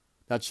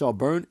that shall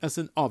burn as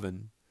an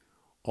oven,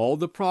 all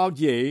the proud,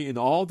 yea, and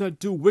all that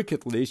do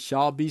wickedly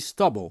shall be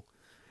stubble.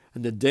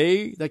 And the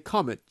day that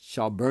cometh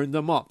shall burn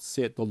them up,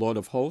 saith the Lord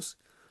of hosts,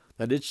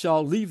 that it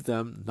shall leave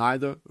them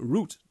neither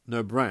root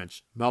nor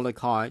branch."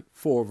 Malachi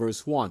 4,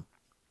 verse 1.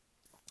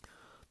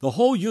 The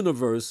whole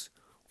universe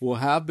will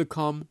have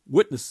become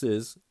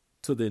witnesses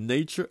to the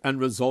nature and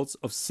results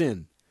of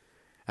sin,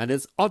 and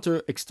its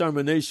utter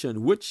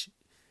extermination, which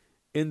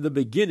in the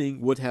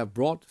beginning would have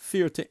brought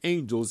fear to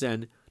angels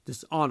and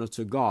dishonor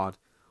to God,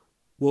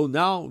 will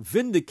now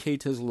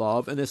vindicate his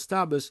love and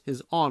establish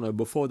his honor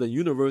before the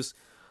universe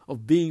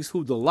of beings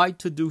who delight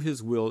to do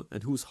his will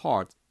and whose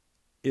heart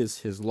is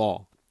his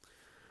law.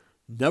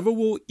 "Never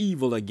will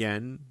evil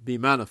again be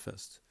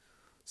manifest,"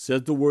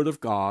 says the word of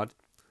God.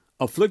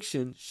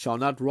 "Affliction shall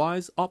not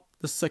rise up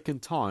the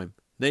second time."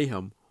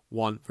 Nahum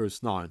 1,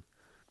 verse 9.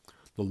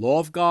 The law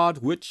of God,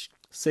 which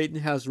Satan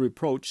has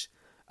reproached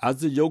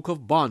as the yoke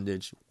of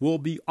bondage, will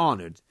be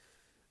honored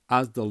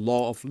as the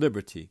law of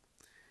liberty.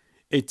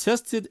 A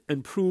tested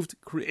and proved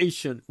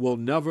creation will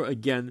never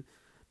again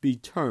be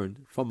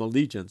turned from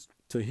allegiance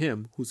to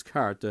him whose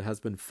character has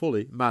been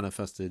fully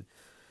manifested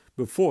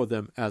before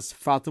them as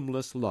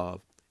fathomless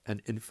love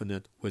and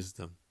infinite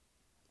wisdom.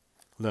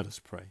 Let us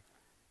pray.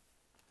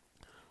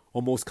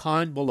 O most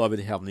kind, beloved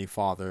Heavenly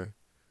Father,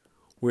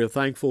 we are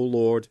thankful,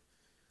 Lord,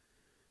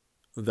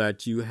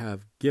 that you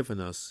have given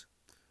us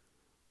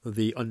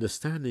the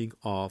understanding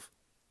of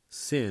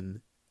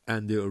sin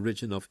and the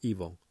origin of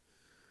evil.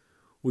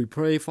 We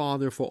pray,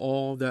 Father, for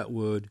all that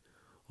would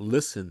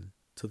listen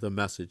to the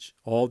message,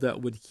 all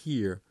that would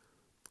hear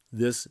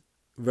this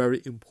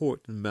very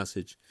important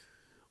message,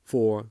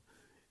 for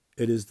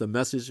it is the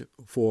message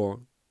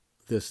for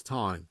this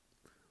time.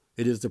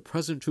 It is the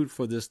present truth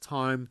for this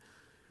time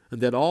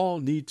and that all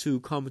need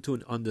to come to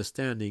an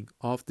understanding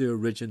of the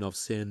origin of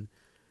sin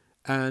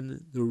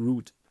and the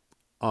root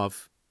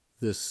of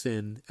the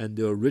sin and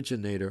the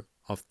originator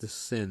of the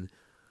sin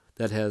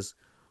that has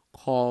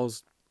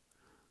caused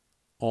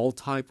all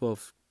type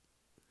of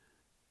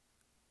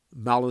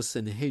malice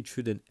and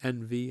hatred and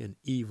envy and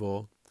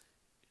evil,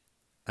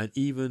 and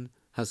even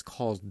has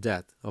caused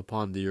death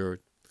upon the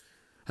earth,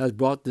 has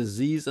brought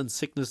disease and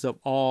sickness of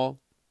all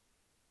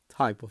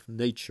type of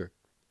nature.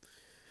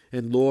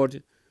 And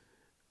Lord,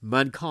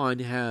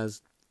 mankind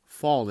has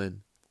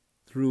fallen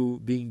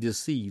through being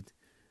deceived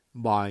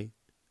by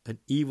an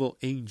evil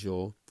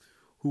angel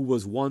who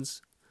was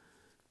once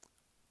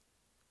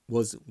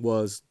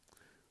was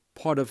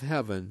part of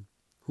heaven,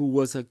 who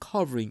was a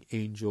covering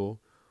angel,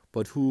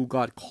 but who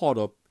got caught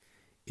up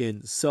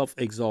in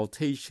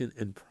self-exaltation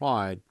and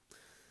pride,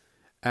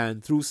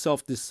 and through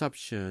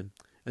self-deception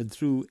and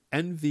through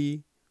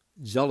envy,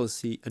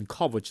 jealousy, and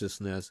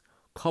covetousness,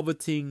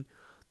 coveting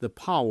the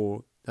power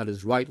that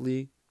is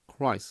rightly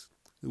Christ,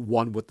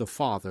 one with the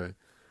Father,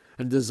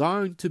 and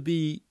desiring to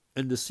be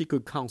in the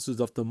secret counsels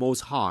of the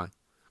Most High,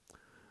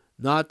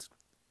 not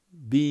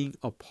being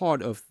a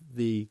part of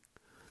the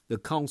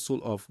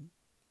counsel of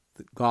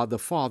God the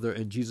Father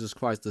and Jesus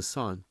Christ the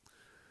Son.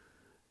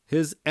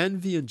 His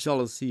envy and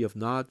jealousy of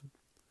not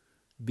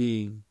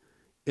being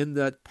in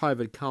that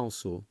private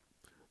counsel,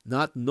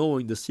 not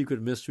knowing the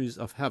secret mysteries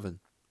of heaven,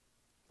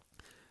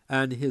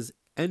 and his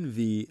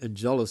envy and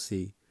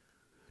jealousy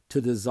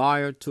to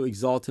desire to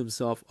exalt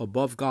himself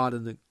above God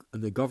and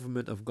the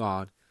government of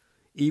God,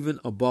 even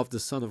above the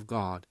Son of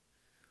God.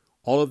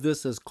 All of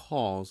this has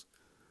caused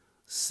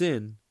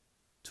sin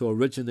to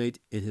originate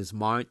in his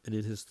mind and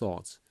in his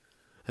thoughts.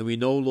 And we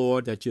know,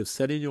 Lord, that you have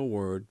said in your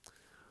word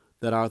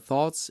that our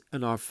thoughts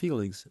and our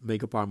feelings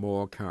make up our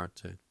moral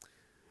character.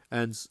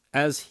 And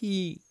as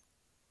he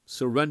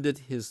surrendered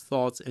his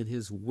thoughts and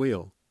his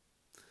will,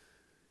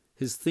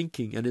 his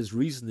thinking and his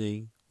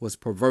reasoning was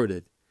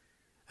perverted,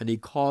 and he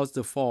caused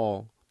the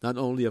fall not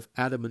only of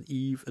Adam and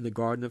Eve in the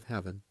Garden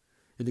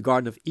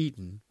of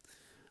Eden,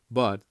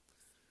 but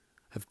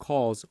have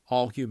caused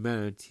all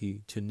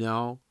humanity to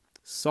now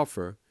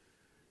suffer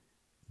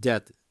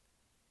death.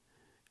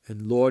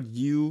 And Lord,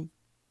 you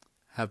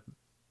have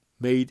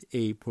made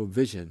a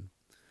provision.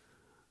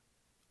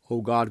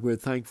 Oh God, we're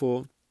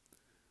thankful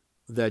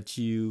that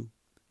you,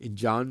 in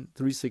John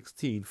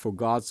 3:16, for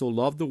God so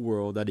loved the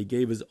world that he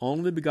gave his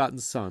only begotten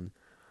Son,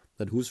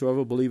 that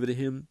whosoever believeth in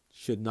him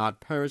should not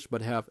perish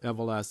but have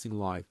everlasting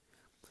life.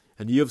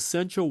 And you have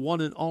sent your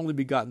one and only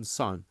begotten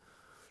Son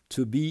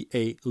to be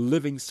a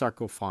living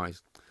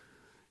sacrifice,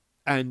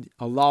 and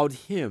allowed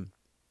him,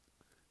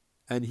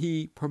 and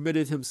he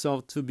permitted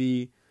himself to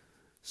be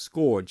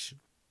scourged,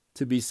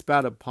 to be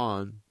spat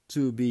upon,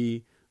 to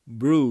be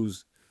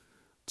bruised,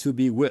 to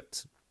be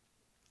whipped,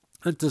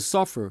 and to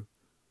suffer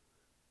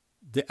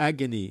the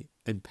agony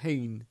and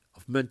pain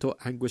of mental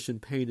anguish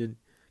and pain in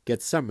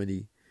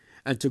Gethsemane,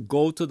 and to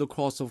go to the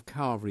cross of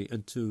Calvary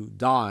and to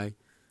die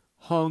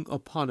hung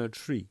upon a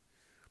tree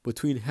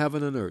between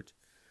heaven and earth,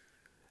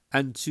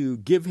 and to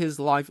give his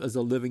life as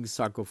a living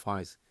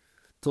sacrifice,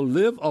 to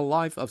live a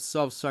life of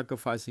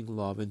self-sacrificing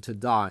love, and to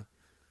die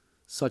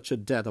such a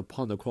death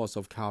upon the cross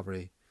of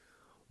Calvary.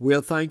 We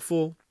are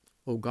thankful,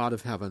 O God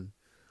of heaven,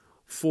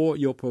 for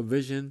your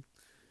provision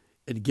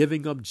in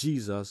giving up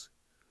Jesus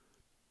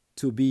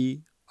to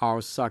be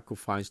our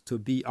sacrifice, to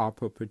be our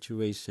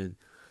perpetuation,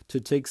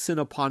 to take sin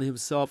upon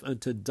himself and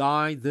to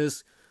die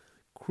this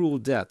cruel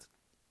death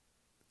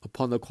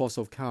upon the cross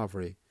of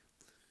Calvary,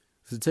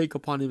 to take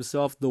upon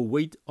himself the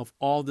weight of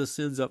all the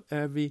sins of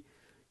every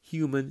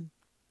human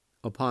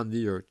upon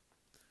the earth,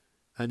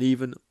 and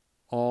even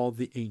all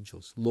the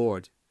angels.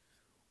 Lord,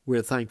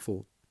 we're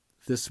thankful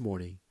this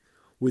morning.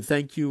 We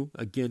thank you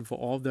again for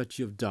all that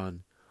you've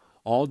done,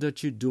 all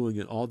that you're doing,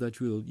 and all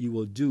that you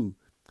will do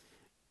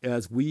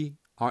as we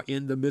are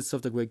in the midst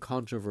of the great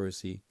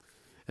controversy.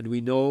 And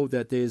we know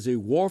that there is a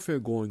warfare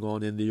going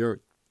on in the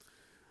earth,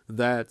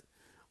 that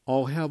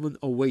all heaven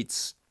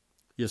awaits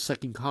your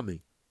second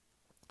coming,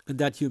 and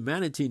that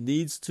humanity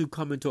needs to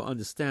come into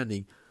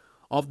understanding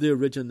of the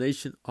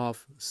origination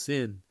of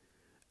sin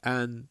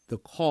and the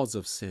cause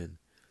of sin.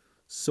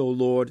 So,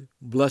 Lord,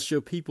 bless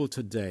your people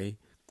today.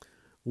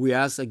 We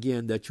ask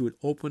again that you would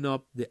open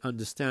up the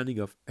understanding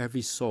of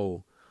every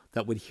soul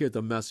that would hear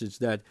the message,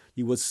 that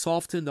you would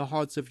soften the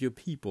hearts of your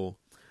people,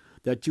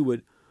 that you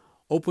would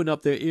open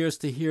up their ears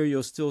to hear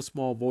your still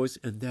small voice,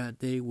 and that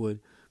they would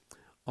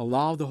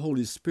allow the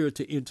Holy Spirit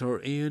to enter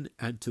in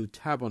and to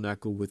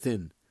tabernacle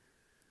within,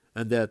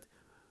 and that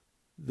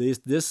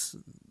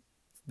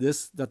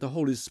that the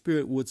Holy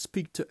Spirit would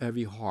speak to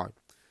every heart,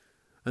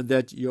 and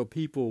that your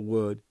people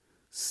would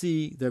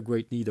see their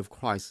great need of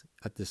Christ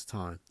at this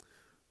time.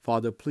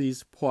 Father,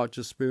 please pour out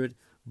your Spirit.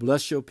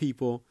 Bless your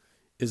people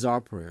is our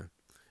prayer.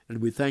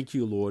 And we thank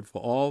you, Lord,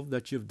 for all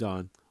that you've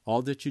done,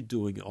 all that you're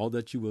doing, all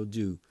that you will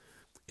do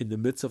in the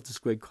midst of this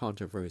great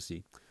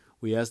controversy.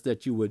 We ask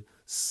that you would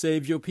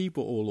save your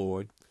people, O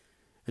Lord,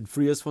 and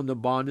free us from the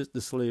bondage,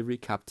 the slavery,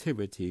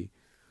 captivity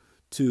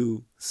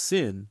to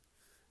sin,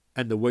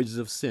 and the wages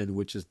of sin,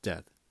 which is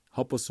death.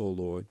 Help us, O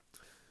Lord.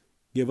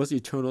 Give us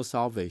eternal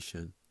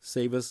salvation.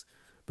 Save us.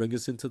 Bring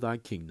us into thy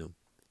kingdom.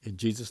 In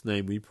Jesus'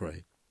 name we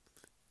pray.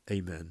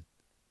 Amen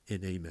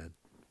and amen.